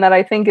 and that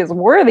I think is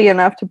worthy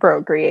enough to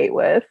procreate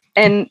with.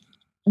 And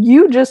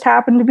you just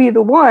happen to be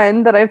the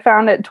one that I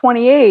found at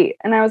 28.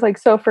 And I was like,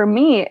 so for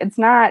me, it's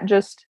not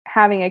just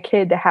having a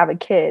kid to have a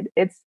kid.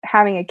 It's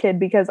having a kid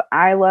because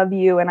I love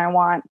you and I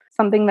want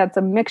something that's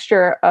a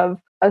mixture of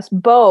us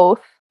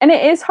both. And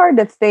it is hard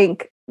to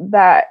think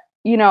that,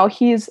 you know,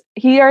 he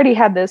already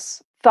had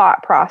this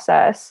thought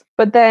process,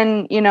 but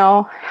then, you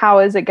know, how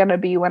is it going to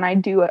be when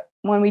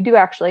we do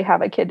actually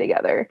have a kid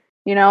together?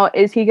 You know,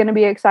 is he going to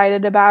be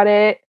excited about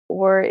it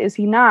or is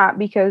he not?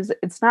 Because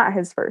it's not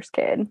his first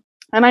kid.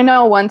 And I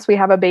know once we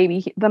have a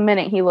baby, the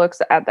minute he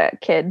looks at that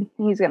kid,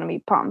 he's going to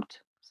be pumped.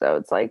 So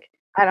it's like,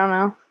 I don't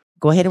know.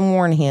 Go ahead and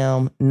warn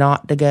him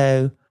not to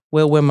go,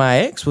 well, when my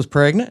ex was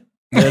pregnant,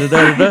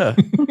 da-da-da-da-da.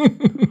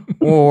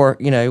 Or,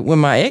 you know, when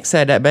my ex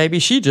had that baby,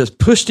 she just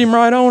pushed him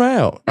right on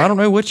out. I don't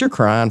know what you're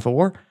crying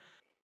for.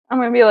 I'm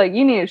going to be like,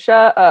 you need to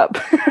shut up.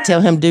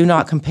 Tell him do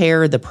not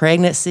compare the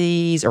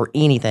pregnancies or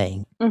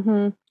anything.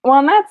 Mm-hmm. Well,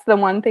 and that's the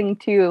one thing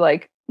too,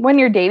 like, when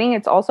you're dating,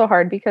 it's also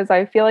hard because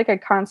I feel like I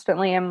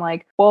constantly am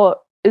like,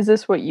 well, is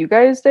this what you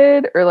guys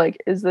did? Or like,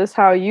 is this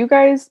how you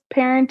guys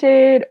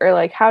parented? Or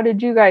like, how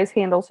did you guys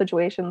handle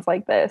situations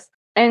like this?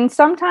 And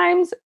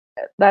sometimes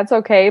that's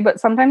okay. But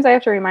sometimes I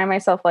have to remind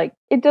myself, like,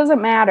 it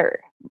doesn't matter.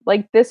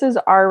 Like, this is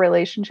our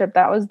relationship.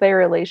 That was their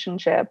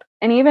relationship.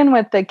 And even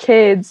with the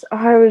kids,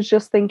 I was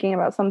just thinking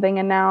about something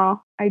and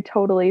now I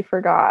totally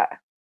forgot.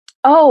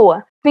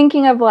 Oh,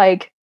 thinking of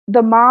like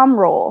the mom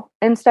role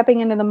and stepping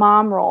into the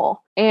mom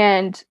role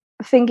and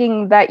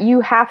thinking that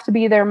you have to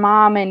be their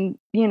mom and,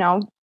 you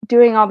know,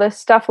 doing all this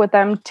stuff with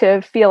them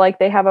to feel like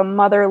they have a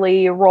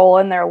motherly role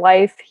in their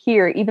life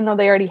here, even though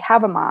they already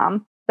have a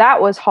mom.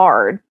 That was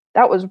hard.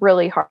 That was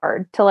really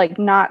hard to like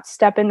not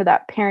step into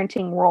that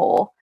parenting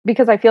role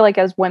because I feel like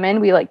as women,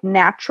 we like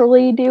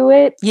naturally do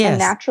it and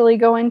naturally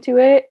go into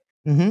it.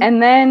 Mm-hmm.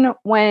 And then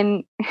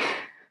when,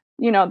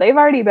 you know, they've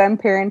already been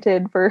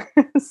parented for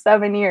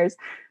 7 years.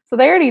 So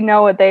they already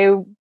know what they,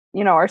 you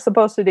know, are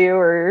supposed to do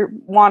or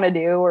want to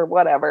do or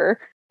whatever.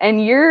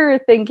 And you're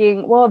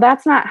thinking, well,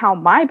 that's not how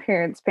my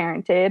parents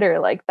parented, or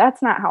like,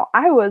 that's not how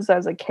I was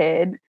as a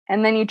kid.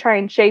 And then you try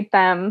and shape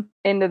them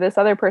into this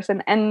other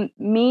person. And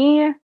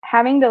me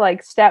having to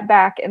like step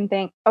back and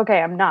think,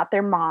 okay, I'm not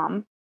their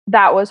mom.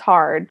 That was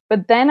hard.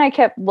 But then I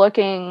kept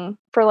looking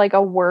for like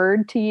a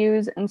word to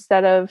use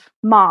instead of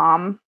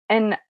mom.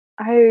 And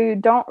I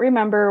don't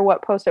remember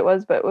what post it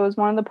was, but it was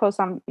one of the posts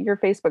on your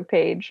Facebook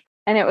page.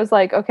 And it was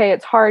like, okay,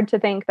 it's hard to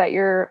think that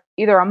you're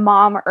either a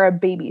mom or a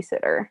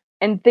babysitter.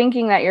 And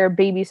thinking that you're a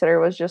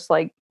babysitter was just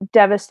like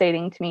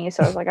devastating to me.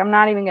 So I was like, I'm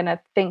not even going to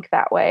think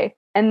that way.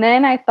 And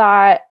then I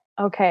thought,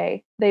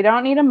 okay, they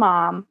don't need a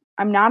mom.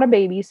 I'm not a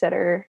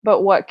babysitter,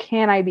 but what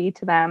can I be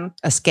to them?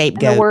 A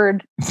scapegoat. And the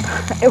word,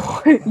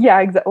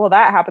 well,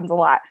 that happens a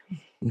lot.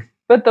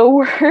 But the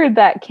word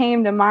that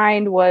came to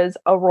mind was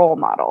a role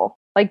model.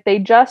 Like they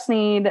just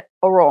need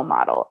a role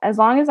model. As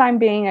long as I'm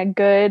being a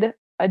good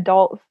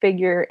adult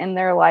figure in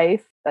their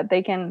life that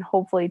they can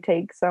hopefully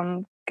take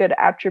some good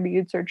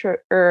attributes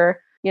or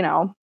you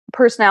know,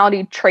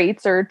 personality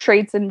traits or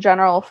traits in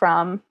general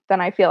from, then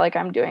I feel like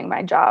I'm doing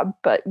my job.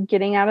 But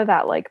getting out of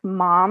that like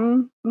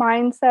mom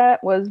mindset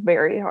was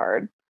very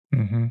hard.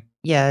 Mm-hmm.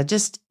 Yeah,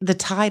 just the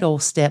title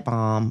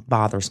stepmom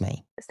bothers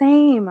me.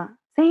 Same.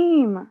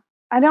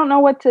 I don't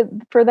know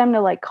for them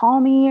to like call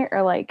me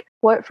or like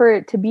what for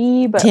it to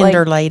be, but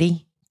Tender like,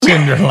 lady.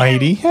 Tender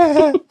lady.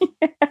 Yeah.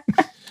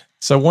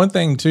 So one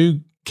thing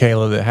too,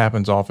 Kaila, that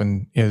happens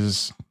often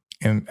is,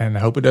 and I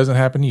hope it doesn't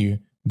happen to you,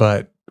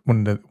 but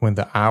when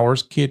the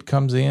hours kid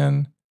comes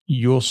in,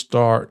 you'll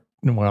start,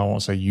 well, I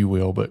won't say you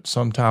will, but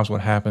sometimes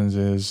what happens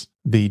is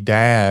the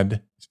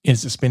dad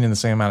is spending the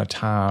same amount of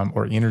time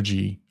or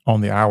energy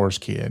on the hours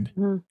kid.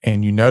 Mm-hmm.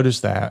 And you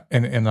notice that.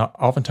 And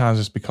oftentimes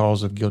it's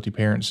because of guilty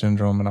parent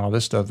syndrome and all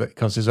this stuff, that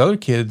because his other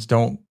kids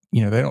don't,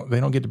 you know, they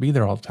don't get to be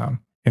there all the time.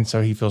 And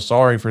so he feels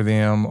sorry for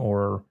them,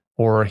 or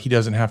he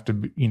doesn't have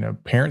to, you know,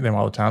 parent them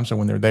all the time. So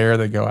when they're there,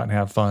 they go out and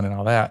have fun and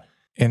all that.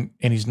 And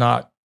he's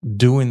not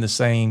doing the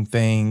same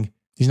thing.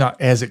 He's not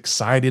as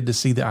excited to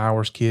see the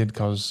hours kid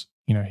because,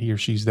 you know, he or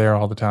she's there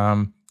all the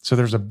time. So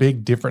there's a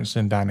big difference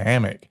in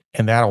dynamic,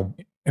 and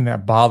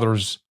that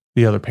bothers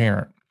the other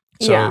parent.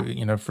 So,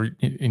 you know,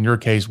 in your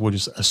case, we'll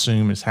just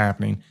assume it's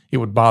happening. It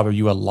would bother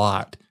you a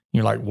lot.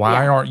 You're like,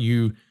 why aren't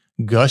you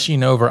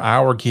gushing over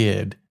our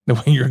kid the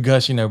way you're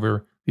gushing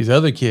over these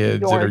other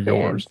kids that are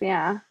yours?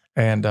 Yeah.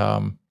 And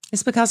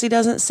it's because he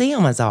doesn't see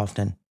them as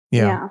often.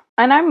 Yeah.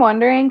 And I'm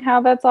wondering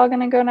how that's all going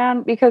to go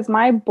down because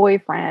my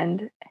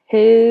boyfriend,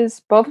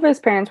 both of his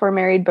parents were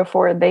married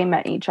before they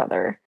met each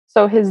other.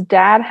 So his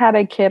dad had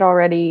a kid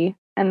already,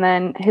 and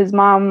then his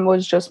mom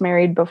was just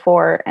married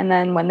before. And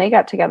then when they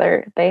got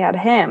together, they had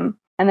him.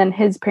 And then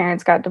his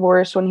parents got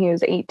divorced when he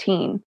was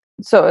 18.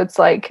 So it's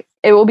like,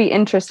 it will be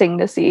interesting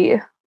to see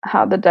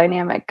how the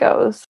dynamic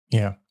goes.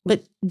 Yeah.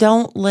 But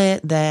don't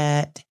let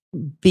that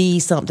be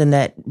something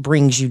that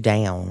brings you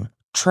down.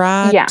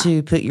 Try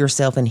to put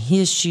yourself in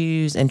his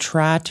shoes and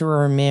try to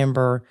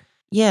remember,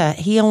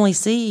 he only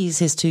sees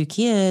his 2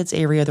 kids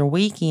every other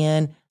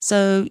weekend.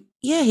 So,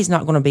 he's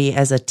not going to be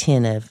as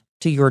attentive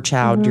to your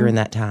child during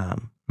that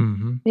time.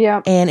 Mm-hmm.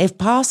 Yeah. And if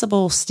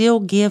possible, still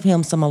give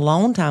him some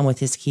alone time with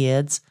his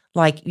kids.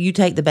 Like you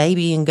take the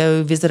baby and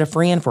go visit a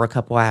friend for a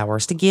couple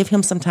hours to give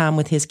him some time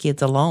with his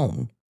kids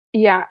alone.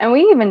 Yeah. And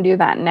we even do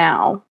that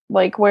now,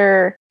 like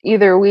where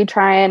either we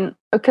try and,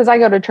 because I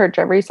go to church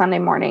every Sunday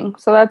morning.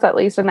 So that's at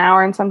least an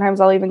hour. And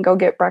sometimes I'll even go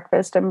get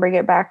breakfast and bring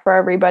it back for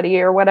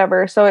everybody or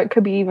whatever. So it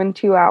could be even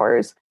 2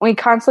 hours. We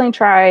constantly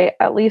try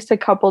at least a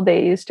couple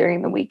days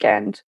during the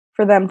weekend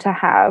for them to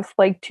have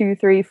like 2,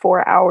 3,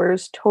 4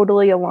 hours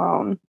totally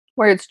alone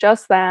where it's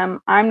just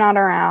them. I'm not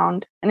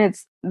around and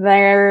it's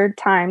their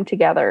time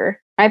together.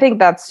 I think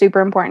that's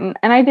super important.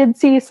 And I did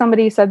see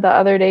somebody said the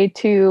other day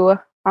too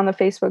on the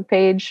Facebook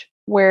page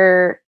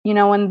where,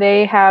 when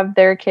they have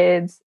their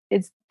kids,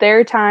 it's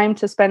their time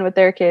to spend with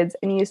their kids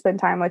and you spend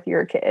time with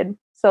your kid.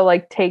 So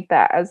like take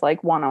that as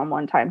like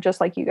one-on-one time,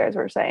 just like you guys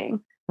were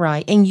saying.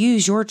 Right. And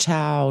use your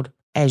child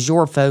as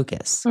your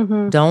focus.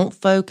 Mm-hmm. Don't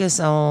focus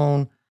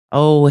on,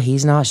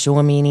 he's not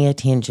showing me any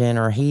attention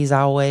or he's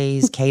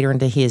always catering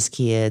to his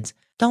kids.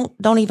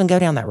 Don't even go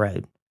down that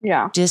road.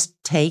 Yeah.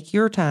 Just take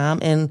your time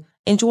and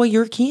enjoy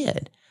your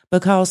kid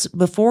because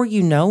before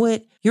you know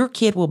it, your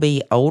kid will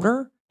be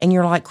older and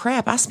you're like,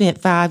 crap, I spent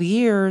 5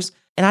 years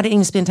and I didn't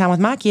even spend time with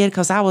my kid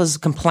because I was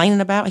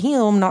complaining about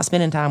him not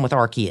spending time with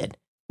our kid.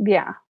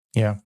 Yeah.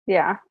 Yeah.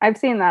 Yeah. I've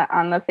seen that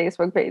on the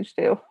Facebook page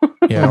too.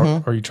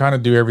 Yeah. Or you're trying to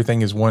do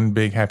everything as one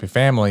big happy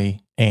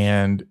family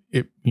and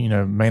it,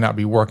 may not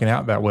be working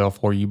out that well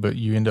for you, but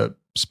you end up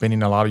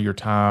spending a lot of your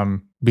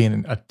time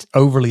being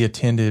overly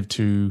attentive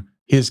to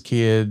his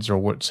kids or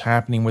what's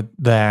happening with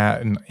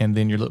that. And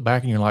then you look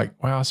back and you're like,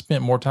 wow, I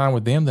spent more time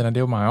with them than I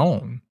did with my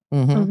own.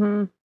 Mm-hmm.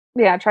 Mm-hmm.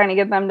 Yeah. Trying to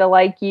get them to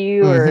like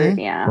you or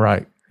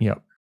Right.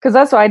 Yep. Because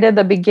that's what I did at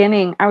the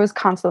beginning. I was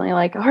constantly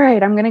like, all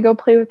right, I'm going to go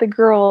play with the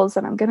girls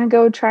and I'm going to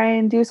go try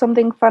and do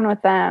something fun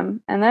with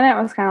them. And then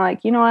it was kind of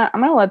like, you know what?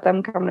 I'm going to let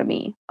them come to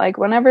me. Like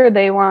whenever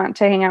they want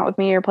to hang out with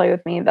me or play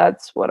with me,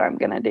 that's what I'm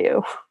going to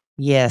do.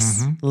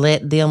 Yes.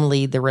 Let them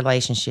lead the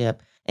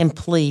relationship. And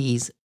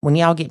please, when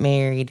y'all get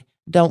married,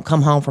 don't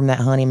come home from that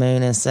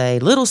honeymoon and say,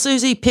 little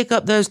Susie, pick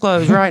up those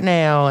clothes right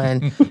now.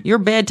 And your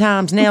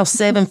bedtime's now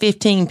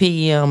 7:15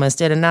 p.m.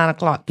 instead of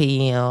 9:00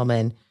 p.m.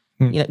 And,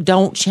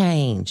 don't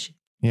change.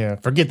 Yeah,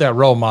 forget that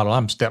role model.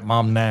 I'm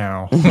stepmom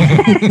now.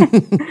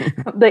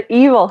 The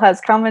evil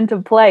has come into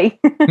play.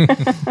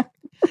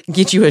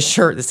 Get you a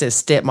shirt that says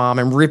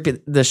stepmom and rip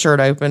the shirt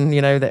open,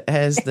 that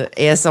has the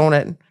S on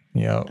it.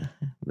 Yeah.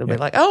 They'll be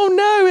like, oh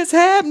no, it's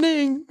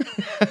happening.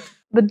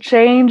 The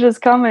change is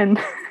coming.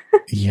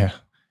 Yeah.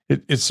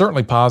 It's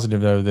certainly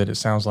positive, though, that it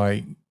sounds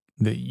like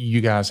that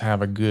you guys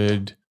have a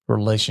good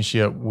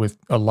relationship with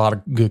a lot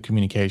of good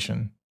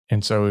communication.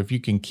 And so if you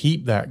can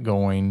keep that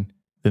going,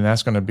 then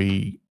that's going to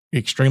be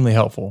extremely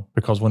helpful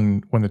because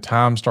when the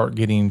times start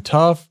getting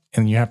tough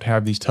and you have to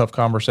have these tough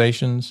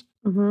conversations,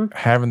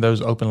 having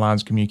those open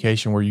lines of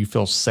communication where you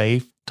feel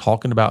safe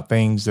talking about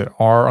things that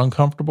are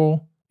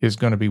uncomfortable is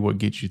going to be what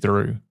gets you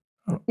through.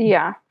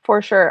 Yeah,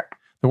 for sure.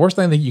 The worst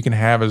thing that you can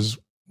have is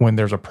when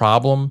there's a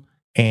problem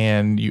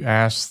and you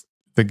ask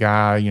the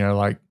guy,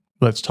 like,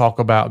 let's talk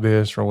about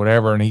this or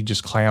whatever, and he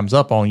just clams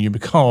up on you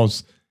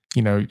because,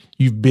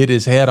 you've bit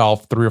his head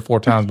off 3 or 4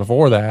 times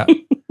before that.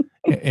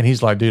 And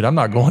he's like, dude, I'm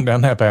not going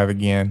down that path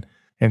again.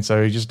 And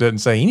so he just doesn't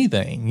say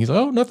anything. He's like,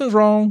 oh, nothing's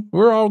wrong.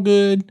 We're all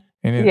good.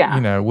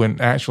 And,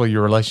 when actually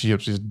your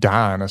relationship's just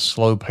dying a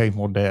slow,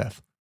 painful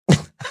death.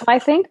 I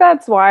think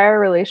that's why our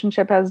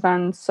relationship has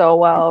done so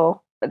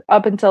well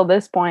up until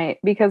this point.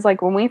 Because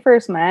like when we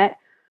first met,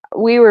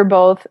 we were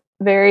both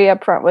very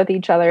upfront with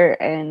each other.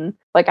 And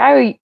like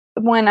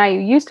when I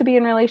used to be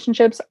in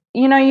relationships,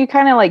 you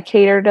kind of like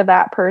cater to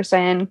that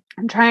person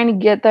and trying to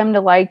get them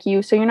to like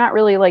you. So you're not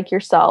really like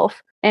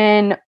yourself.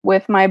 And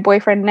with my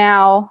boyfriend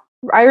now,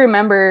 I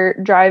remember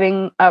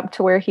driving up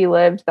to where he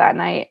lived that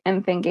night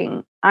and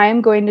thinking,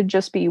 I'm going to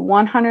just be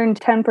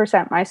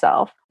 110%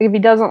 myself. If he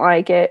doesn't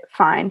like it,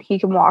 fine, he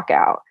can walk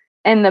out.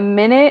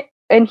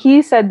 And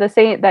he said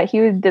that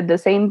he did the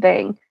same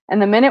thing.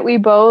 And the minute we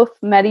both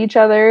met each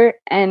other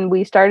and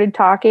we started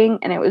talking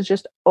and it was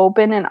just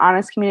open and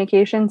honest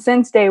communication,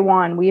 since day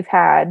one, we've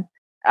had,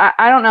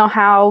 I don't know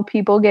how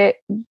people get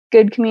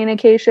good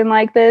communication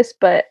like this,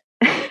 but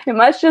it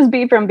must just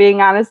be from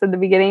being honest at the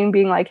beginning,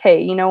 being like,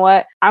 hey, you know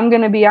what? I'm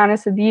going to be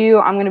honest with you.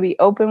 I'm going to be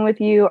open with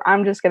you.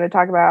 I'm just going to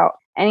talk about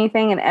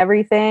anything and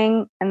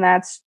everything. And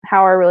that's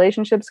how our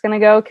relationship's going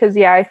to go. Because,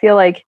 I feel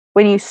like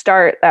when you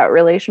start that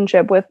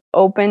relationship with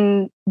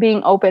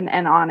being open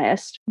and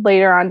honest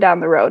later on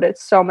down the road,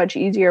 it's so much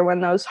easier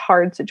when those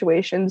hard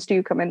situations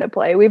do come into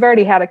play. We've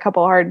already had a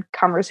couple hard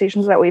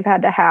conversations that we've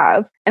had to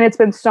have, and it's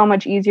been so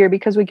much easier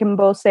because we can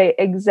both say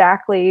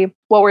exactly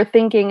what we're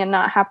thinking and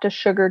not have to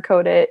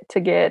sugarcoat it to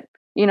get,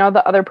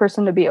 the other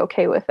person to be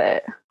okay with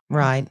it.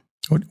 Right.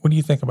 What do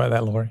you think about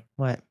that, Lori?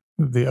 What?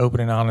 The open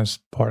and honest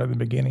part at the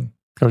beginning.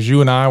 Because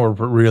you and I were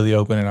really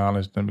open and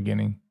honest in the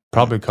beginning.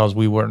 Probably because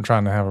we weren't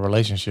trying to have a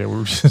relationship. We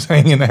were just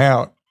hanging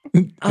out.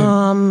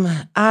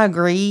 I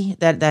agree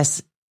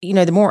that's,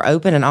 the more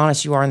open and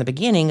honest you are in the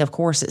beginning, of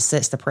course, it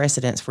sets the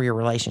precedence for your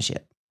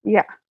relationship.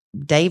 Yeah.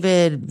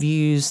 David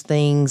views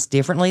things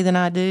differently than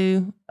I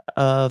do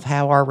of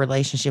how our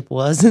relationship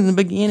was in the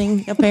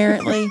beginning,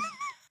 apparently,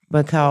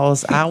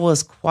 because I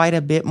was quite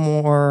a bit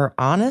more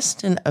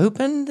honest and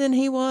open than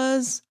he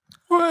was.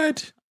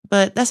 What?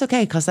 But that's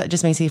okay, because that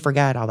just means he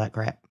forgot all that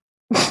crap.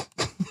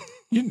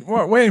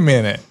 Wait a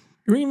minute.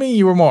 What do you mean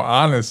you were more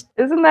honest?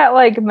 Isn't that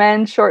like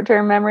men's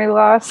short-term memory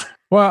loss?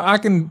 Well, I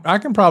can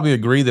probably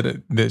agree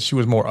that she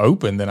was more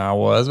open than I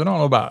was, but I don't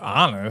know about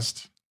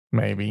honest.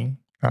 Maybe.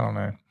 I don't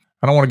know.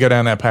 I don't want to go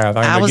down that path.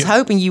 I was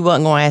hoping you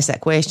wasn't going to ask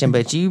that question,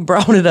 but you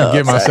brought it up.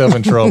 Get myself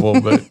in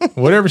trouble, but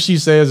whatever she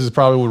says is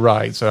probably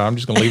right, so I'm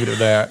just going to leave it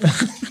at that.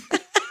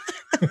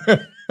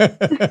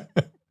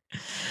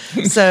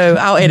 So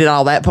I'll edit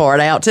all that part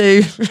out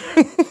too.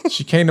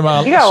 She came to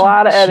my. You got a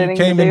lot of editing.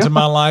 She came into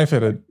my life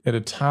at a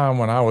time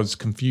when I was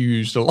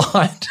confused a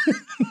lot.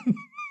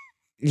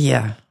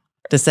 Yeah,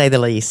 to say the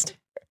least.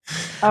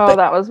 Oh,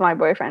 that was my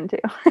boyfriend too.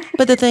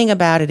 But the thing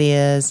about it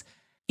is,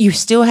 you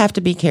still have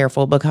to be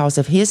careful, because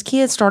if his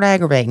kids start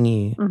aggravating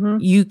you,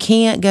 you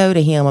can't go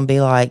to him and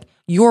be like,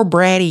 "You're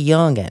bratty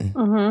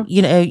youngin."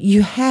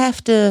 You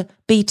have to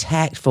be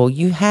tactful.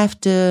 You have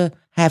to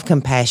have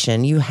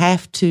compassion. You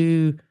have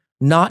to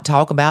not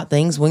talk about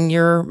things when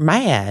you're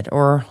mad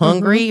or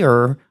hungry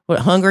or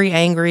hungry,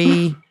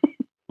 angry,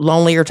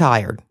 lonely, or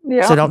tired.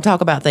 Yeah. So don't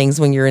talk about things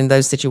when you're in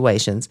those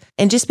situations.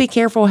 And just be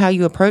careful how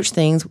you approach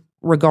things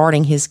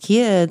regarding his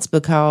kids,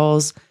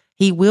 because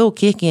he will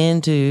kick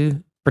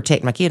into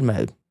protect my kid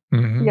mode.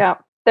 Mm-hmm. Yeah.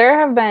 There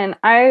have been,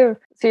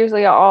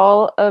 seriously,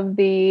 all of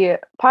the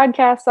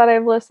podcasts that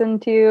I've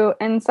listened to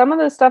and some of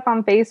the stuff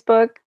on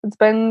Facebook, it's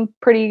been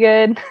pretty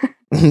good.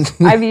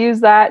 I've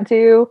used that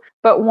too.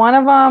 But one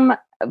of them,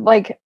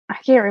 I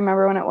can't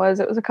remember when it was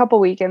a couple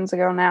weekends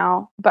ago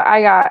now, but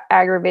I got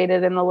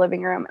aggravated in the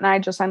living room and I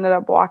just ended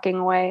up walking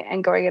away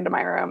and going into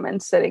my room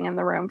and sitting in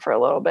the room for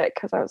a little bit,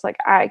 because I was like,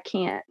 I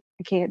can't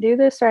do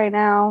this right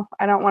now.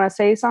 I don't want to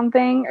say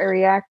something or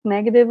react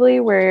negatively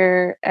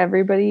where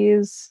everybody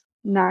is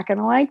not going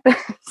to like this.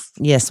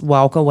 Yes,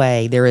 walk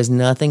away. There is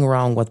nothing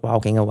wrong with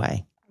walking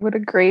away. I would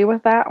agree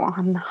with that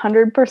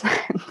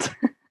 100%.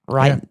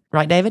 Right? Yeah.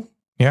 Right, David?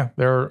 Yeah,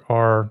 there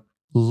are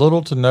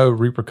little to no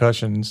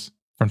repercussions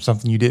from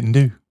something you didn't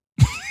do.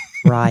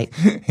 Right.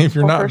 If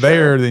you're not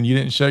there, then you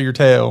didn't show your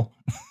tail.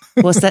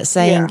 What's that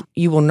saying?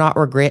 You will not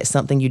regret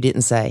something you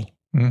didn't say.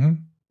 Mm-hmm.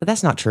 But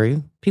that's not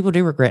true. People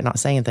do regret not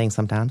saying things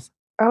sometimes.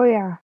 Oh,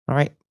 yeah. All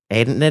right.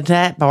 Edit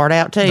that part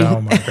out too.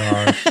 Oh, my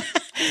gosh.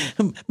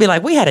 Be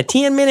like, we had a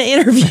 10-minute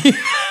interview.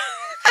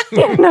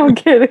 No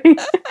kidding.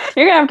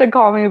 You're going to have to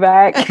call me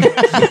back.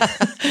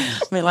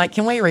 Be like,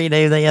 can we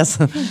redo this?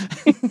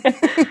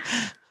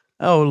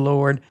 Oh,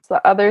 Lord.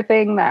 The other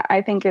thing that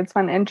I think it's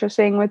been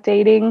interesting with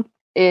dating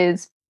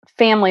is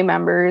family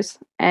members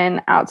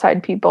and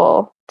outside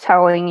people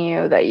telling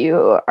you that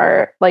you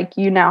are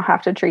you now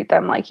have to treat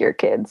them like your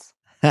kids.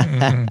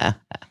 Mm-hmm.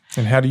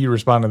 And how do you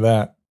respond to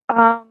that?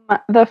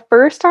 The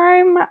first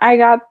time I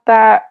got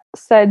that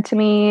said to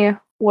me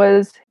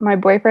was my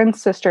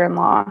boyfriend's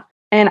sister-in-law.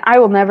 And I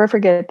will never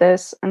forget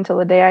this until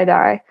the day I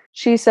die.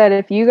 She said,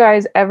 if you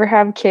guys ever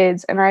have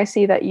kids and I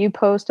see that you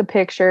post a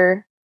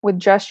picture with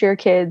just your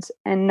kids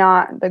and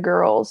not the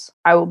girls,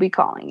 I will be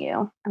calling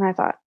you. And I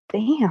thought,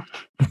 damn.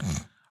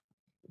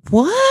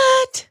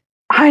 What?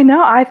 I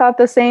know. I thought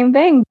the same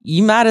thing.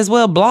 You might as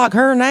well block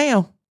her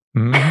now.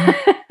 Mm-hmm.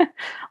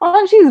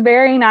 Well, she's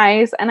very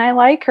nice and I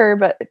like her,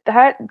 but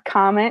that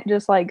comment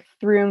just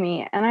threw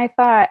me. And I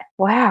thought,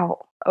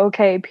 wow,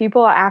 okay,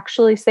 people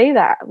actually say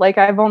that.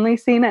 I've only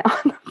seen it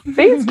on the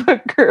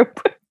Facebook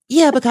group.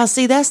 Yeah, because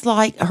see, that's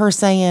like her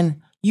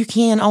saying you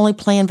can only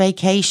plan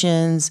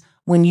vacations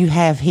when you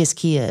have his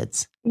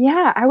kids.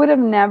 Yeah, I would have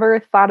never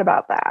thought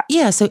about that.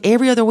 Yeah, so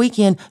every other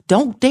weekend,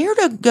 don't dare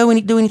to go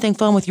and do anything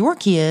fun with your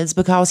kids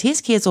because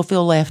his kids will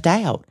feel left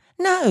out.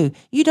 No,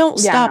 you don't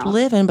stop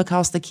living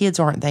because the kids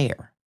aren't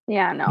there.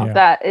 Yeah, no,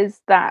 Yeah.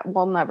 that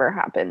will never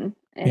happen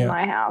in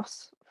my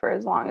house for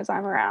as long as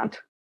I'm around.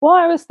 Well,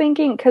 I was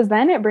thinking, because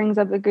then it brings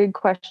up the good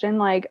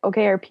question,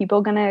 okay, are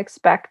people going to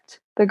expect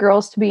the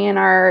girls to be in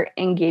our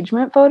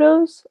engagement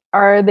photos?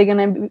 Are they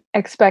going to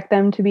expect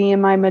them to be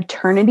in my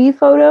maternity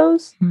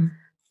photos?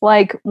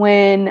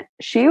 When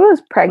she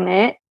was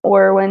pregnant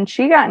or when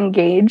she got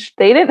engaged,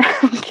 they didn't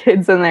have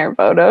kids in their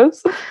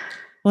photos.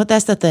 Well,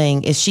 that's the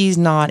thing, is she's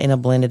not in a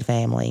blended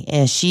family.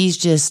 And she's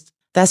just,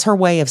 that's her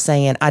way of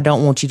saying, I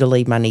don't want you to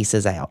leave my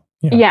nieces out.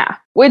 Yeah,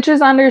 which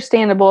is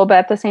understandable, but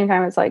at the same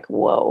time, it's like,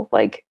 whoa,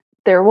 like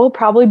there will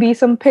probably be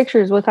some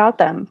pictures without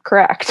them,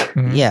 correct?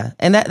 Mm-hmm. Yeah,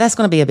 and that's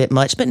going to be a bit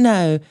much, but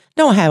no,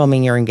 don't have them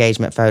in your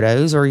engagement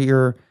photos or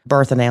your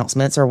birth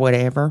announcements or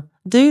whatever.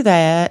 Do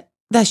that.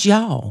 That's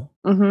y'all.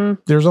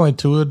 Mm-hmm. There's only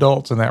two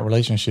adults in that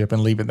relationship,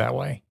 and leave it that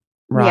way.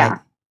 Right. Yeah.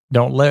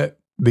 Don't let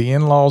the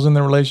in-laws in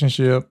the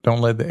relationship. Don't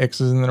let the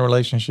exes in the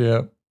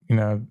relationship. You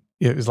know,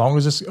 as long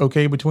as it's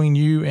okay between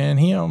you and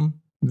him,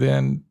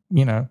 then,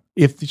 you know,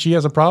 if she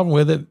has a problem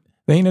with it,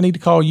 they ain't no need to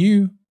call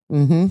you.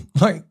 Mm-hmm.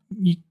 Like,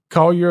 you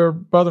call your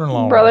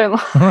brother-in-law.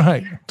 Brother-in-law.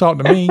 Right. Talk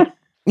to me.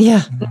 Yeah.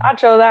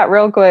 Nacho that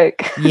real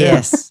quick.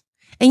 Yes.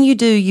 And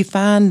you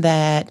find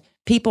that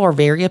people are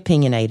very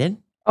opinionated.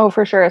 Oh,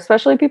 for sure.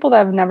 Especially people that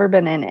have never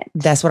been in it.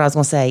 That's what I was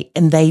going to say.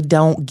 And they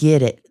don't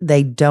get it.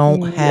 They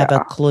don't have a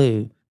Yeah.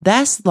 clue.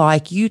 That's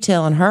like you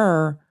telling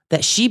her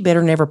that she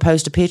better never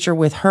post a picture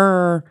with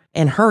her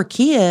and her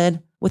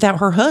kid without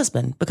her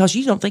husband because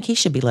you don't think he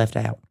should be left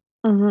out.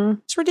 Mm-hmm.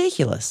 It's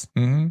ridiculous.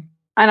 Mm-hmm.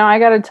 I know. I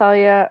got to tell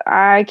you,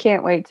 I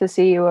can't wait to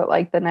see what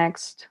like the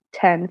next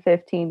 10,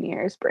 15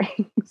 years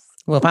brings.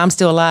 Well, if I'm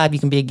still alive, you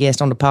can be a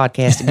guest on the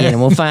podcast again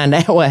and we'll find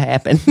out what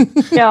happened.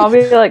 Yeah, I'll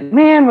be like,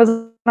 man, was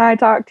I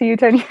talked to you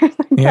 10 years ago?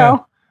 Yeah.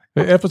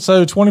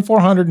 Episode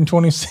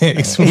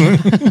 2426.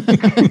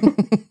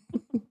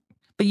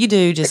 But you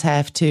do just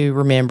have to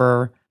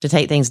remember to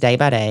take things day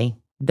by day.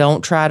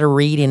 Don't try to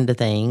read into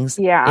things.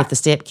 Yeah. If the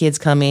stepkids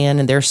come in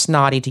and they're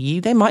snotty to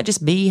you, they might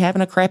just be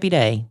having a crappy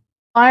day.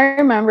 I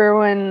remember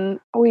when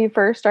we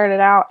first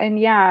started out, and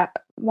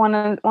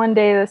one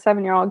day the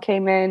 7-year-old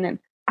came in, and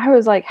I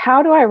was like,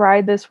 how do I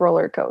ride this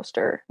roller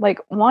coaster? Like,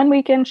 one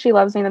weekend she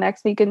loves me, the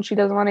next weekend she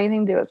doesn't want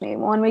anything to do with me.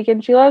 One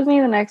weekend she loves me,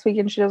 the next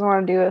weekend she doesn't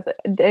want to do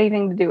with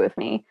anything to do with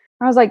me.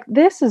 I was like,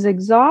 this is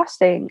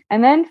exhausting.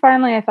 And then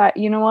finally I thought,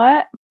 you know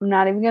what? I'm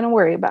not even going to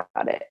worry about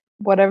it.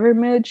 Whatever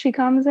mood she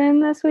comes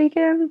in this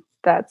weekend,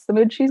 that's the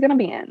mood she's going to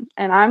be in.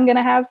 And I'm going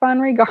to have fun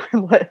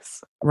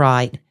regardless.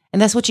 Right.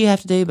 And that's what you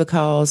have to do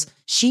because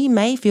she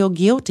may feel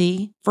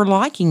guilty for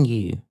liking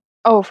you.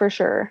 Oh, for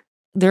sure.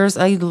 There's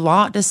a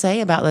lot to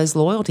say about those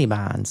loyalty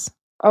binds.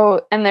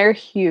 Oh, and they're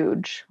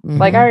huge. Mhm.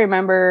 Like, I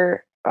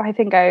remember, I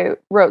think I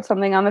wrote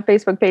something on the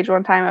Facebook page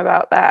one time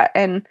about that.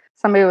 And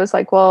somebody was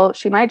like, well,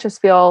 she might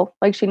just feel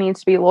like she needs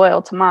to be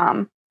loyal to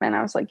mom. And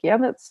I was like, yeah,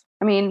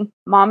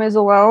 mom is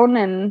alone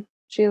and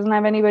she doesn't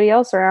have anybody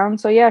else around.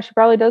 So yeah, she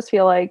probably does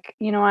feel like,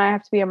 I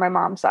have to be on my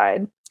mom's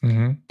side.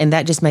 Mm-hmm. And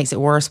that just makes it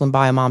worse when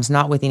bio mom's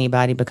not with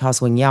anybody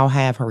because when y'all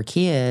have her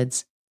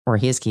kids or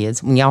his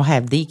kids, when y'all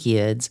have the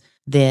kids,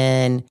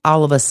 then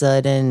all of a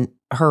sudden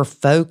her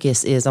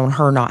focus is on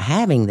her not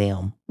having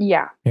them.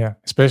 Yeah. Yeah.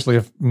 Especially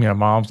if,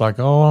 mom's like,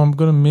 oh, I'm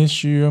going to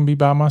miss you and be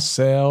by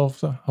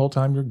myself the whole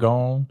time you're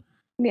gone.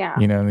 Yeah.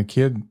 And the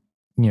kid,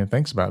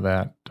 thinks about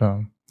that.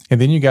 And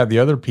then you got the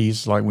other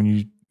piece, like when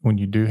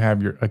you do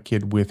have a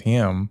kid with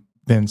him,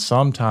 then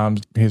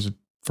sometimes his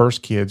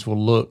first kids will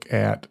look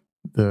at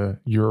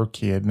your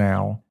kid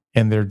now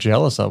and they're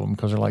jealous of him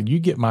because they're like, you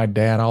get my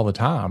dad all the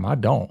time. I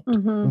don't.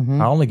 Mm-hmm.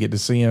 Mm-hmm. I only get to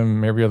see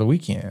him every other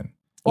weekend.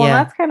 Well,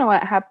 Yeah. that's kind of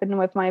what happened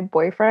with my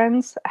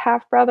boyfriend's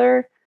half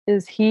brother. I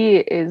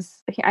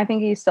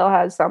think he still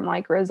has some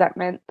like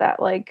resentment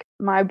that like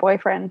my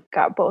boyfriend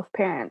got both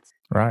parents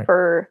Right.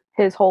 for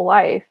his whole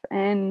life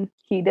and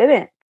he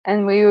didn't.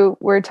 And we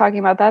were talking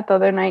about that the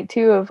other night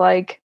too, of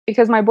like,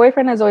 because my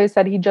boyfriend has always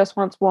said he just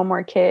wants one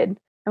more kid.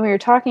 And we were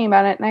talking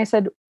about it and I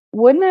said,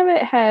 wouldn't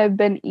it have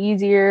been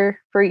easier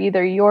for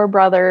either your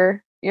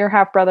brother, your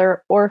half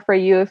brother, or for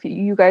you if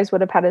you guys would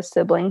have had a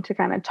sibling to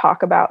kind of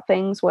talk about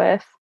things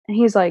with? And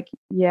he's like,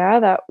 yeah,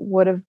 that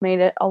would have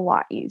made it a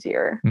lot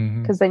easier.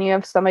 Mm-hmm. Because then you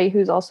have somebody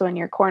who's also in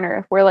your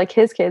corner. Where like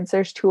his kids,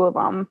 there's 2 of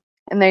them.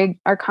 And they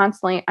are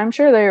constantly, I'm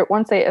sure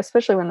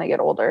especially when they get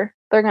older,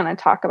 they're going to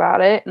talk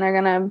about it. And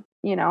they're going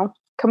to,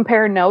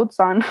 compare notes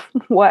on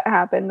what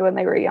happened when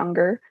they were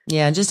younger.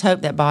 Yeah, just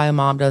hope that bio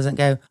mom doesn't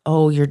go,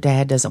 oh, your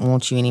dad doesn't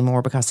want you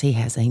anymore because he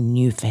has a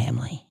new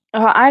family.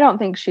 I don't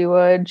think she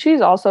would.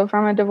 She's also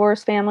from a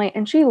divorced family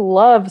and she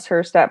loves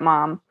her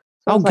stepmom.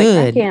 So I Oh, was like,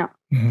 good. I can't.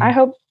 Mm-hmm. I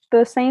hope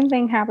the same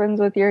thing happens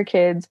with your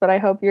kids, but I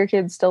hope your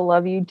kids still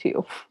love you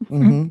too.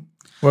 Mm-hmm.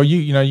 Well,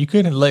 you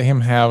couldn't let him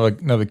have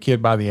another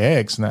kid by the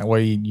ex, and that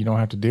way you don't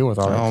have to deal with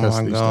all that Oh, my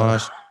custody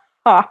gosh. stuff.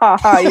 Ha ha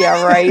ha,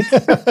 yeah, right.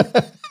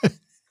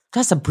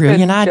 That's a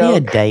brilliant Good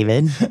idea, joke.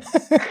 David.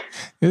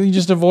 You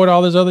just avoid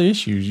all those other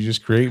issues. You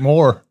just create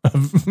more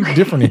of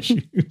different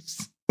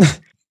issues.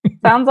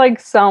 Sounds like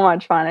so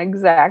much fun.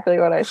 Exactly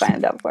what I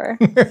signed up for.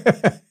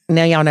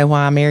 Now y'all know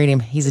why I married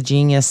him. He's a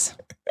genius.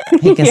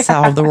 He can Yeah.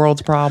 solve the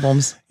world's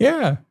problems.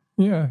 Yeah.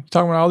 You're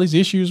talking about all these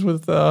issues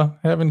with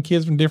having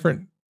kids from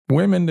different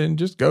women, then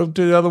just go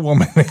to the other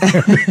woman.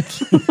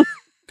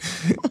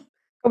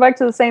 Go back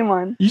to the same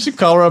one. You should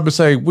call her up and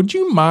say, would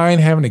you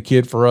mind having a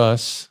kid for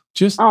us?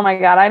 Just Oh my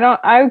God.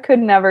 I could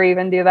never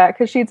even do that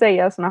because she'd say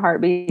yes in a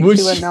heartbeat. Would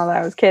She wouldn't she? know that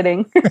I was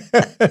kidding.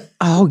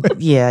 Oh,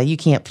 yeah. You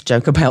can't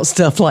joke about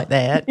stuff like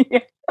that.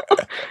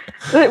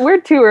 We're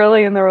too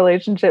early in the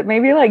relationship.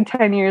 Maybe like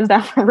 10 years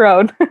down the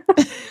road.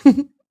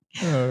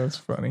 Oh, that's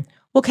funny.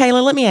 Well,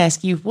 Kaila, let me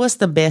ask you, what's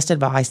the best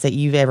advice that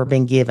you've ever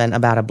been given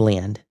about a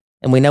blend?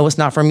 And we know it's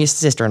not from your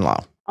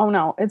sister-in-law. Oh,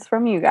 no, it's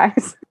from you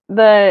guys.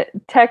 The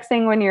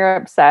texting when you're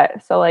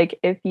upset. So, like,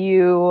 if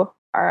you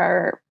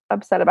are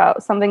upset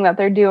about something that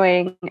they're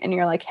doing and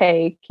you're like,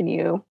 hey, can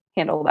you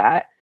handle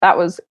that? That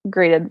was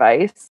great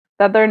advice.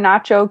 That they're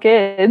Nacho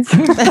Kids.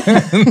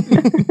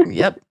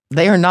 Yep.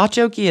 They are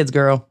Nacho Kids,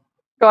 girl.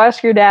 Go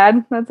ask your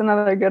dad. That's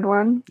another good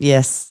one.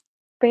 Yes.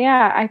 But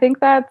yeah, I think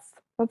that's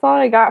all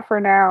I got for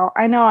now.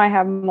 I know I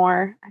have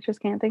more. I just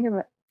can't think of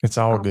it. It's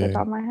all off the good.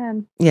 top of my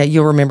head. Yeah,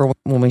 you'll remember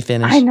when we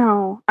finish. I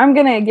know. I'm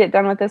going to get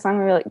done with this. I'm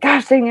going to be like,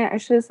 gosh dang it. I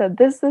should have said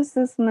this,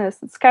 and this.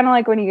 It's kind of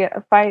like when you get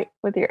a fight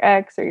with your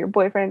ex or your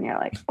boyfriend. And you're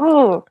like,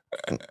 oh.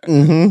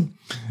 Mm-hmm.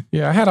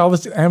 Yeah, I had all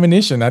this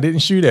ammunition. I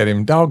didn't shoot at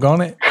him.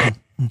 Doggone it.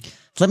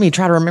 Let me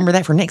try to remember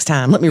that for next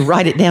time. Let me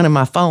write it down in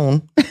my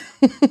phone.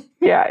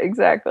 Yeah,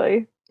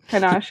 exactly. I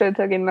know. I should have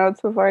taken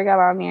notes before I got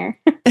on here.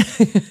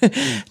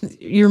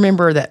 You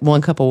remember that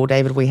one couple,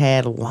 David, we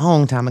had a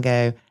long time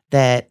ago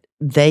that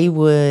they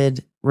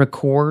would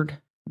record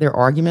their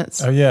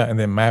arguments? Oh, yeah. And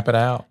then map it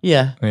out.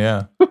 Yeah.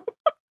 Yeah.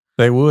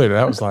 They would.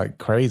 That was like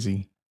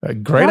crazy. A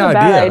great Not a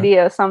idea. bad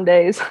idea some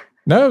days.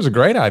 No, it was a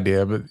great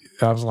idea. But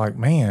I was like,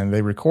 man,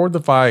 they record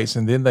the fights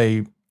and then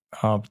they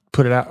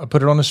put it on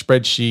a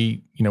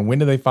spreadsheet. You know, when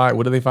do they fight?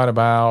 What do they fight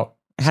about?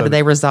 How do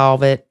they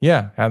resolve it?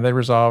 Yeah. How do they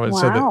resolve it?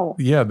 Wow. So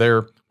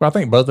well, I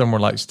think both of them were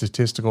like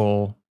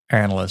statistical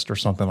analysts or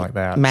something like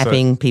that.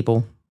 Mapping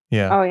people.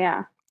 Yeah. Oh,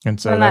 yeah. And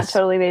so And that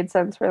totally made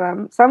sense for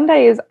them. Some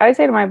days, I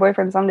say to my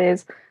boyfriend, some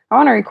days, I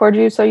want to record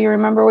you so you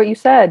remember what you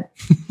said.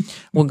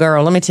 Well,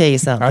 girl, let me tell you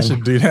something. I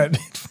should do that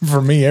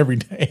for me every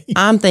day.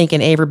 I'm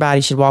thinking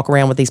everybody should walk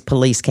around with these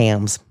police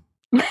cams.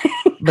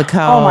 Because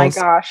Oh my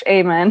gosh,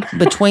 amen.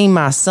 between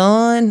my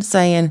son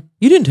saying,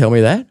 you didn't tell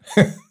me that,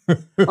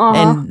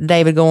 and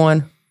David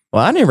going,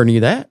 well, I never knew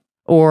that.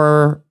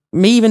 Or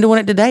me even doing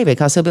it to David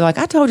because he'll be like,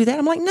 I told you that.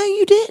 I'm like, no,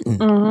 you didn't.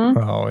 Mm-hmm.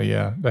 Oh,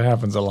 yeah. That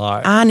happens a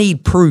lot. I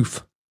need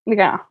proof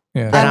Yeah.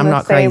 Yeah. that I'm the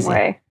not same crazy.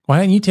 way. Why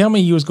didn't you tell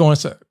me you was going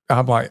to?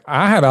 I'm like,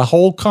 I had a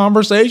whole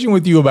conversation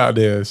with you about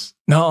this.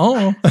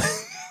 No.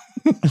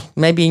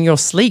 Maybe in your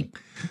sleep.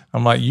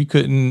 I'm like, you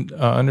couldn't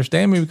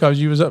understand me because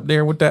you was up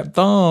there with that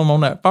thumb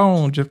on that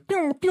phone, just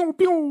pew, pew,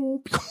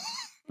 pew, pew.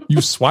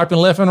 You swiping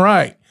left and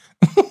right.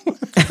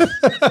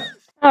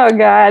 Oh,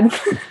 God.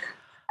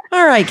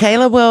 All right,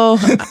 Kaila. Well,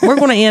 we're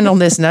going to end on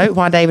this note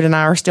while David and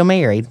I are still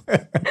married.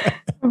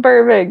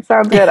 Perfect.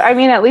 Sounds good. I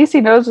mean, at least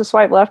he knows to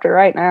swipe left or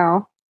right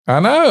now. I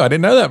know. I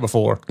didn't know that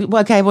before.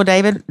 Well, okay. Well,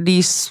 David, do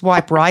you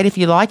swipe right if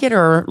you like it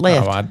or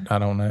left? Oh, I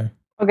don't know.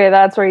 Okay,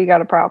 that's where you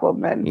got a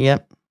problem then.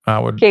 Yep. I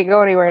would Can't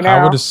go anywhere now.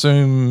 I would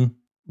assume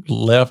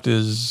left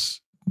is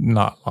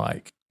not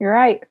like. You're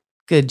right.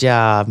 Good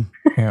job.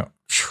 Yeah.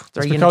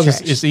 Throw It's you in the because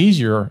trash. it's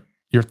easier.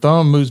 Your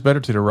thumb moves better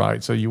to the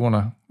right, so you want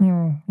to.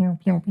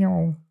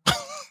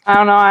 I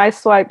don't know. I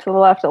swipe to the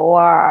left a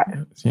lot.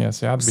 Yeah.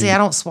 See, I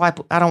don't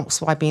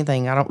swipe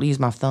anything. I don't use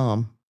my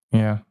thumb.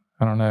 Yeah,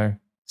 I don't know.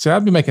 See,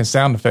 I'd be making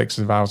sound effects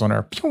if I was on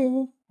there,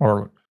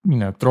 or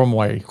throw them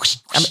away.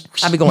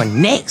 I'd be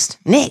going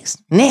next.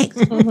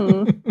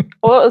 Mm-hmm.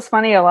 Well, it was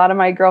funny. A lot of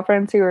my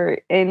girlfriends who are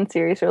in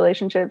serious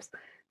relationships,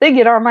 they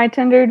get on my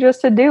Tinder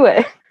just to do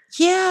it.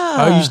 Yeah.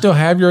 Oh, you still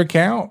have your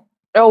account?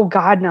 Oh,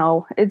 God,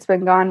 no. It's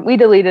been gone. We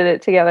deleted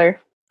it together.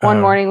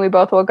 One morning, we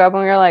both woke up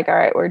and we were like, all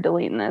right, we're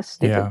deleting this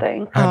stupid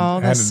thing.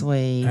 That's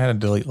sweet. I had to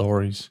delete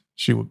Lori's.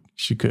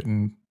 She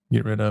couldn't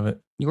get rid of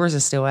it. Yours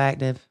is still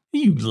active.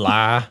 You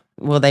lie.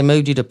 Well, they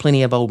moved you to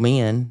Plenty of Old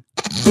Men.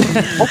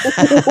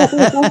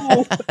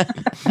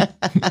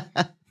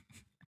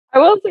 I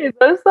will say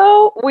this,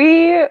 though.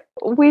 We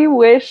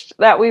wished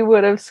that we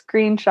would have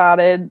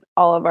screenshotted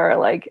all of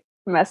our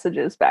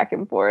messages back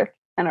and forth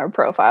and our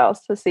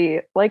profiles to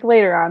see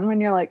later on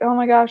when you're like, oh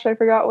my gosh, I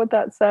forgot what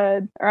that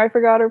said, or I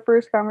forgot our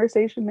first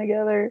conversation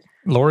together.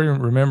 Lori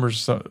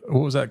remembers what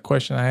was that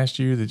question I asked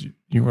you that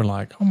you were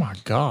like, oh my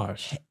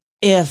gosh.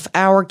 If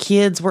our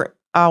kids were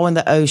all in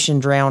the ocean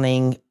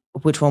drowning,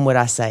 which one would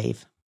I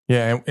save?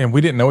 Yeah, and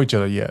we didn't know each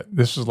other yet.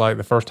 This was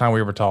the first time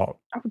we ever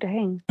talked. Oh,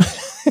 dang.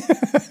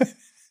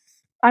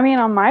 I mean,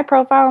 on my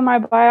profile, in my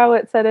bio,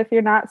 it said if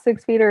you're not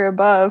 6 feet or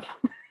above,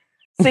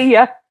 see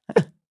ya.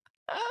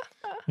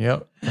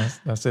 Yep.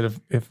 I said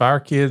if our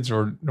kids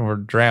were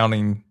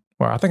drowning,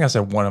 well, I think I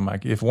said if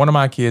one of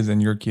my kids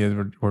and your kids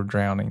were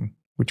drowning,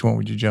 which one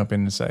would you jump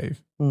in to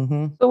save?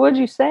 Mm-hmm. So what'd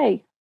you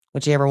say?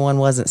 Whichever one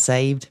wasn't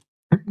saved.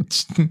 I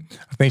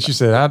think she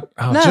said,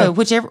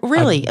 whichever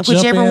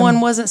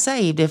one wasn't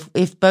saved.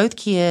 If both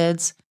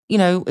kids,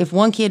 if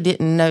one kid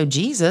didn't know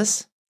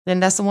Jesus, then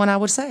that's the one I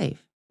would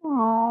save.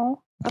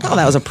 Oh, I thought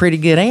that was a pretty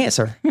good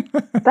answer.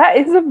 That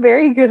is a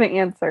very good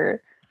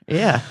answer.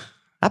 Yeah.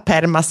 I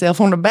patted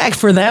myself on the back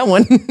for that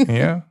one.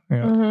 Yeah.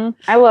 Mm-hmm.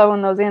 I love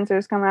when those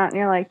answers come out and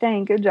you're like,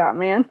 dang, good job,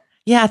 man.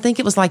 Yeah, I think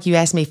it was like you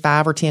asked me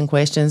 5 or 10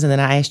 questions and then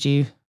I asked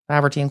you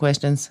 5 or 10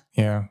 questions.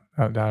 Yeah.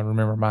 I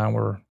remember mine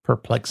were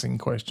perplexing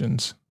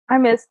questions. I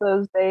miss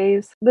those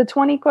days. The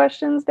 20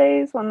 questions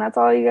days when that's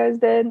all you guys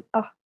did.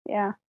 Oh,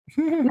 yeah.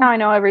 Now I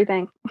know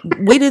everything.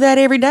 We do that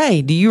every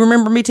day. Do you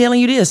remember me telling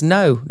you this?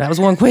 No, that was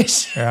one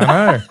question. Yeah,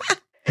 I know.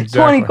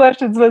 Exactly. 20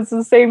 questions, but it's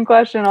the same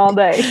question all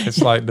day.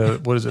 It's like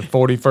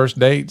 40 first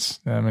dates?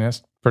 I mean,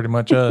 that's pretty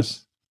much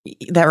us.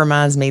 That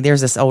reminds me,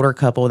 there's this older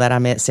couple that I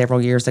met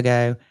several years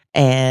ago,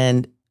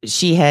 and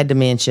she had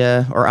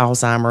dementia or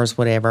Alzheimer's,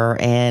 whatever,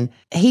 and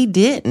he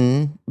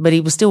didn't, but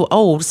he was still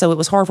old, so it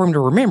was hard for him to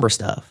remember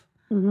stuff.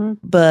 Mm-hmm.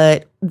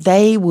 But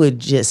they would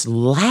just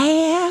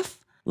laugh.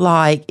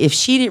 Like if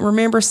she didn't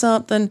remember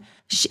something,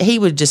 he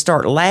would just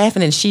start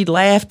laughing and she'd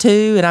laugh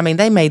too. And I mean,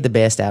 they made the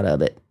best out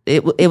of it.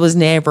 It was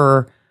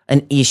never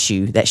an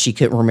issue that she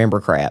couldn't remember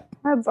crap.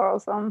 That's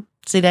awesome.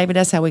 See, David,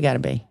 that's how we got to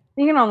be.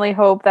 You can only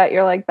hope that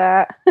you're like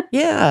that.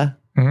 Yeah.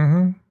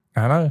 Mm-hmm.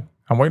 I know.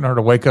 I'm waiting for her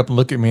to wake up and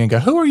look at me and go,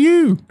 "Who are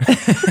you?"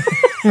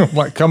 I'm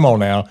like, come on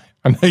now.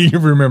 I know you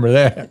remember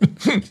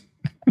that.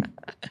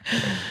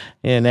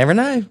 You never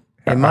know.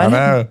 I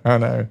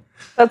know.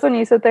 That's when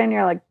you sit there and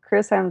you're like,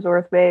 Chris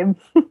Hemsworth, babe.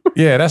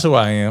 Yeah, that's who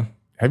I am.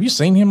 Have you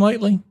seen him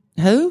lately?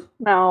 Who?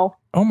 No.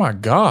 Oh my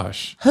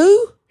gosh.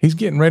 Who? He's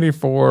getting ready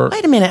for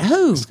Wait a minute.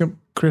 Who?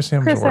 Chris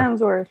Hemsworth. Chris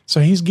Hemsworth.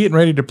 So he's getting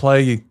ready to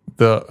play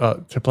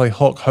play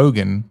Hulk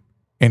Hogan,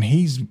 and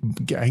he's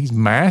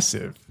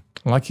massive.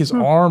 Like his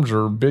arms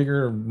are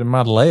bigger than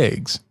my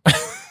legs.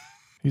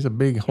 He's a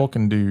big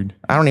hulking dude.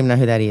 I don't even know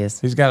who that is.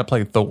 He's got to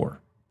play Thor.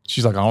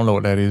 She's like, I don't know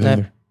what that is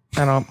either.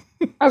 I don't.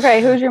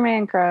 Okay, who's your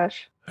man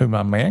crush? Who,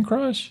 my man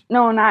crush?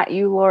 No, not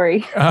you,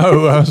 Lori.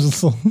 Oh, I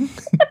was just,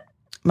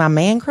 My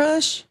man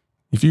crush?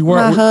 if you My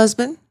weren't,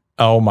 husband?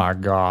 oh my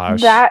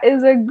gosh, That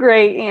is a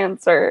great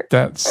answer.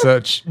 that's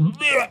such.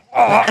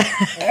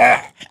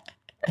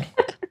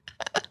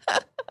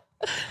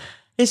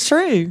 It's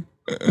true.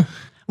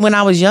 When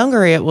I was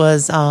younger, it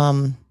was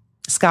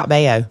Scott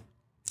Baio.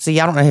 See,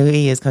 I don't know who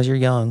he is because you're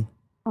young.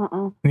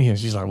 Yeah,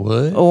 she's like,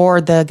 what?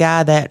 Or the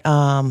guy that,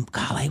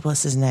 golly,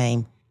 what's his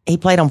name? He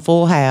played on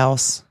Full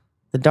House,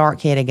 the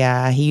dark-headed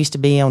guy. He used to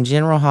be on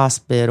General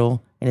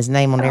Hospital, and his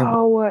name on there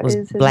What was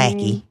is his Blackie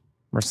name?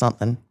 or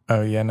something.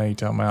 Oh yeah, I know you're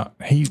talking about.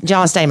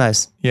 John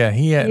Stamos. Yeah,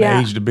 he hadn't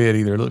Yeah. aged a bit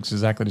either. It looks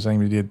exactly the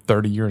same he did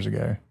 30 years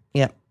ago.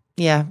 Yep.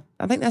 Yeah,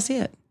 I think that's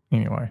it.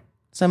 Anyway,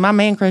 So my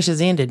man crushes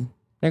ended.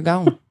 They're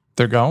gone.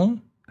 they're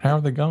gone? How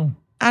are they gone?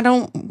 I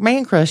don't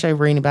man crush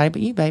over anybody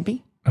but you,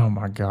 baby. Oh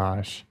my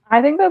gosh.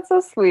 I think that's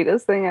the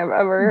sweetest thing I've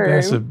ever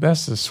heard.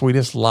 That's the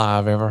sweetest lie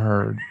I've ever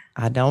heard.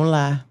 I don't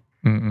lie.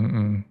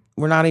 Mm-mm-mm.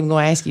 We're not even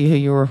going to ask you who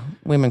your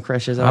women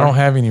crushes are. I don't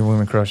have any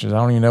women crushes. I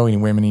don't even know any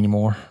women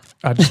anymore.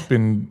 I've just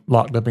been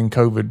locked up in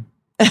COVID.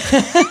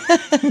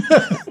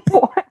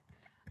 What?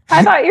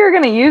 I thought you were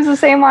going to use the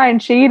same line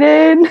she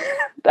did.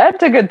 That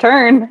took a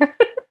turn.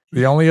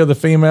 The only other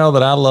female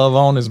that I love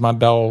on is my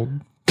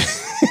dog.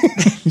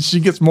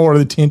 She gets more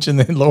attention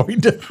than Lori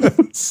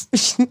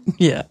does.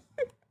 Yeah.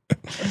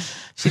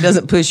 She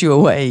doesn't push you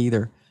away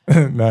either.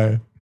 No.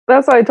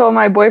 That's what I told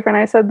my boyfriend.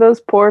 I said,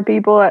 those poor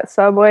people at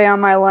Subway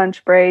on my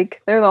lunch break,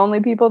 they're the only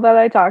people that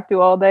I talk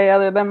to all day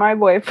other than my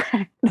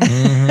boyfriend.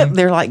 Mm-hmm.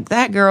 They're like,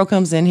 that girl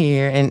comes in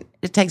here and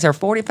it takes her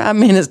 45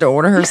 minutes to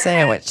order her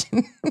sandwich.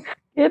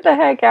 Get the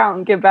heck out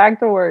and get back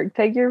to work.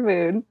 Take your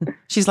food.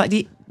 She's like,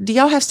 do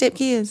y'all have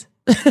stepkids?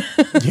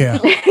 Yeah.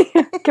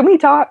 Can we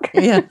talk?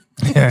 Yeah.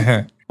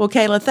 Well,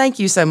 Kaila, thank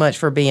you so much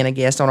for being a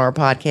guest on our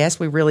podcast.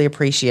 We really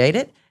appreciate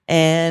it.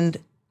 And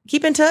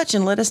keep in touch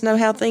and let us know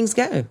how things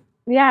go.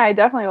 Yeah, I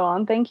definitely will.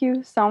 And thank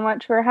you so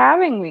much for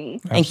having me.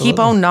 And keep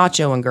on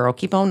nachoing, girl.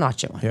 Keep on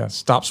nachoing. Yeah.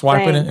 Stop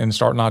swiping Thanks. it and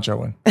start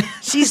nachoing.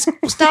 She's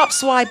stop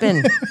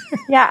swiping.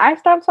 Yeah, I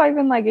stopped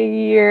swiping like a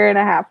year and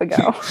a half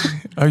ago.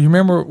 Oh, you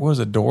remember what was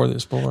a door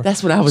that's for?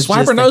 That's what I was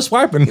Swipe or no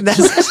swiping.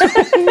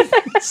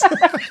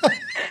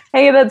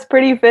 Hey, that's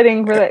pretty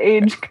fitting for the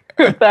age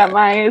group that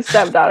my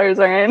stepdaughters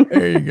are in.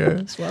 There you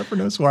go. Swipe or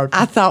no swiping.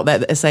 I thought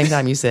that at the same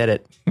time you said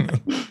it.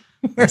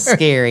 That's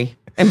scary.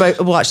 And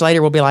watch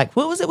later, we'll be like,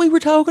 what was it we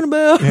were talking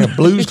about? Yeah,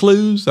 Blues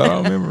Clues. I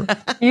don't remember.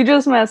 You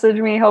just message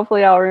me.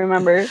 Hopefully I'll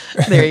remember.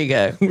 There you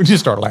go. We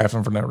just start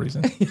laughing for no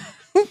reason.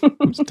 I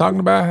was talking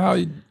about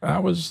how I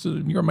was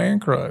your man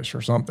crush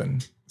or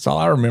something. That's all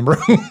I remember.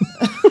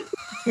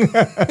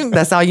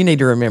 That's all you need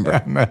to remember.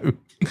 I know.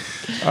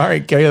 All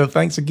right, Kaila,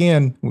 thanks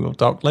again. We'll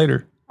talk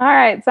later. All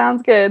right.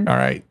 Sounds good. All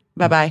right.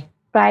 Bye-bye.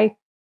 Bye.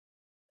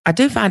 I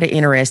do find it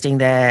interesting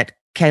that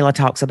Kaila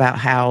talks about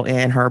how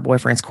in her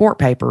boyfriend's court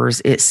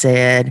papers, it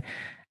said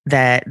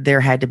that there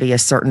had to be a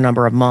certain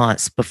number of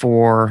months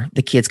before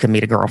the kids could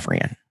meet a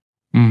girlfriend.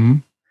 Mm-hmm.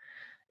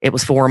 It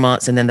was 4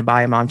 months, and then the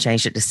bio mom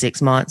changed it to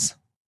 6 months.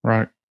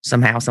 Right.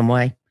 Somehow, some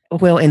way.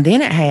 Well, and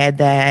then it had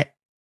that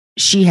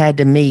she had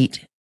to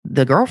meet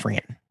the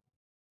girlfriend.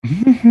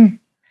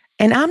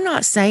 And I'm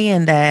not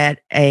saying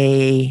that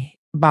a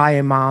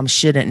bio mom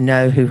shouldn't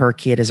know who her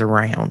kid is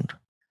around,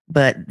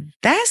 but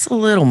that's a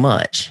little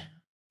much,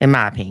 in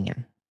my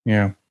opinion.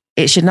 Yeah.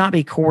 It should not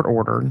be court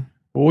ordered.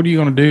 Well, what are you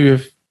going to do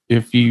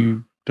if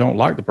you don't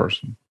like the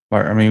person?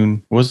 Like, I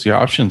mean, what's the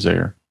options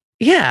there?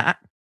 Yeah.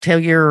 Tell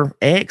your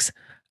ex,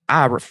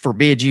 I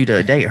forbid you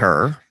to date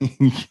her.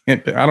 I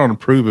don't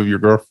approve of your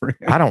girlfriend.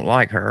 I don't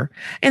like her.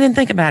 And then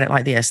think about it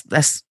like this.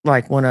 That's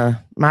like one of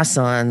my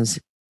son's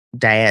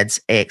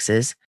dad's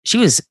exes. She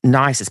was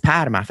nice as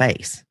pie to my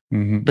face.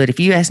 Mm-hmm. But if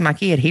you ask my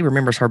kid, he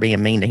remembers her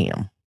being mean to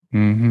him.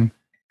 Mm-hmm.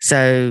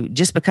 So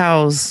just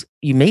because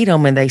you meet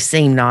them and they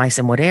seem nice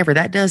and whatever,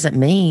 that doesn't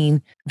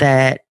mean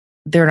that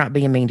they're not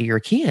being mean to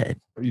your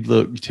kid.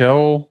 Look,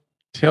 tell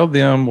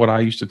them what I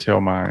used to tell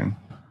mine.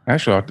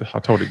 Actually, I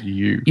told it to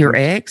you. Your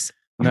ex?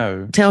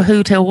 No. Tell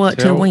who, tell what,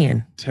 tell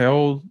when?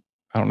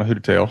 I don't know who to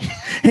tell.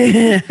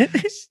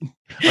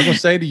 I'm going to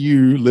say to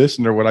you,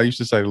 listener, what I used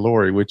to say to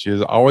Lori, which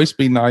is always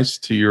be nice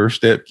to your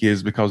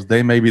stepkids because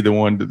they may be the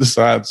one that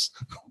decides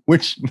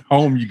which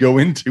home you go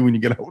into when you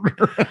get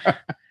older.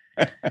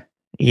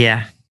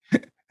 Yeah.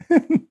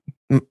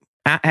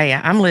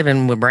 I'm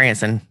living with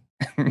Branson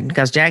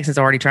because Jackson's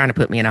already trying to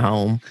put me in a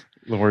home.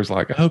 Lori's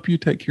like, I hope you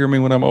take care of me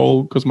when I'm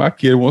old because my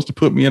kid wants to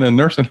put me in a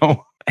nursing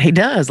home. He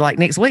does, like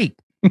next week.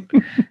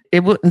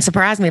 It wouldn't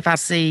surprise me if I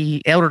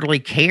see elderly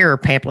care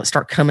pamphlets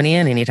start coming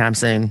in anytime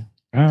soon.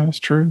 Oh, that's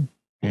true.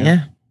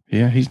 Yeah.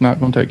 Yeah, he's not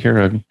going to take care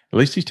of you. At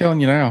least he's telling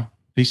you now.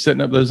 He's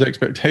setting up those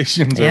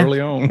expectations early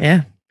on.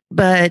 Yeah.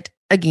 But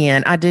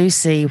again, I do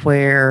see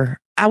where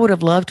I would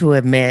have loved to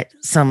have met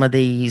some of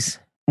these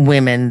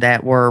women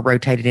that were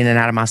rotated in and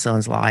out of my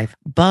son's life,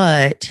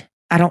 but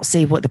I don't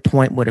see what the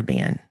point would have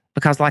been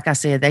because like I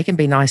said, they can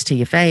be nice to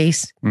your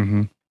face.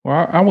 Mm-hmm.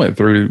 Well, I went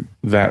through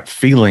that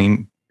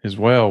feeling as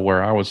well,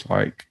 where I was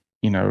like,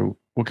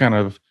 what kind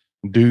of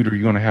dude are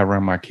you going to have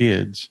around my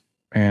kids?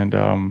 And,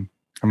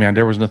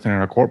 there was nothing in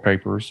our court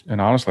papers, and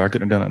honestly, I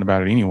couldn't have done nothing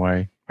about it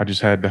anyway. I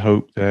just had to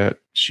hope that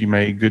she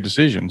made good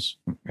decisions,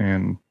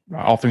 and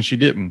often she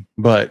didn't,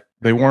 but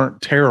they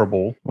weren't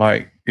terrible.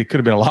 Like, it could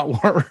have been a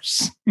lot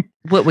worse.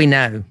 What we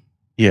know.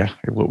 Yeah,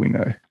 what we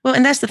know. Well,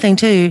 and that's the thing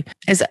too,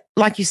 is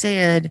like you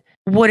said,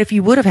 what if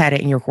you would have had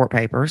it in your court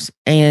papers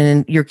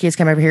and your kids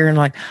come over here and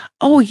like,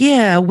 oh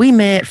yeah, we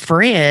met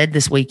Fred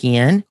this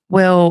weekend.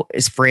 Well,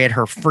 is Fred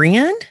her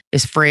friend?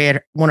 Is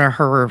Fred one of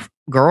her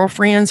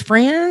girlfriend's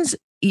friends?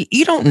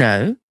 You don't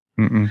know.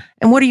 Mm-mm.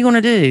 And what are you going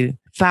to do?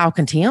 File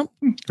contempt?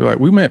 You're like,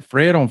 we met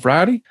Fred on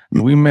Friday.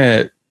 And we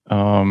met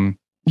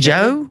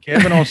Joe?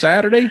 Kevin on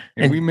Saturday.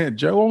 And we met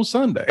Joe on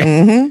Sunday.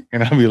 Mm-hmm.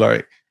 And I'll be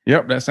like,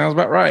 yep, that sounds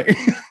about right.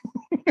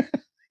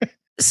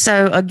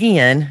 So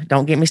again,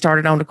 don't get me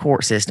started on the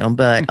court system,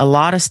 but a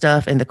lot of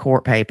stuff in the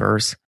court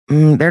papers,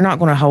 they're not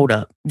going to hold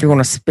up. You're going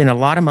to spend a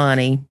lot of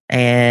money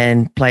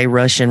and play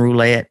Russian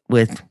roulette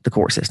with the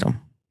court system.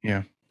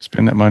 Yeah.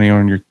 Spend that money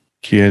on your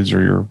kids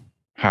or your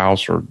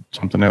house or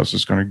something else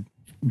that's going to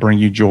bring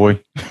you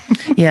joy.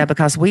 Yeah,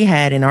 because we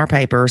had in our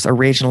papers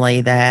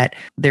originally that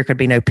there could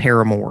be no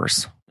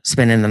paramours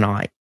spending the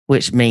night,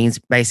 which means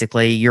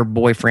basically your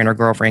boyfriend or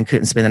girlfriend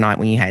couldn't spend the night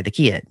when you had the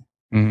kid.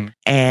 Mm-hmm.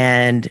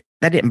 And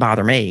that didn't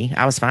bother me.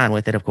 I was fine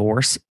with it, of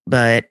course,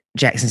 but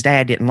Jackson's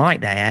dad didn't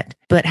like that.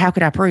 But how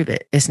could I prove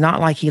it? It's not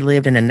like he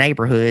lived in a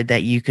neighborhood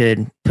that you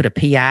could put a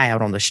PI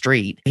out on the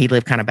street. He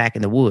lived kind of back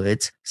in the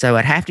woods. So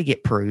I'd have to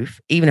get proof.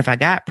 Even if I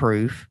got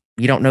proof,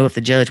 you don't know if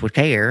the judge would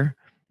care.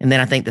 And then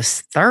I think the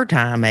third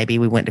time maybe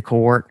we went to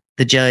court,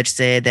 the judge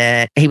said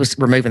that he was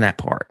removing that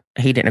part.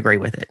 He didn't agree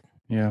with it.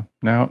 Yeah.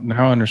 Now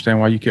I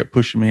understand why you kept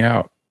pushing me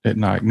out at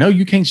night. No,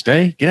 you can't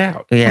stay. Get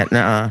out. Yeah.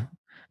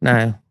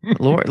 No.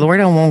 Lori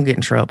don't want to get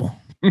in trouble.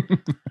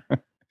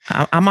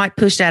 I might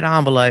push that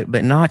envelope,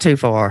 but not too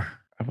far.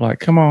 I'm like,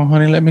 come on,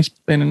 honey, let me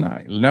spend the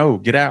night. No,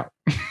 get out.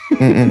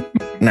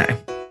 No.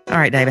 All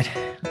right, David,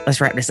 let's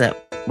wrap this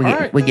up.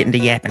 We're getting to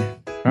yapping.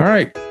 All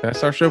right.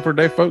 That's our show for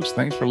today, folks.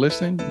 Thanks for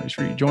listening. Make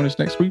sure you join us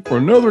next week for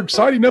another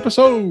exciting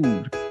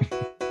episode.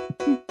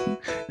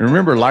 And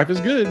remember, life is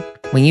good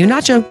when you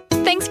nacho.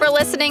 Thanks for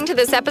listening to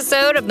this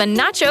episode of the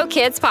Nacho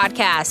Kids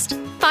Podcast.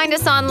 Find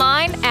us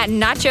online at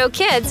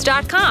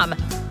nachokids.com.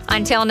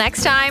 Until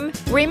next time,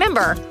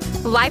 remember,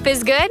 life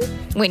is good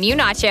when you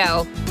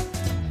nacho.